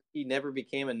that, he never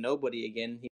became a nobody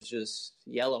again. He was just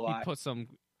yellow eyed.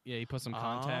 He put some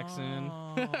contacts in.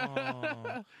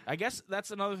 I guess that's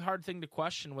another hard thing to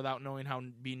question without knowing how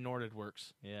being Norded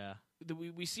works. Yeah.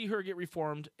 We see her get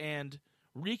reformed, and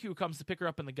Riku comes to pick her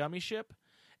up in the gummy ship,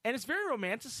 and it's very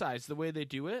romanticized the way they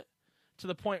do it, to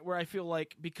the point where I feel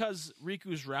like because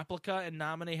Riku's replica and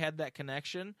Naminé had that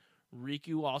connection,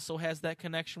 Riku also has that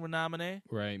connection with Naminé.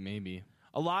 Right, maybe.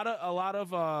 A lot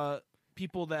of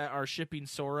people that are shipping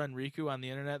Sora and Riku on the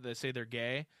internet that say they're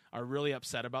gay are really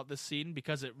upset about this scene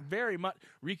because it very much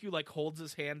Riku like holds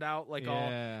his hand out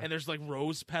and there's like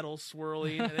rose petals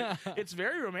swirling and it's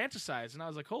very romanticized, and I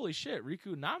was like, holy shit, Riku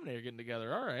and Naminé are getting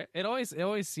together. All right. It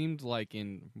always seemed like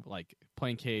in like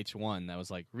playing KH1 that was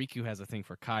like Riku has a thing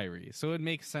for Kairi, so it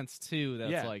makes sense too.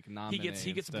 That's like Naminé.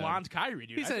 He gets blonde Kairi,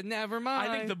 dude. He said never mind.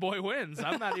 I think the boy wins.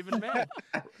 I'm not even mad.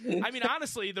 I mean,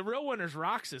 honestly, the real winner's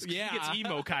Roxas. Yeah, he gets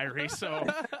emo Kairi, so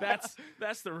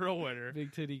that's the real winner.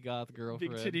 Big titty goth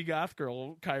girlfriend. Big titty goth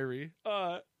girl Kairi.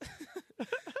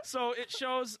 So it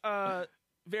shows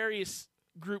various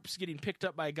groups getting picked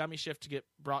up by a gummy ship to get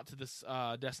brought to this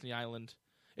Destiny Island.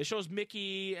 It shows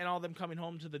Mickey and all them coming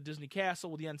home to the Disney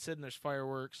castle with Yen Sid, and there's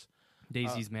fireworks.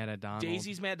 Daisy's mad at Donald.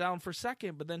 Daisy's mad down for a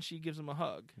second, but then she gives him a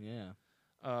hug.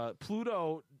 Yeah.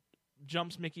 Pluto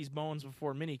jumps Mickey's bones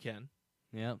before Minnie can.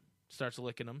 Yep. Starts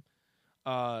licking him.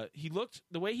 He looked,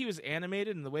 the way he was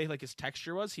animated and the way like his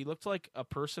texture was, he looked like a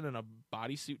person in a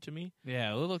bodysuit to me.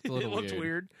 Yeah, it looked a little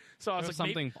weird. So I was like,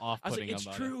 something off-putting it's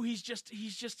about true. it.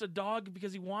 He's just a dog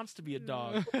because he wants to be a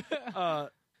dog.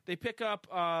 They pick up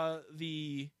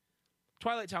the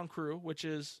Twilight Town crew, which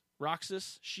is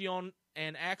Roxas, Shion,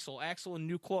 and Axel. Axel in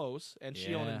new clothes, and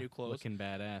Shion in new clothes. Looking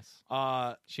badass.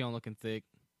 Shion looking thick.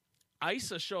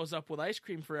 Isa shows up with ice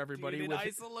cream for everybody. Dude, with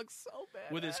Isa looks so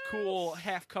bad. with his cool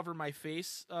half cover my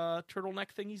face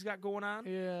turtleneck thing he's got going on.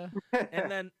 Yeah.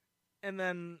 and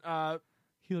then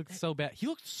He looked so bad. He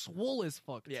looked swole as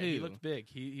fuck too. he looked big.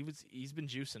 He's been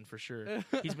juicing for sure.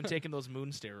 He's been taking those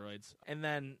moon steroids. And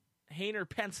then Hayner,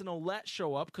 Pence, and Olette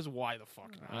show up because why the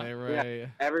fuck not? Right. Yeah,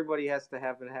 everybody has to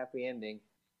have a happy ending.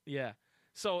 Yeah.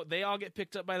 So they all get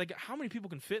picked up by how many people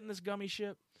can fit in this gummy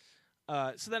ship?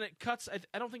 So then it cuts.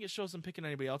 I don't think it shows them picking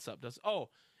anybody else up. Does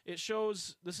it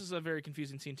shows? This is a very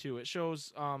confusing scene too. It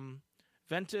shows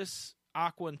Ventus,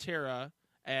 Aqua, and Terra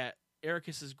at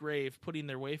Ericus's grave putting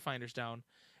their wayfinders down,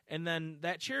 and then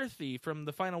that Cherokee from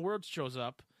the final words shows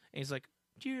up, and he's like,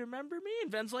 "Do you remember me?"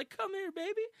 And Ven's like, "Come here,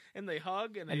 baby," and they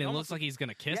hug, and it looks like he's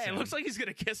gonna kiss him. Yeah, it looks like he's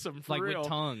gonna kiss him for like real. with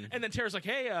tongue. And then Terra's like,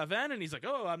 "Hey, Ven," and he's like,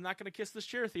 "Oh, I'm not gonna kiss this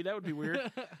Cherokee. That would be weird."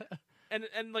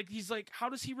 and like he's like, "How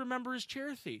does he remember his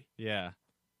Cherokee?" Yeah.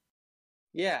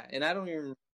 Yeah, and I don't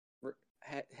even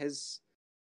has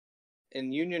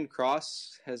in Union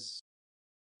Cross has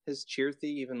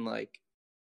Cherokee even like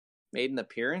made an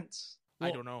appearance? I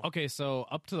don't know. Okay, so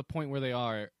up to the point where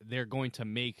they're going to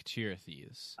make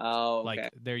Cherethies. Oh, okay.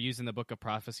 Like they're using the Book of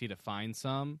Prophecy to find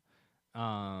some.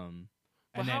 And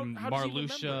But then how does he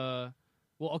Marluxia. remember?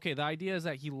 Well, okay, the idea is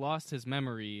that he lost his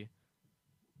memory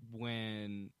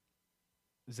when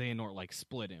Xehanort like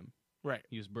split him. Right.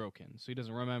 He was broken, so he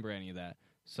doesn't remember any of that.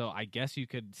 So I guess you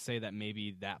could say that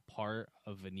maybe that part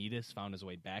of Vanitas found his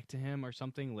way back to him or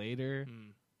something later.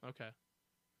 Okay.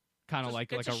 Kind of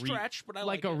like it's a a stretch, but I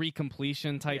like like a it.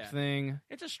 recompletion type Yeah. thing.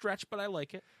 It's a stretch, but I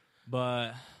like it.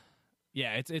 But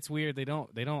yeah, it's weird. They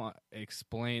don't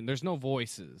explain. There's no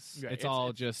voices. Yeah, it's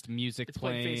all just music it's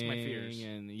playing playing. Face My Fears.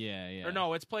 And yeah. Or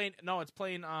no, it's playing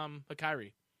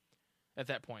Hikari at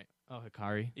that point. Oh,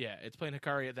 Hikari. Yeah, it's playing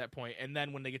Hikari at that point, and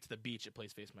then when they get to the beach, it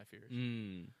plays Face My Fears.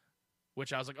 Mm.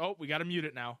 Which I was like, oh, we got to mute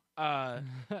it now.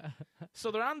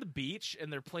 So they're on the beach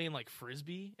and they're playing like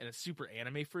frisbee, and it's super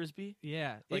anime frisbee.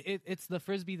 Yeah, Like- it's the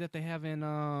frisbee that they have in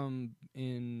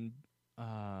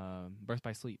Birth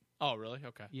by Sleep. Oh, really?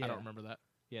 Okay, Yeah. I don't remember that.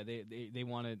 Yeah, they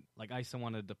wanted like Isa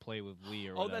wanted to play with Lee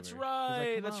or Oh, whatever. that's He's like,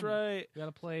 right. "Come That's on, right. We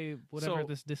gotta play whatever So-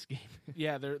 this disc game.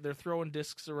 Yeah, they're throwing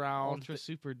discs around. Ultra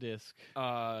Super Disc.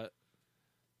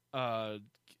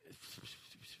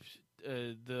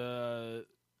 The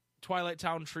Twilight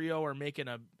Town trio are making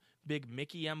a big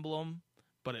Mickey emblem,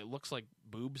 but it looks like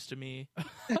boobs to me.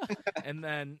 and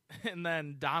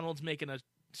then Donald's making a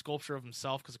sculpture of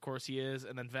himself because of course he is,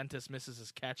 and then Ventus misses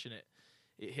his catch and it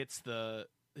hits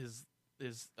his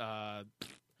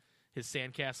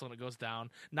sandcastle and it goes down.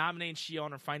 Naminé and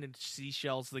Shion are finding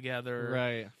seashells together.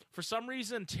 Right. For some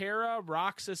reason, Terra,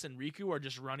 Roxas, and Riku are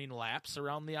just running laps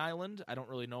around the island. I don't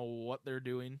really know what they're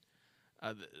doing.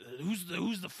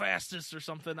 Who's the fastest or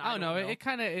something? I don't know. It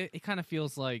kind of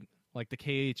feels like the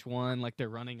KH1, like they're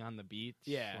running on the beach.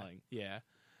 Yeah, Like, yeah.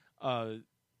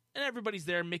 And everybody's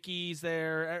there. Mickey's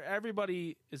there.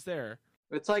 Everybody is there.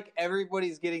 It's like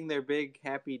everybody's getting their big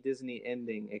happy Disney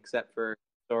ending except for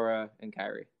Sora and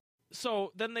Kairi.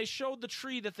 So then they showed the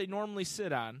tree that they normally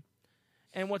sit on.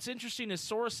 And what's interesting is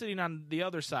Sora's sitting on the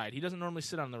other side. He doesn't normally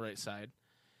sit on the right side.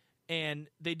 And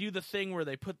they do the thing where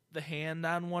they put the hand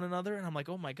on one another. And I'm like,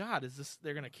 oh my God,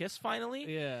 they're going to kiss finally?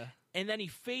 yeah. And then he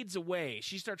fades away.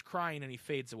 She starts crying and he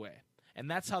fades away. And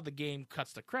that's how the game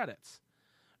cuts to credits.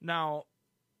 Now,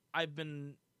 I've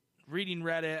been reading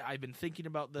Reddit. I've been thinking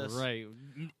about this. Right.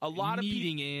 A lot of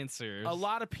needing answers. A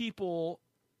lot of people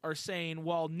are saying,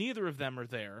 well, neither of them are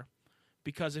there.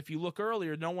 Because if you look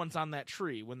earlier, no one's on that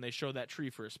tree when they show that tree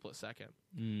for a split second.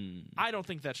 I don't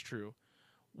think that's true.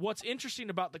 What's interesting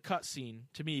about the cutscene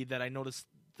to me that I noticed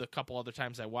the couple other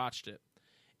times I watched it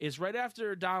is right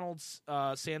after Donald's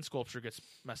sand sculpture gets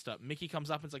messed up, Mickey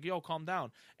comes up and is like, yo, calm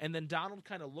down. And then Donald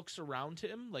kind of looks around to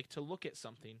him like to look at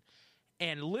something.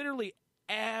 And literally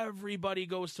everybody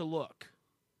goes to look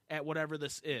at whatever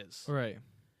this is. Right.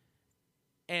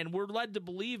 And we're led to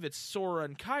believe it's Sora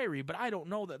and Kairi, but I don't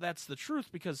know that that's the truth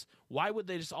because why would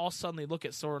they just all suddenly look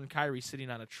at Sora and Kairi sitting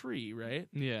on a tree, right?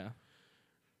 Yeah.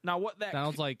 Now, what that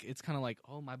Sounds like it's kind of like,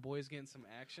 oh, my boy's getting some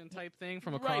action type thing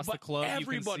from right, across the but club.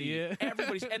 everybody, You can see it.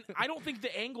 everybody's, and I don't think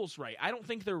the angle's right. I don't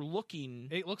think they're looking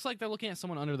It looks like they're looking at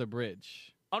someone under the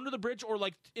bridge. under the bridge or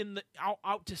like in the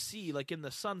out to sea, like in the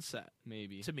sunset.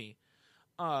 Maybe. To me,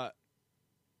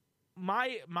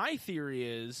 my theory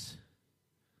is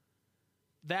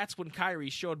that's when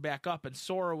Kairi showed back up and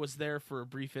Sora was there for a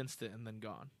brief instant and then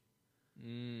gone.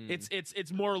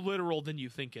 It's more literal than you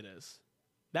think it is.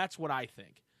 That's what I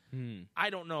think. I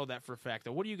don't know that for a fact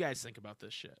though. What do you guys think about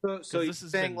this shit? So you're this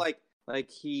has saying been- like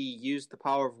he used the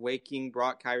power of waking,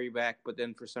 brought Kairi back, but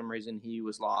then for some reason he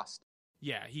was lost.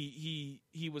 Yeah, he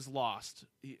was lost.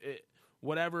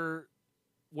 Whatever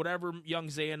young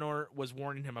Xehanort was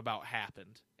warning him about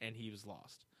happened, and he was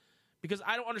lost. Because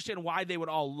I don't understand why they would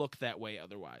all look that way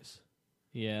otherwise.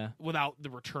 Yeah. Without the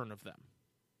return of them.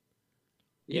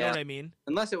 You know what I mean?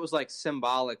 Unless it was like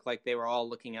symbolic, like they were all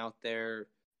looking out there,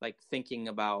 like thinking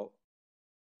about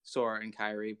Sora and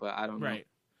Kairi, but I don't know. Right.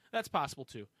 That's possible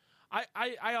too.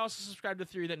 I also subscribe to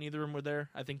the theory that neither of them were there.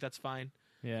 I think that's fine.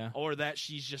 Yeah. Or that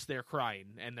she's just there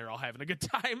crying and they're all having a good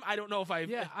time. I don't know if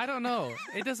Yeah, I don't know.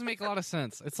 It doesn't make a lot of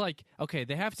sense. It's like, okay,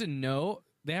 they have to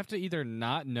either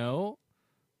not know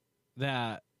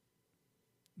that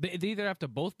they either have to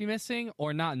both be missing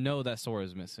or not know that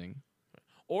Sora's missing.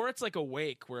 Or it's like a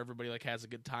wake where everybody like has a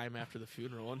good time after the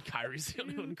funeral and Kyrie's the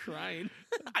only one crying.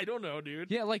 I don't know, dude.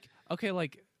 Yeah, like, okay,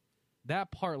 like,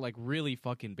 that part, like, really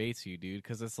fucking baits you, dude,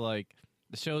 because it's like,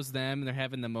 it shows them and they're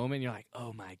having the moment, and you're like,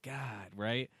 oh my god,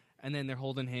 right? And then they're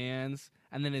holding hands,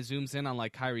 and then it zooms in on,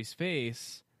 like, Kyrie's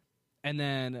face, and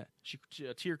then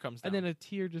a tear comes down. And then a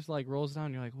tear just, like, rolls down,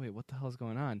 and you're like, wait, what the hell is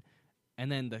going on?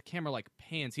 And then the camera, like,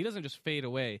 pans. He doesn't just fade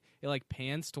away. It, like,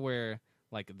 pans to where,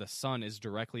 like, the sun is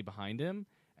directly behind him.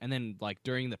 And then, like,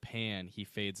 during the pan, he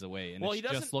fades away. And it's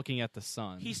just looking at the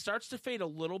sun. He starts to fade a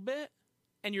little bit,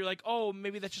 and you're like, oh,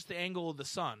 maybe that's just the angle of the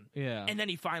sun. Yeah. And then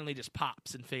he finally just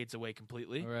pops and fades away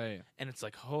completely. Right. And it's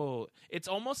like, oh. It's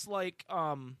almost like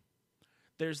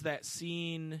there's that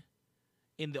scene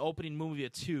in the opening movie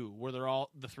of 2 where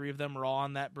the three of them are all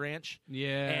on that branch.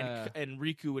 Yeah. And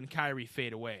Riku and Kairi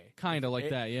fade away. Kind of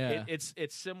like that, yeah. It's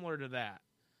similar to that.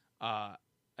 I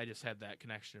just had that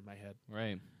connection in my head.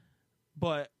 Right.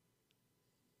 But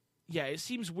yeah, it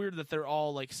seems weird that they're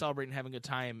all like celebrating, having a good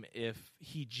time if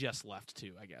he just left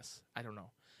too, I guess. I don't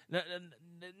know.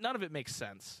 None of it makes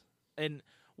sense. And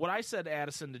what I said to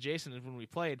Addison to Jason when we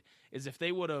played is if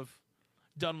they would have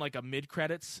done like a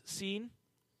mid-credits scene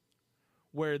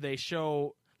where they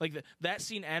show like that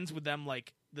scene ends with them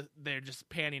like they're just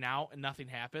panning out and nothing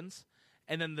happens,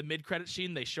 and then the mid-credit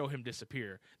scene they show him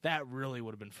disappear. That really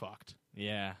would have been fucked.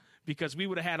 Yeah. Because we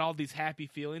would have had all these happy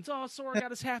feelings. Oh, Sora got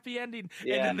his happy ending,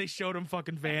 Yeah. and then they showed him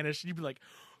fucking vanish, and you'd be like,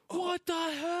 "What the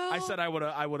hell?" I said I would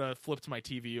have flipped my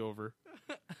TV over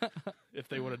if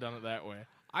they would have done it that way.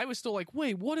 I was still like,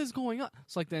 wait, what is going on?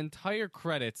 It's like the entire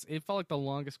credits. It felt like the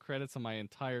longest credits of my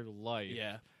entire life.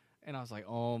 Yeah. And I was like,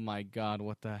 oh my god,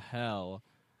 what the hell?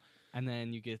 And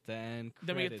then you get the end credits.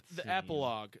 Then we get the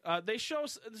epilogue. They show,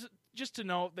 just to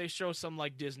note, they show some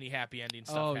like Disney happy ending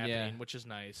stuff happening, which is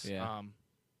nice. Yeah.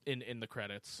 In the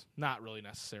credits, not really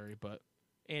necessary, but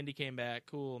Andy came back.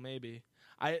 Cool, maybe.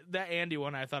 That Andy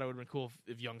one, I thought it would have been cool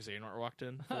if young Xehanort walked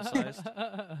in full sized.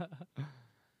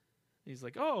 He's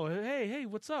like, "Oh, hey,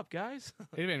 what's up, guys?"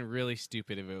 It'd have been really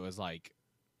stupid if it was like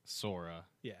Sora.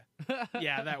 Yeah,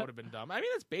 that would have been dumb. I mean,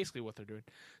 that's basically what they're doing.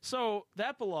 So the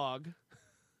epilogue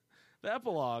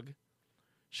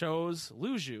shows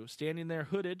Luju standing there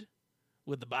hooded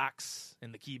with the box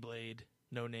and the Keyblade.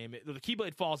 No name. The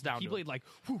Keyblade falls down. Keyblade like,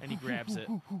 and he grabs it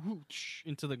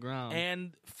into the ground.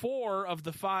 And 4 of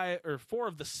the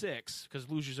 6, because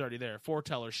Luju's already there. 4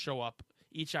 tellers show up,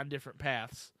 each on different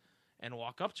paths, and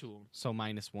walk up to him. So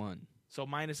 -1. So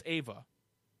minus Ava,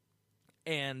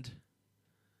 and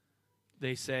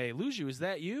they say, "Luju, is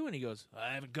that you?" And he goes,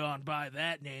 "I haven't gone by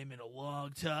that name in a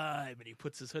long time." And he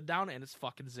puts his hood down, and it's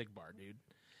fucking Zigbar, dude.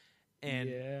 And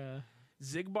yeah.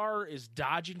 Zigbar is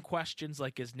dodging questions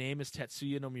like his name is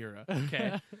Tetsuya Nomura,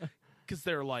 okay? Because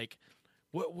they're like,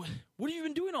 what have you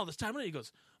been doing all this time? And he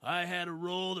goes, "I had a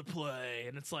role to play."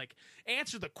 And it's like,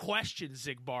 answer the question,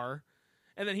 Zigbar.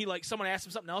 And then he like, someone asks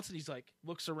him something else, and he's like,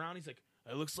 looks around, he's like,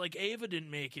 "It looks like Ava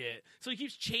didn't make it." So he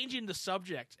keeps changing the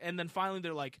subject, and then finally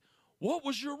they're like, "What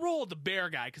was your role?" The bear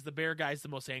guy, because the bear guy's the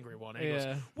most angry one. And he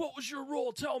goes, "What was your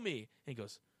role? Tell me." And he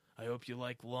goes, "I hope you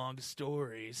like long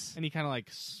stories." And he kind of like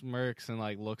smirks and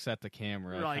like looks at the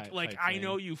camera. Like I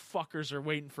know you fuckers are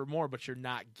waiting for more, but you're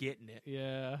not getting it.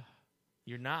 Yeah.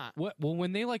 You're not. Well,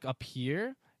 when they like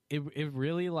appear, it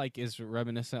really like is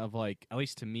reminiscent of like, at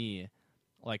least to me,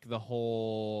 like the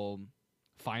whole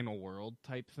Final World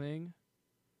type thing.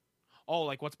 Oh,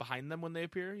 like what's behind them when they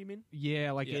appear, you mean?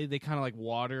 Yeah, like they kind of like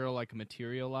water like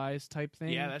materialize type thing.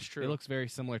 Yeah, that's true. It looks very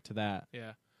similar to that.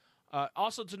 Yeah.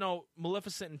 Also to note,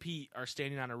 Maleficent and Pete are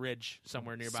standing on a ridge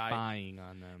somewhere nearby. Spying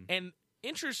on them. And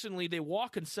interestingly, they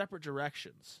walk in separate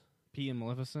directions. Pete and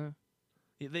Maleficent?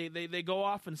 They go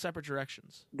off in separate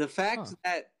directions. The fact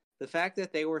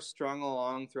that they were strung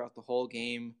along throughout the whole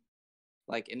game,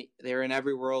 like they're in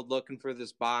every world looking for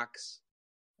this box,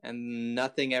 and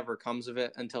nothing ever comes of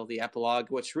it until the epilogue,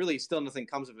 which really still nothing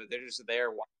comes of it. They're just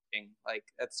there watching. Like,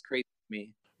 that's crazy to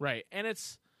me. Right. And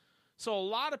it's So a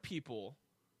lot of people,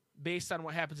 based on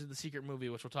what happens in the secret movie,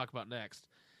 which we'll talk about next,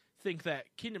 think that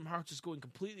Kingdom Hearts is going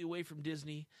completely away from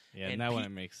Disney. Yeah, and that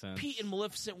wouldn't make sense. Pete and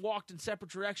Maleficent walked in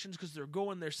separate directions because they're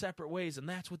going their separate ways, and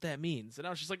that's what that means. And I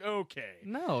was just like, okay.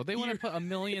 No, they want to put a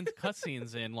million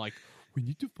cutscenes in, like, we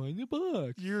need to find the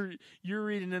box. You're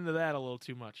reading into that a little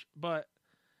too much. But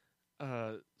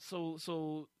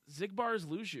so Zigbar's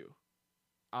Luju.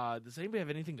 Does anybody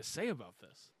have anything to say about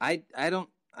this? I don't.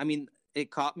 I mean, it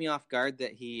caught me off guard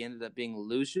that he ended up being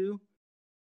Luju,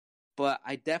 but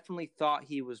I definitely thought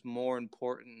he was more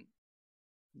important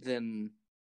than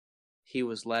he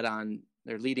was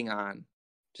leading on.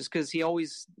 Just because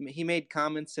he made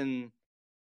comments in,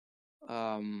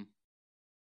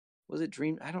 was it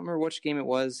Dream? I don't remember which game it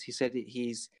was. He said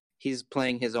he's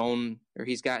playing his own, or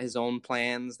he's got his own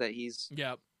plans that he's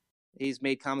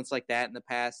made comments like that in the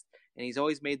past, and he's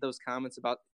always made those comments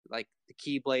about like the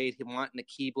Keyblade, him wanting a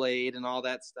Keyblade and all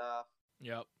that stuff.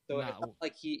 Yep. So it felt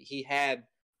like he had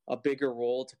a bigger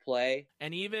role to play.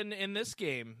 And even in this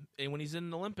game, and when he's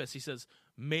in Olympus, he says,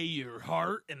 "May your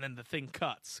heart," and then the thing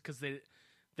cuts because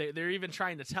they're even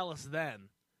trying to tell us then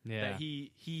that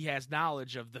he has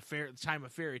knowledge of the time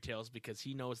of fairy tales because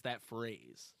he knows that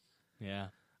phrase. Yeah.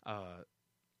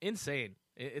 Insane.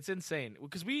 It's insane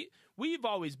because we've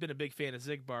always been a big fan of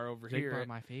Zigbar over here. Zigbar,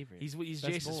 my favorite. He's Best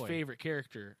Jason's boy. favorite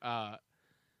character.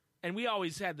 And we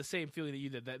always had the same feeling that you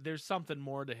did, that there's something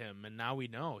more to him, and now we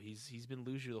know he's been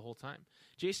Luju the whole time.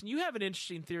 Jason, you have an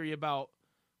interesting theory about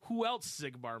who else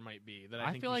Zigbar might be. That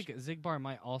I think feel like Zigbar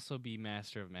might also be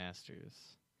Master of Masters.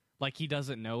 Like, he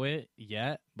doesn't know it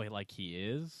yet, but like he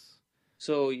is.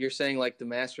 So you're saying like the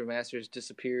Master of Masters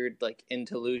disappeared like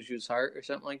into Luju's heart or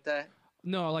something like that?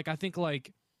 No, like I think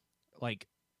like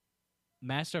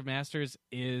Master of Masters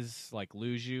is like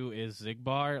Luju is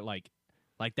Zigbar, like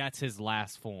that's his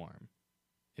last form,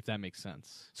 if that makes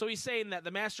sense. So he's saying that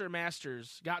the Master of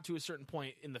Masters got to a certain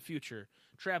point in the future,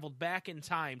 traveled back in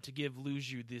time to give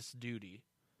Luju this duty.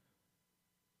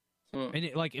 And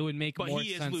it would make but more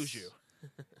he sense. is Luju.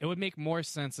 It would make more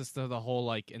sense as to the whole,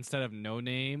 like, instead of No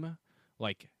Name,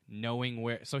 like knowing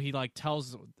where. So he like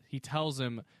tells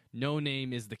him No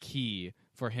Name is the key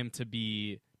for him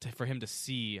to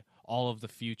see all of the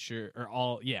future, or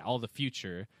all the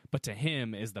future, but to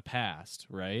him is the past,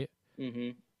 right?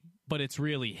 Mm-hmm. But it's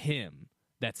really him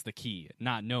that's the key,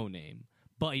 not No Name.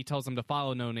 But he tells him to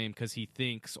follow No Name because he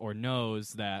thinks or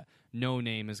knows that No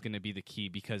Name is going to be the key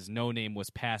because No Name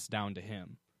was passed down to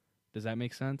him. Does that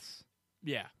make sense?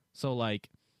 Yeah. So, like,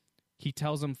 he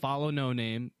tells him follow No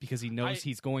Name because he knows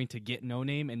he's going to get No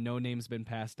Name, and No Name's been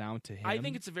passed down to him. I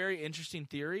think it's a very interesting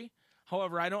theory.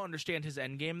 However, I don't understand his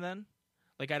end game then.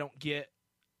 Like, I don't get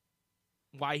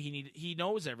why he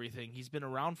knows everything. He's been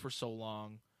around for so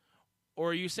long.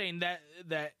 Or are you saying that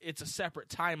it's a separate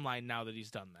timeline now that he's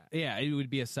done that? Yeah, it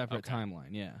would be a separate timeline,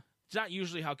 yeah. It's not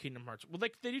usually how Kingdom Hearts... Well,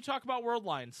 like, they do talk about world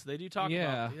lines. They do talk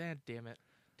about... Damn it.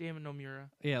 Damn it, Nomura.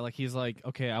 Yeah, like, he's like,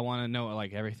 okay, I want to know,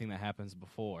 like, everything that happens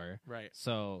before. Right.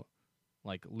 So,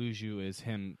 like, Luju is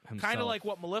himself. Kind of like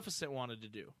what Maleficent wanted to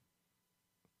do.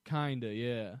 Kind of,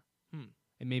 yeah.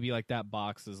 And maybe, like, that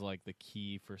box is, like, the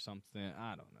key for something.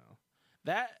 I don't know.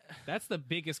 That's the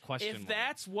biggest question. If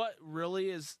that's what really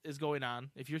is going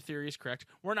on, if your theory is correct,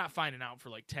 we're not finding out for,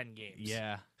 like, 10 games.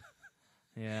 Yeah.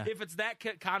 Yeah. If it's that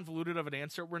convoluted of an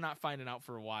answer, we're not finding out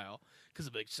for a while. Because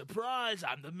it'll be like, surprise,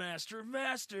 I'm the Master of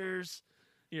Masters.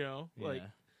 You know? Like,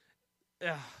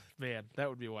 man, that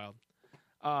would be wild.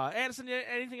 Anderson,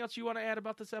 anything else you want to add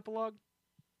about this epilogue?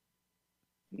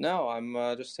 No, I'm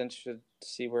just interested to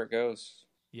see where it goes.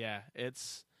 Yeah,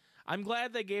 I'm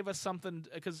glad they gave us something,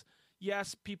 because,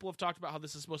 yes, people have talked about how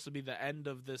this is supposed to be the end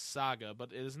of this saga,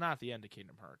 but it is not the end of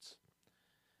Kingdom Hearts.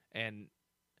 And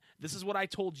this is what I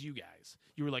told you guys.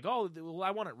 You were like, oh, well,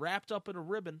 I want it wrapped up in a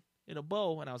ribbon, in a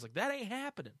bow, and I was like, that ain't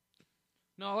happening.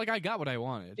 No, like, I got what I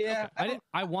wanted. Yeah, okay.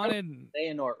 I wanted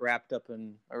Xehanort wrapped up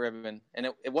in a ribbon, and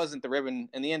it wasn't the ribbon.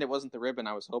 In the end, it wasn't the ribbon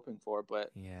I was hoping for,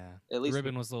 but at least the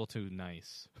ribbon was a little too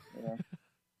nice. Yeah.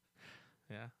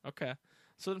 Yeah. Okay.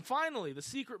 So then finally, the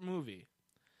secret movie,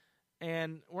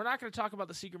 and we're not going to talk about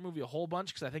the secret movie a whole bunch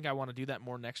because I think I want to do that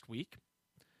more next week.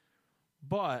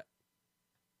 But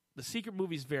the secret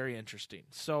movie is very interesting.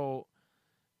 So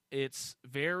it's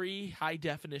very high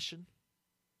definition.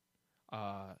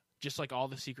 Just like all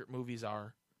the secret movies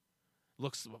are.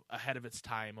 Looks ahead of its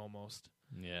time almost.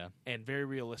 Yeah. And very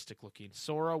realistic looking.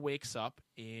 Sora wakes up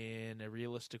in a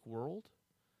realistic world.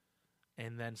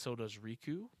 And then so does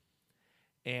Riku.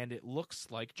 And it looks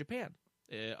like Japan.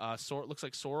 It looks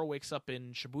like Sora wakes up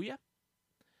in Shibuya.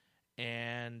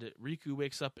 And Riku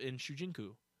wakes up in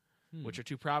Shujinku, which are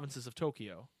two provinces of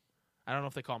Tokyo. I don't know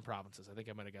if they call them provinces. I think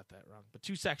I might have got that wrong. But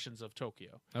 2 sections of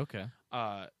Tokyo. Okay.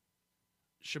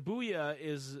 Shibuya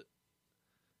is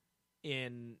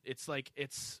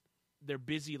it's their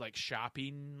busy like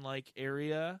shopping like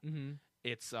area. Mm-hmm.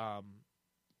 It's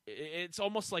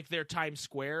almost like their Times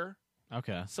Square,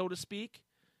 Okay. so to speak.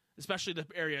 Especially the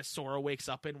area Sora wakes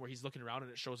up in, where he's looking around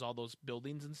and it shows all those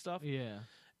buildings and stuff. Yeah.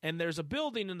 And there's a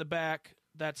building in the back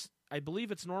that's, I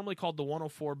believe it's normally called the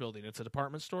 104 building. It's a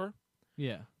department store,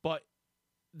 Yeah. but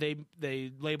they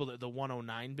labeled it the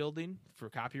 109 building for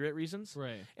copyright reasons.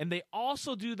 Right. And they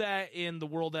also do that in The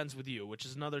World Ends With You, which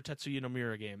is another Tetsuya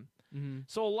Nomura game. Mm-hmm.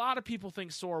 So a lot of people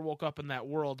think Sora woke up in that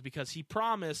world because he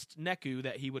promised Neku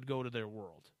that he would go to their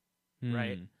world,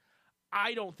 right?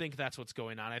 I don't think that's what's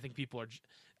going on. I think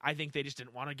I think they just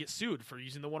didn't want to get sued for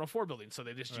using the 104 building, so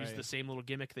they just used the same little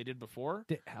gimmick they did before.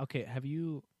 Did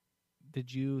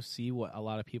you see what a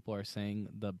lot of people are saying?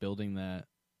 The building that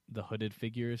the hooded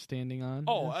figure is standing on.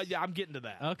 Oh, yeah, I'm getting to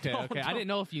that. Okay. I didn't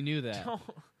know if you knew that.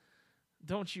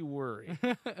 Don't you worry.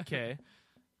 Okay.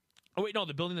 Oh wait, no,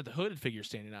 the building that the hooded figure's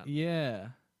standing on. Yeah.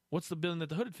 What's the building that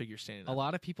the hooded figure's standing on? A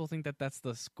lot of people think that that's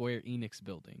the Square Enix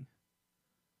building.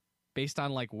 Based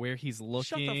on like where he's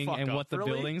looking and up, what the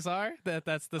really? buildings are,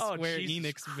 that's the Square Jesus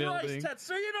Enix Christ, building.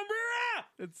 Tetsuya Nomura!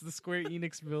 It's the Square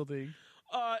Enix building.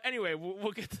 Anyway,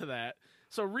 we'll get to that.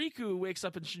 So Riku wakes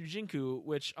up in Shinjuku,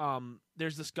 which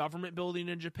there's this government building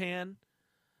in Japan.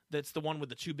 That's the one with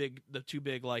the two big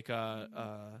like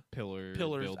pillars.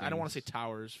 Buildings. I don't want to say buildings.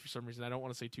 towers for some reason. I don't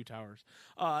want to say 2 towers.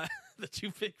 The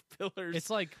 2 big pillars. It's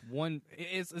like one.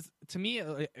 It's to me,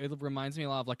 it reminds me a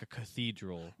lot of like a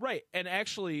cathedral. Right, and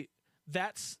actually,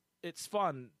 it's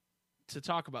fun to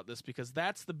talk about this because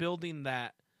that's the building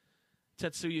that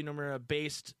Tetsuya Nomura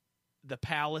based the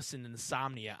palace in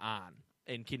Insomnia on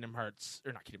in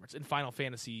in Final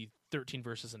Fantasy 13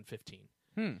 Verses and 15.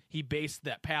 He based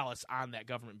that palace on that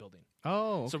government building.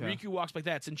 Oh, okay. So Riku walks like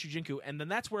that. It's in Shinjuku, and then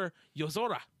that's where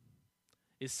Yozora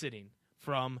is sitting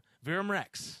from Verum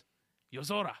Rex.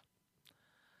 Yozora.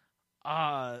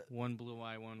 One blue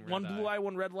eye, one red One eye. blue eye,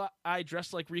 one red eye,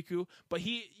 dressed like Riku. But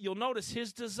you'll notice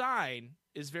his design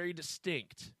is very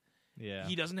distinct. Yeah.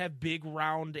 He doesn't have big,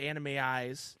 round anime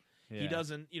eyes. Yeah. He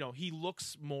doesn't, he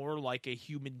looks more like a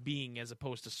human being as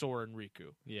opposed to Sora and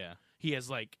Riku. Yeah. He has,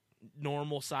 like,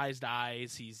 normal-sized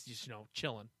eyes. He's just,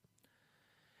 chilling.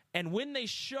 And when they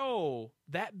show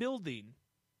that building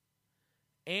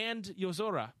and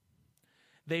Yozora,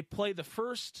 they play the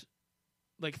first,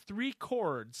 3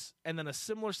 chords and then a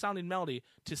similar-sounding melody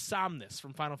to Somnus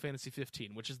from Final Fantasy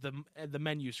 15, which is the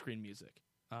menu screen music.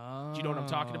 Oh. Do you know what I'm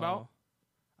talking about?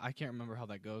 I can't remember how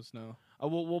that goes, no.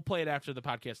 We'll play it after the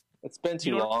podcast. It's been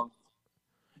too long.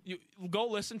 You go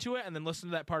listen to it and then listen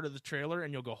to that part of the trailer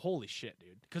and you'll go, holy shit,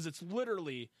 dude. Because it's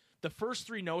literally the first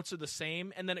 3 notes are the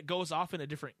same and then it goes off in a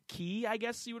different key, I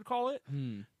guess you would call it.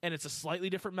 And it's a slightly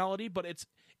different melody, but it's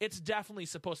definitely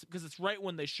supposed to, because it's right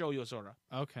when they show Yozora.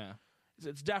 Okay.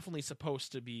 It's definitely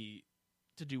supposed to be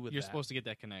to do with You're that. supposed to get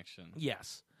that connection.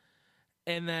 Yes.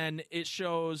 And then it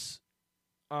shows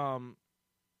a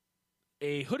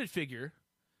hooded figure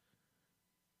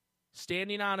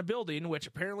standing on a building, which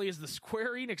apparently is the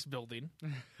Square Enix building.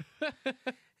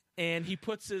 And he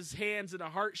puts his hands in a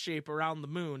heart shape around the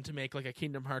moon to make like a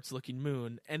Kingdom Hearts looking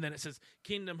moon. And then it says,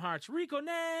 Kingdom Hearts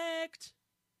Reconnect!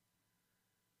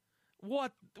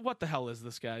 What the hell is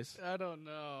this, guys? I don't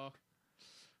know.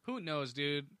 Who knows,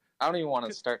 dude? I don't even want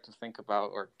to start to think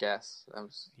about or guess.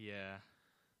 Yeah.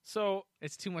 So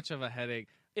It's too much of a headache.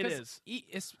 it 'Cause is.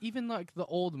 It's even like the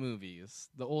old movies,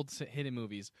 the old hidden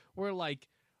movies, were like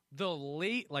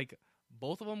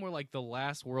both of them were like the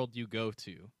last world you go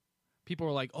to. People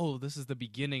were like, "Oh, this is the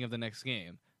beginning of the next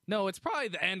game." No, it's probably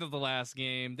the end of the last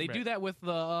game. They do Right. that with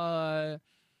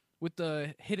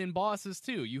the hidden bosses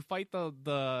too. You fight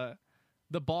the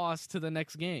boss to the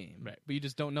next game, Right. but you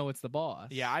just don't know it's the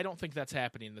boss. Yeah, I don't think that's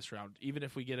happening this round. Even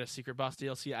if we get a secret boss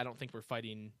DLC, I don't think we're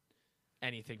fighting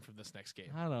anything from this next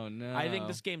game. I don't know. I think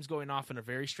this game's going off in a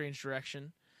very strange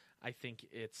direction. I think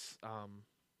it's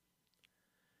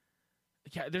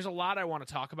there's a lot I want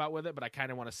to talk about with it, but I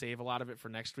kind of want to save a lot of it for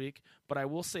next week. But I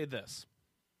will say this.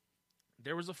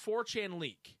 There was a 4chan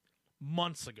leak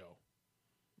months ago,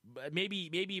 maybe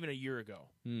even a year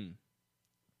ago,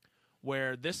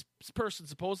 where this person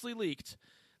supposedly leaked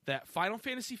that Final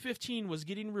Fantasy 15 was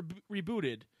getting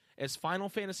rebooted as Final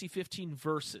Fantasy 15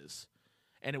 Versus.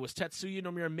 And it was Tetsuya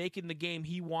Nomura making the game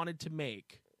he wanted to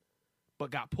make,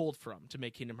 but got pulled from to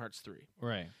make Kingdom Hearts 3.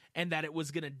 Right. And that it was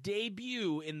going to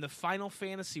debut in the Final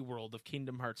Fantasy world of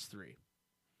Kingdom Hearts 3.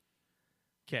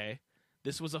 Okay.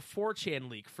 This was a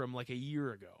 4chan leak from like a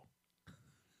year ago.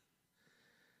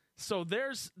 So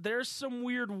there's some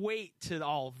weird weight to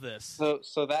all of this.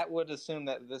 So that would assume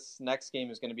that this next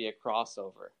game is going to be a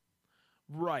crossover.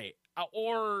 Right.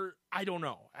 Or I don't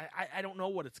know. I don't know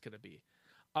what it's going to be.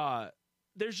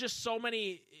 There's just so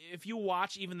many. If you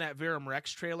watch even that Verum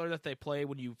Rex trailer that they play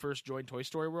when you first join Toy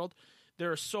Story World,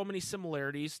 there are so many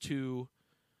similarities to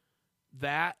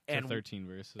that and 13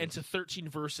 verses. And to 13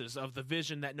 verses of the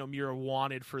vision that Nomura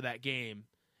wanted for that game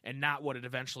and not what it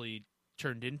eventually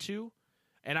turned into.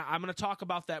 And I'm going to talk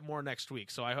about that more next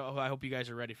week, so I hope you guys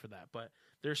are ready for that. But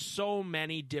there's so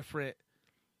many different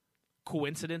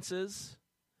coincidences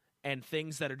and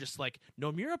things that are just like,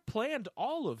 Nomura planned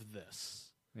all of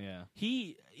this. Yeah.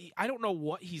 I don't know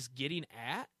what he's getting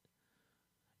at.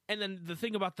 And then the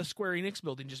thing about the Square Enix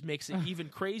building just makes it even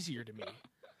crazier to me.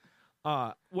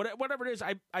 Whatever it is,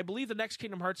 I believe the next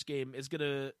Kingdom Hearts game is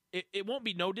gonna. It won't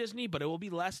be no Disney, but it will be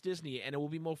less Disney, and it will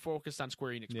be more focused on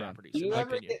Square Enix properties. Do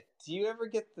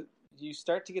you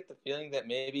start to get the feeling that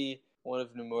maybe one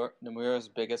of Nomura's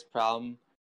biggest problem,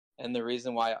 and the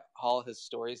reason why all his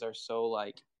stories are so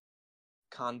like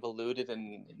convoluted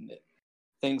and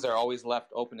things are always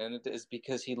left open-ended, is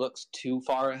because he looks too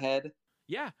far ahead?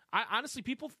 Yeah, I honestly,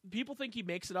 people think he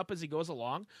makes it up as he goes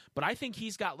along, but I think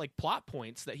he's got like plot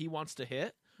points that he wants to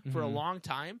hit for a long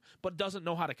time, but doesn't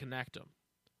know how to connect them.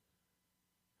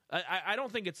 I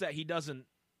don't think it's that he doesn't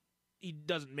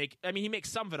make. I mean, he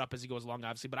makes some of it up as he goes along,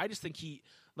 obviously, but I just think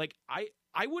I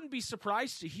wouldn't be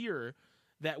surprised to hear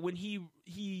that when he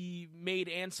made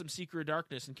Ansem Seeker of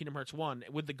Darkness in Kingdom Hearts 1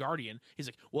 with the Guardian, he's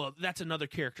like, well, that's another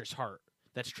character's heart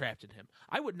that's trapped in him.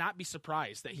 I would not be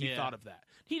surprised that he thought of that.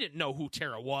 He didn't know who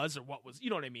Terra was or what was, you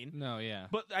know what I mean? No, yeah.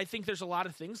 But I think there's a lot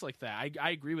of things like that. I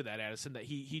agree with that, Addison, that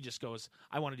he just goes,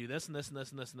 I want to do this and this and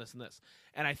this and this and this and this.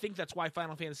 And I think that's why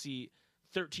Final Fantasy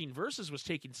 13 Versus was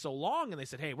taking so long, and they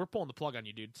said, hey, we're pulling the plug on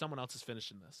you, dude. Someone else is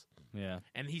finishing this. Yeah.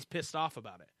 And he's pissed off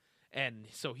about it. And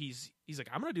so he's like,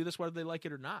 I'm going to do this whether they like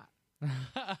it or not.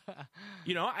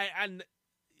 You know, and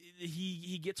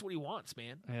he gets what he wants,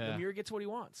 man. Yeah. Nomura gets what he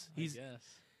wants. Yes.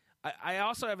 I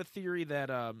also have a theory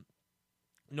that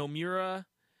Nomura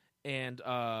and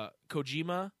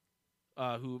Kojima,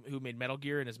 who made Metal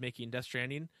Gear and is making Death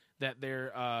Stranding, that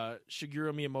they're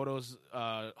Shigeru Miyamoto's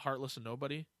Heartless and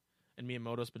Nobody, and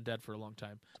Miyamoto's been dead for a long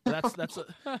time. That's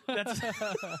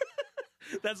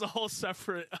that's a whole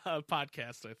separate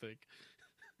podcast, I think.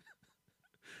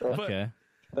 Okay.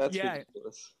 That's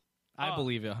ridiculous. I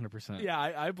believe it 100%. Yeah,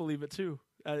 I believe it too.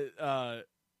 Tetsuya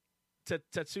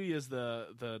is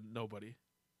the nobody,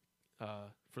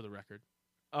 for the record.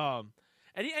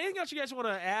 Anything else you guys want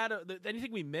to add?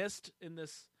 Anything we missed in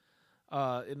this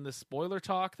spoiler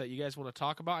talk that you guys want to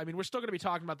talk about? I mean, we're still going to be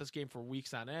talking about this game for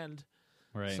weeks on end.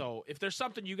 Right. So if there's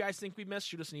something you guys think we missed,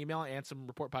 shoot us an email at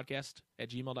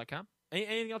ansomreportpodcast@gmail.com.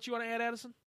 Anything else you want to add,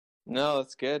 Addison? No,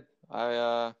 that's good.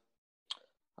 I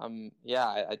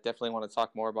definitely want to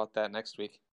talk more about that next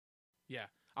week. Yeah,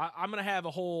 I'm gonna have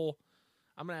a whole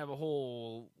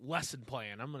lesson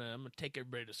plan. I'm gonna take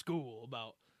everybody to school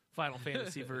about Final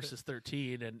Fantasy Versus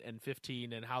 13 and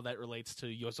 15 and how that relates to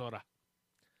Yozora.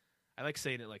 I like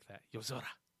saying it like that. Yozora.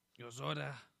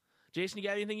 Jason, you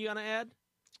got anything you want to add?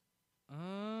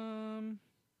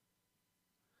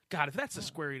 God, if that's a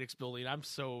Square Enix building, I'm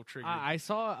so triggered. I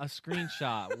saw a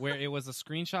screenshot where it was a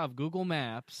screenshot of Google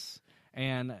Maps,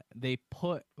 and they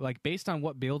put, like, based on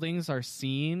what buildings are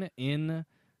seen in,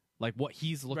 like, what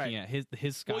he's looking at, his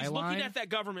skyline. Well, he's looking at that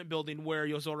government building where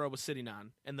Yozora was sitting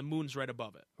on, and the moon's right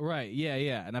above it. Right,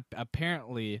 yeah. And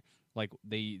apparently, like,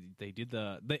 they did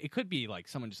it could be, like,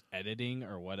 someone just editing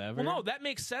or whatever. Well, no, that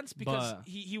makes sense because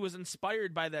he was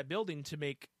inspired by that building to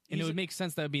make... And it would make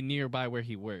sense that would be nearby where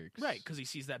he works. Right, because he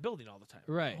sees that building all the time.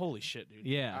 Right. Holy shit, dude.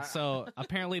 Yeah, so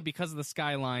apparently because of the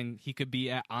skyline, he could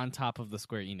be on top of the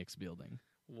Square Enix building.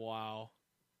 Wow.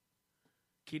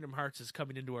 Kingdom Hearts is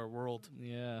coming into our world.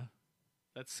 Yeah.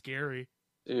 That's scary.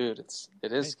 Dude,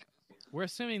 it is. We're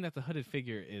assuming that the hooded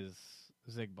figure is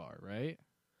Zigbar, right?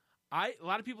 A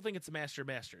lot of people think it's the Master of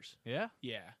Masters. Yeah?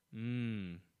 Yeah.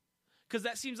 Because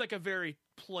that seems like a very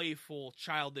playful,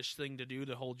 childish thing to do,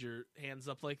 to hold your hands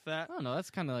up like that. I don't know.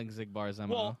 That's kind of like Zigbar's MO.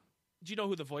 Well, do you know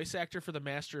who the voice actor for the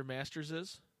Master of Masters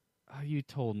is? You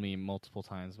told me multiple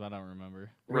times, but I don't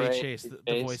remember. Ray Chase,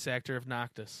 the voice actor of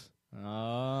Noctis.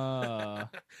 Oh.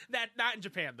 Not in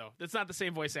Japan, though. That's not the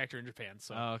same voice actor in Japan.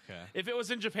 So okay. If it was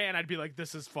in Japan, I'd be like,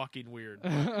 this is fucking weird.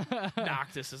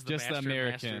 Noctis is the just Master the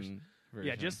American of Masters. version.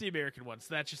 Yeah, just the American one.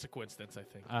 So that's just a coincidence, I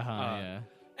think. Yeah.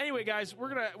 Anyway, guys, we're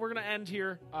gonna end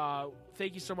here.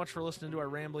 Thank you so much for listening to our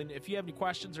rambling. If you have any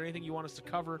questions or anything you want us to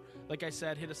cover, like I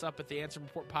said, hit us up at the Answer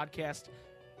Report Podcast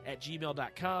at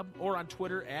gmail.com or on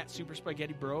Twitter at Super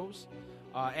Spaghetti Bros.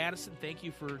 Addison, thank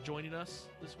you for joining us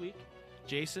this week.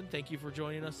 Jason, thank you for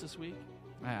joining us this week.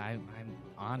 I'm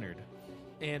honored.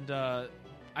 And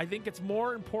I think it's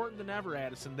more important than ever,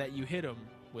 Addison, that you hit him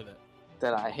with it.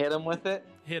 That I hit him with it?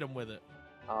 Hit him with it.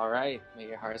 All right. May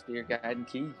your hearts be your guide and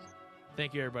key.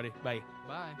 Thank you, everybody. Bye.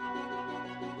 Bye.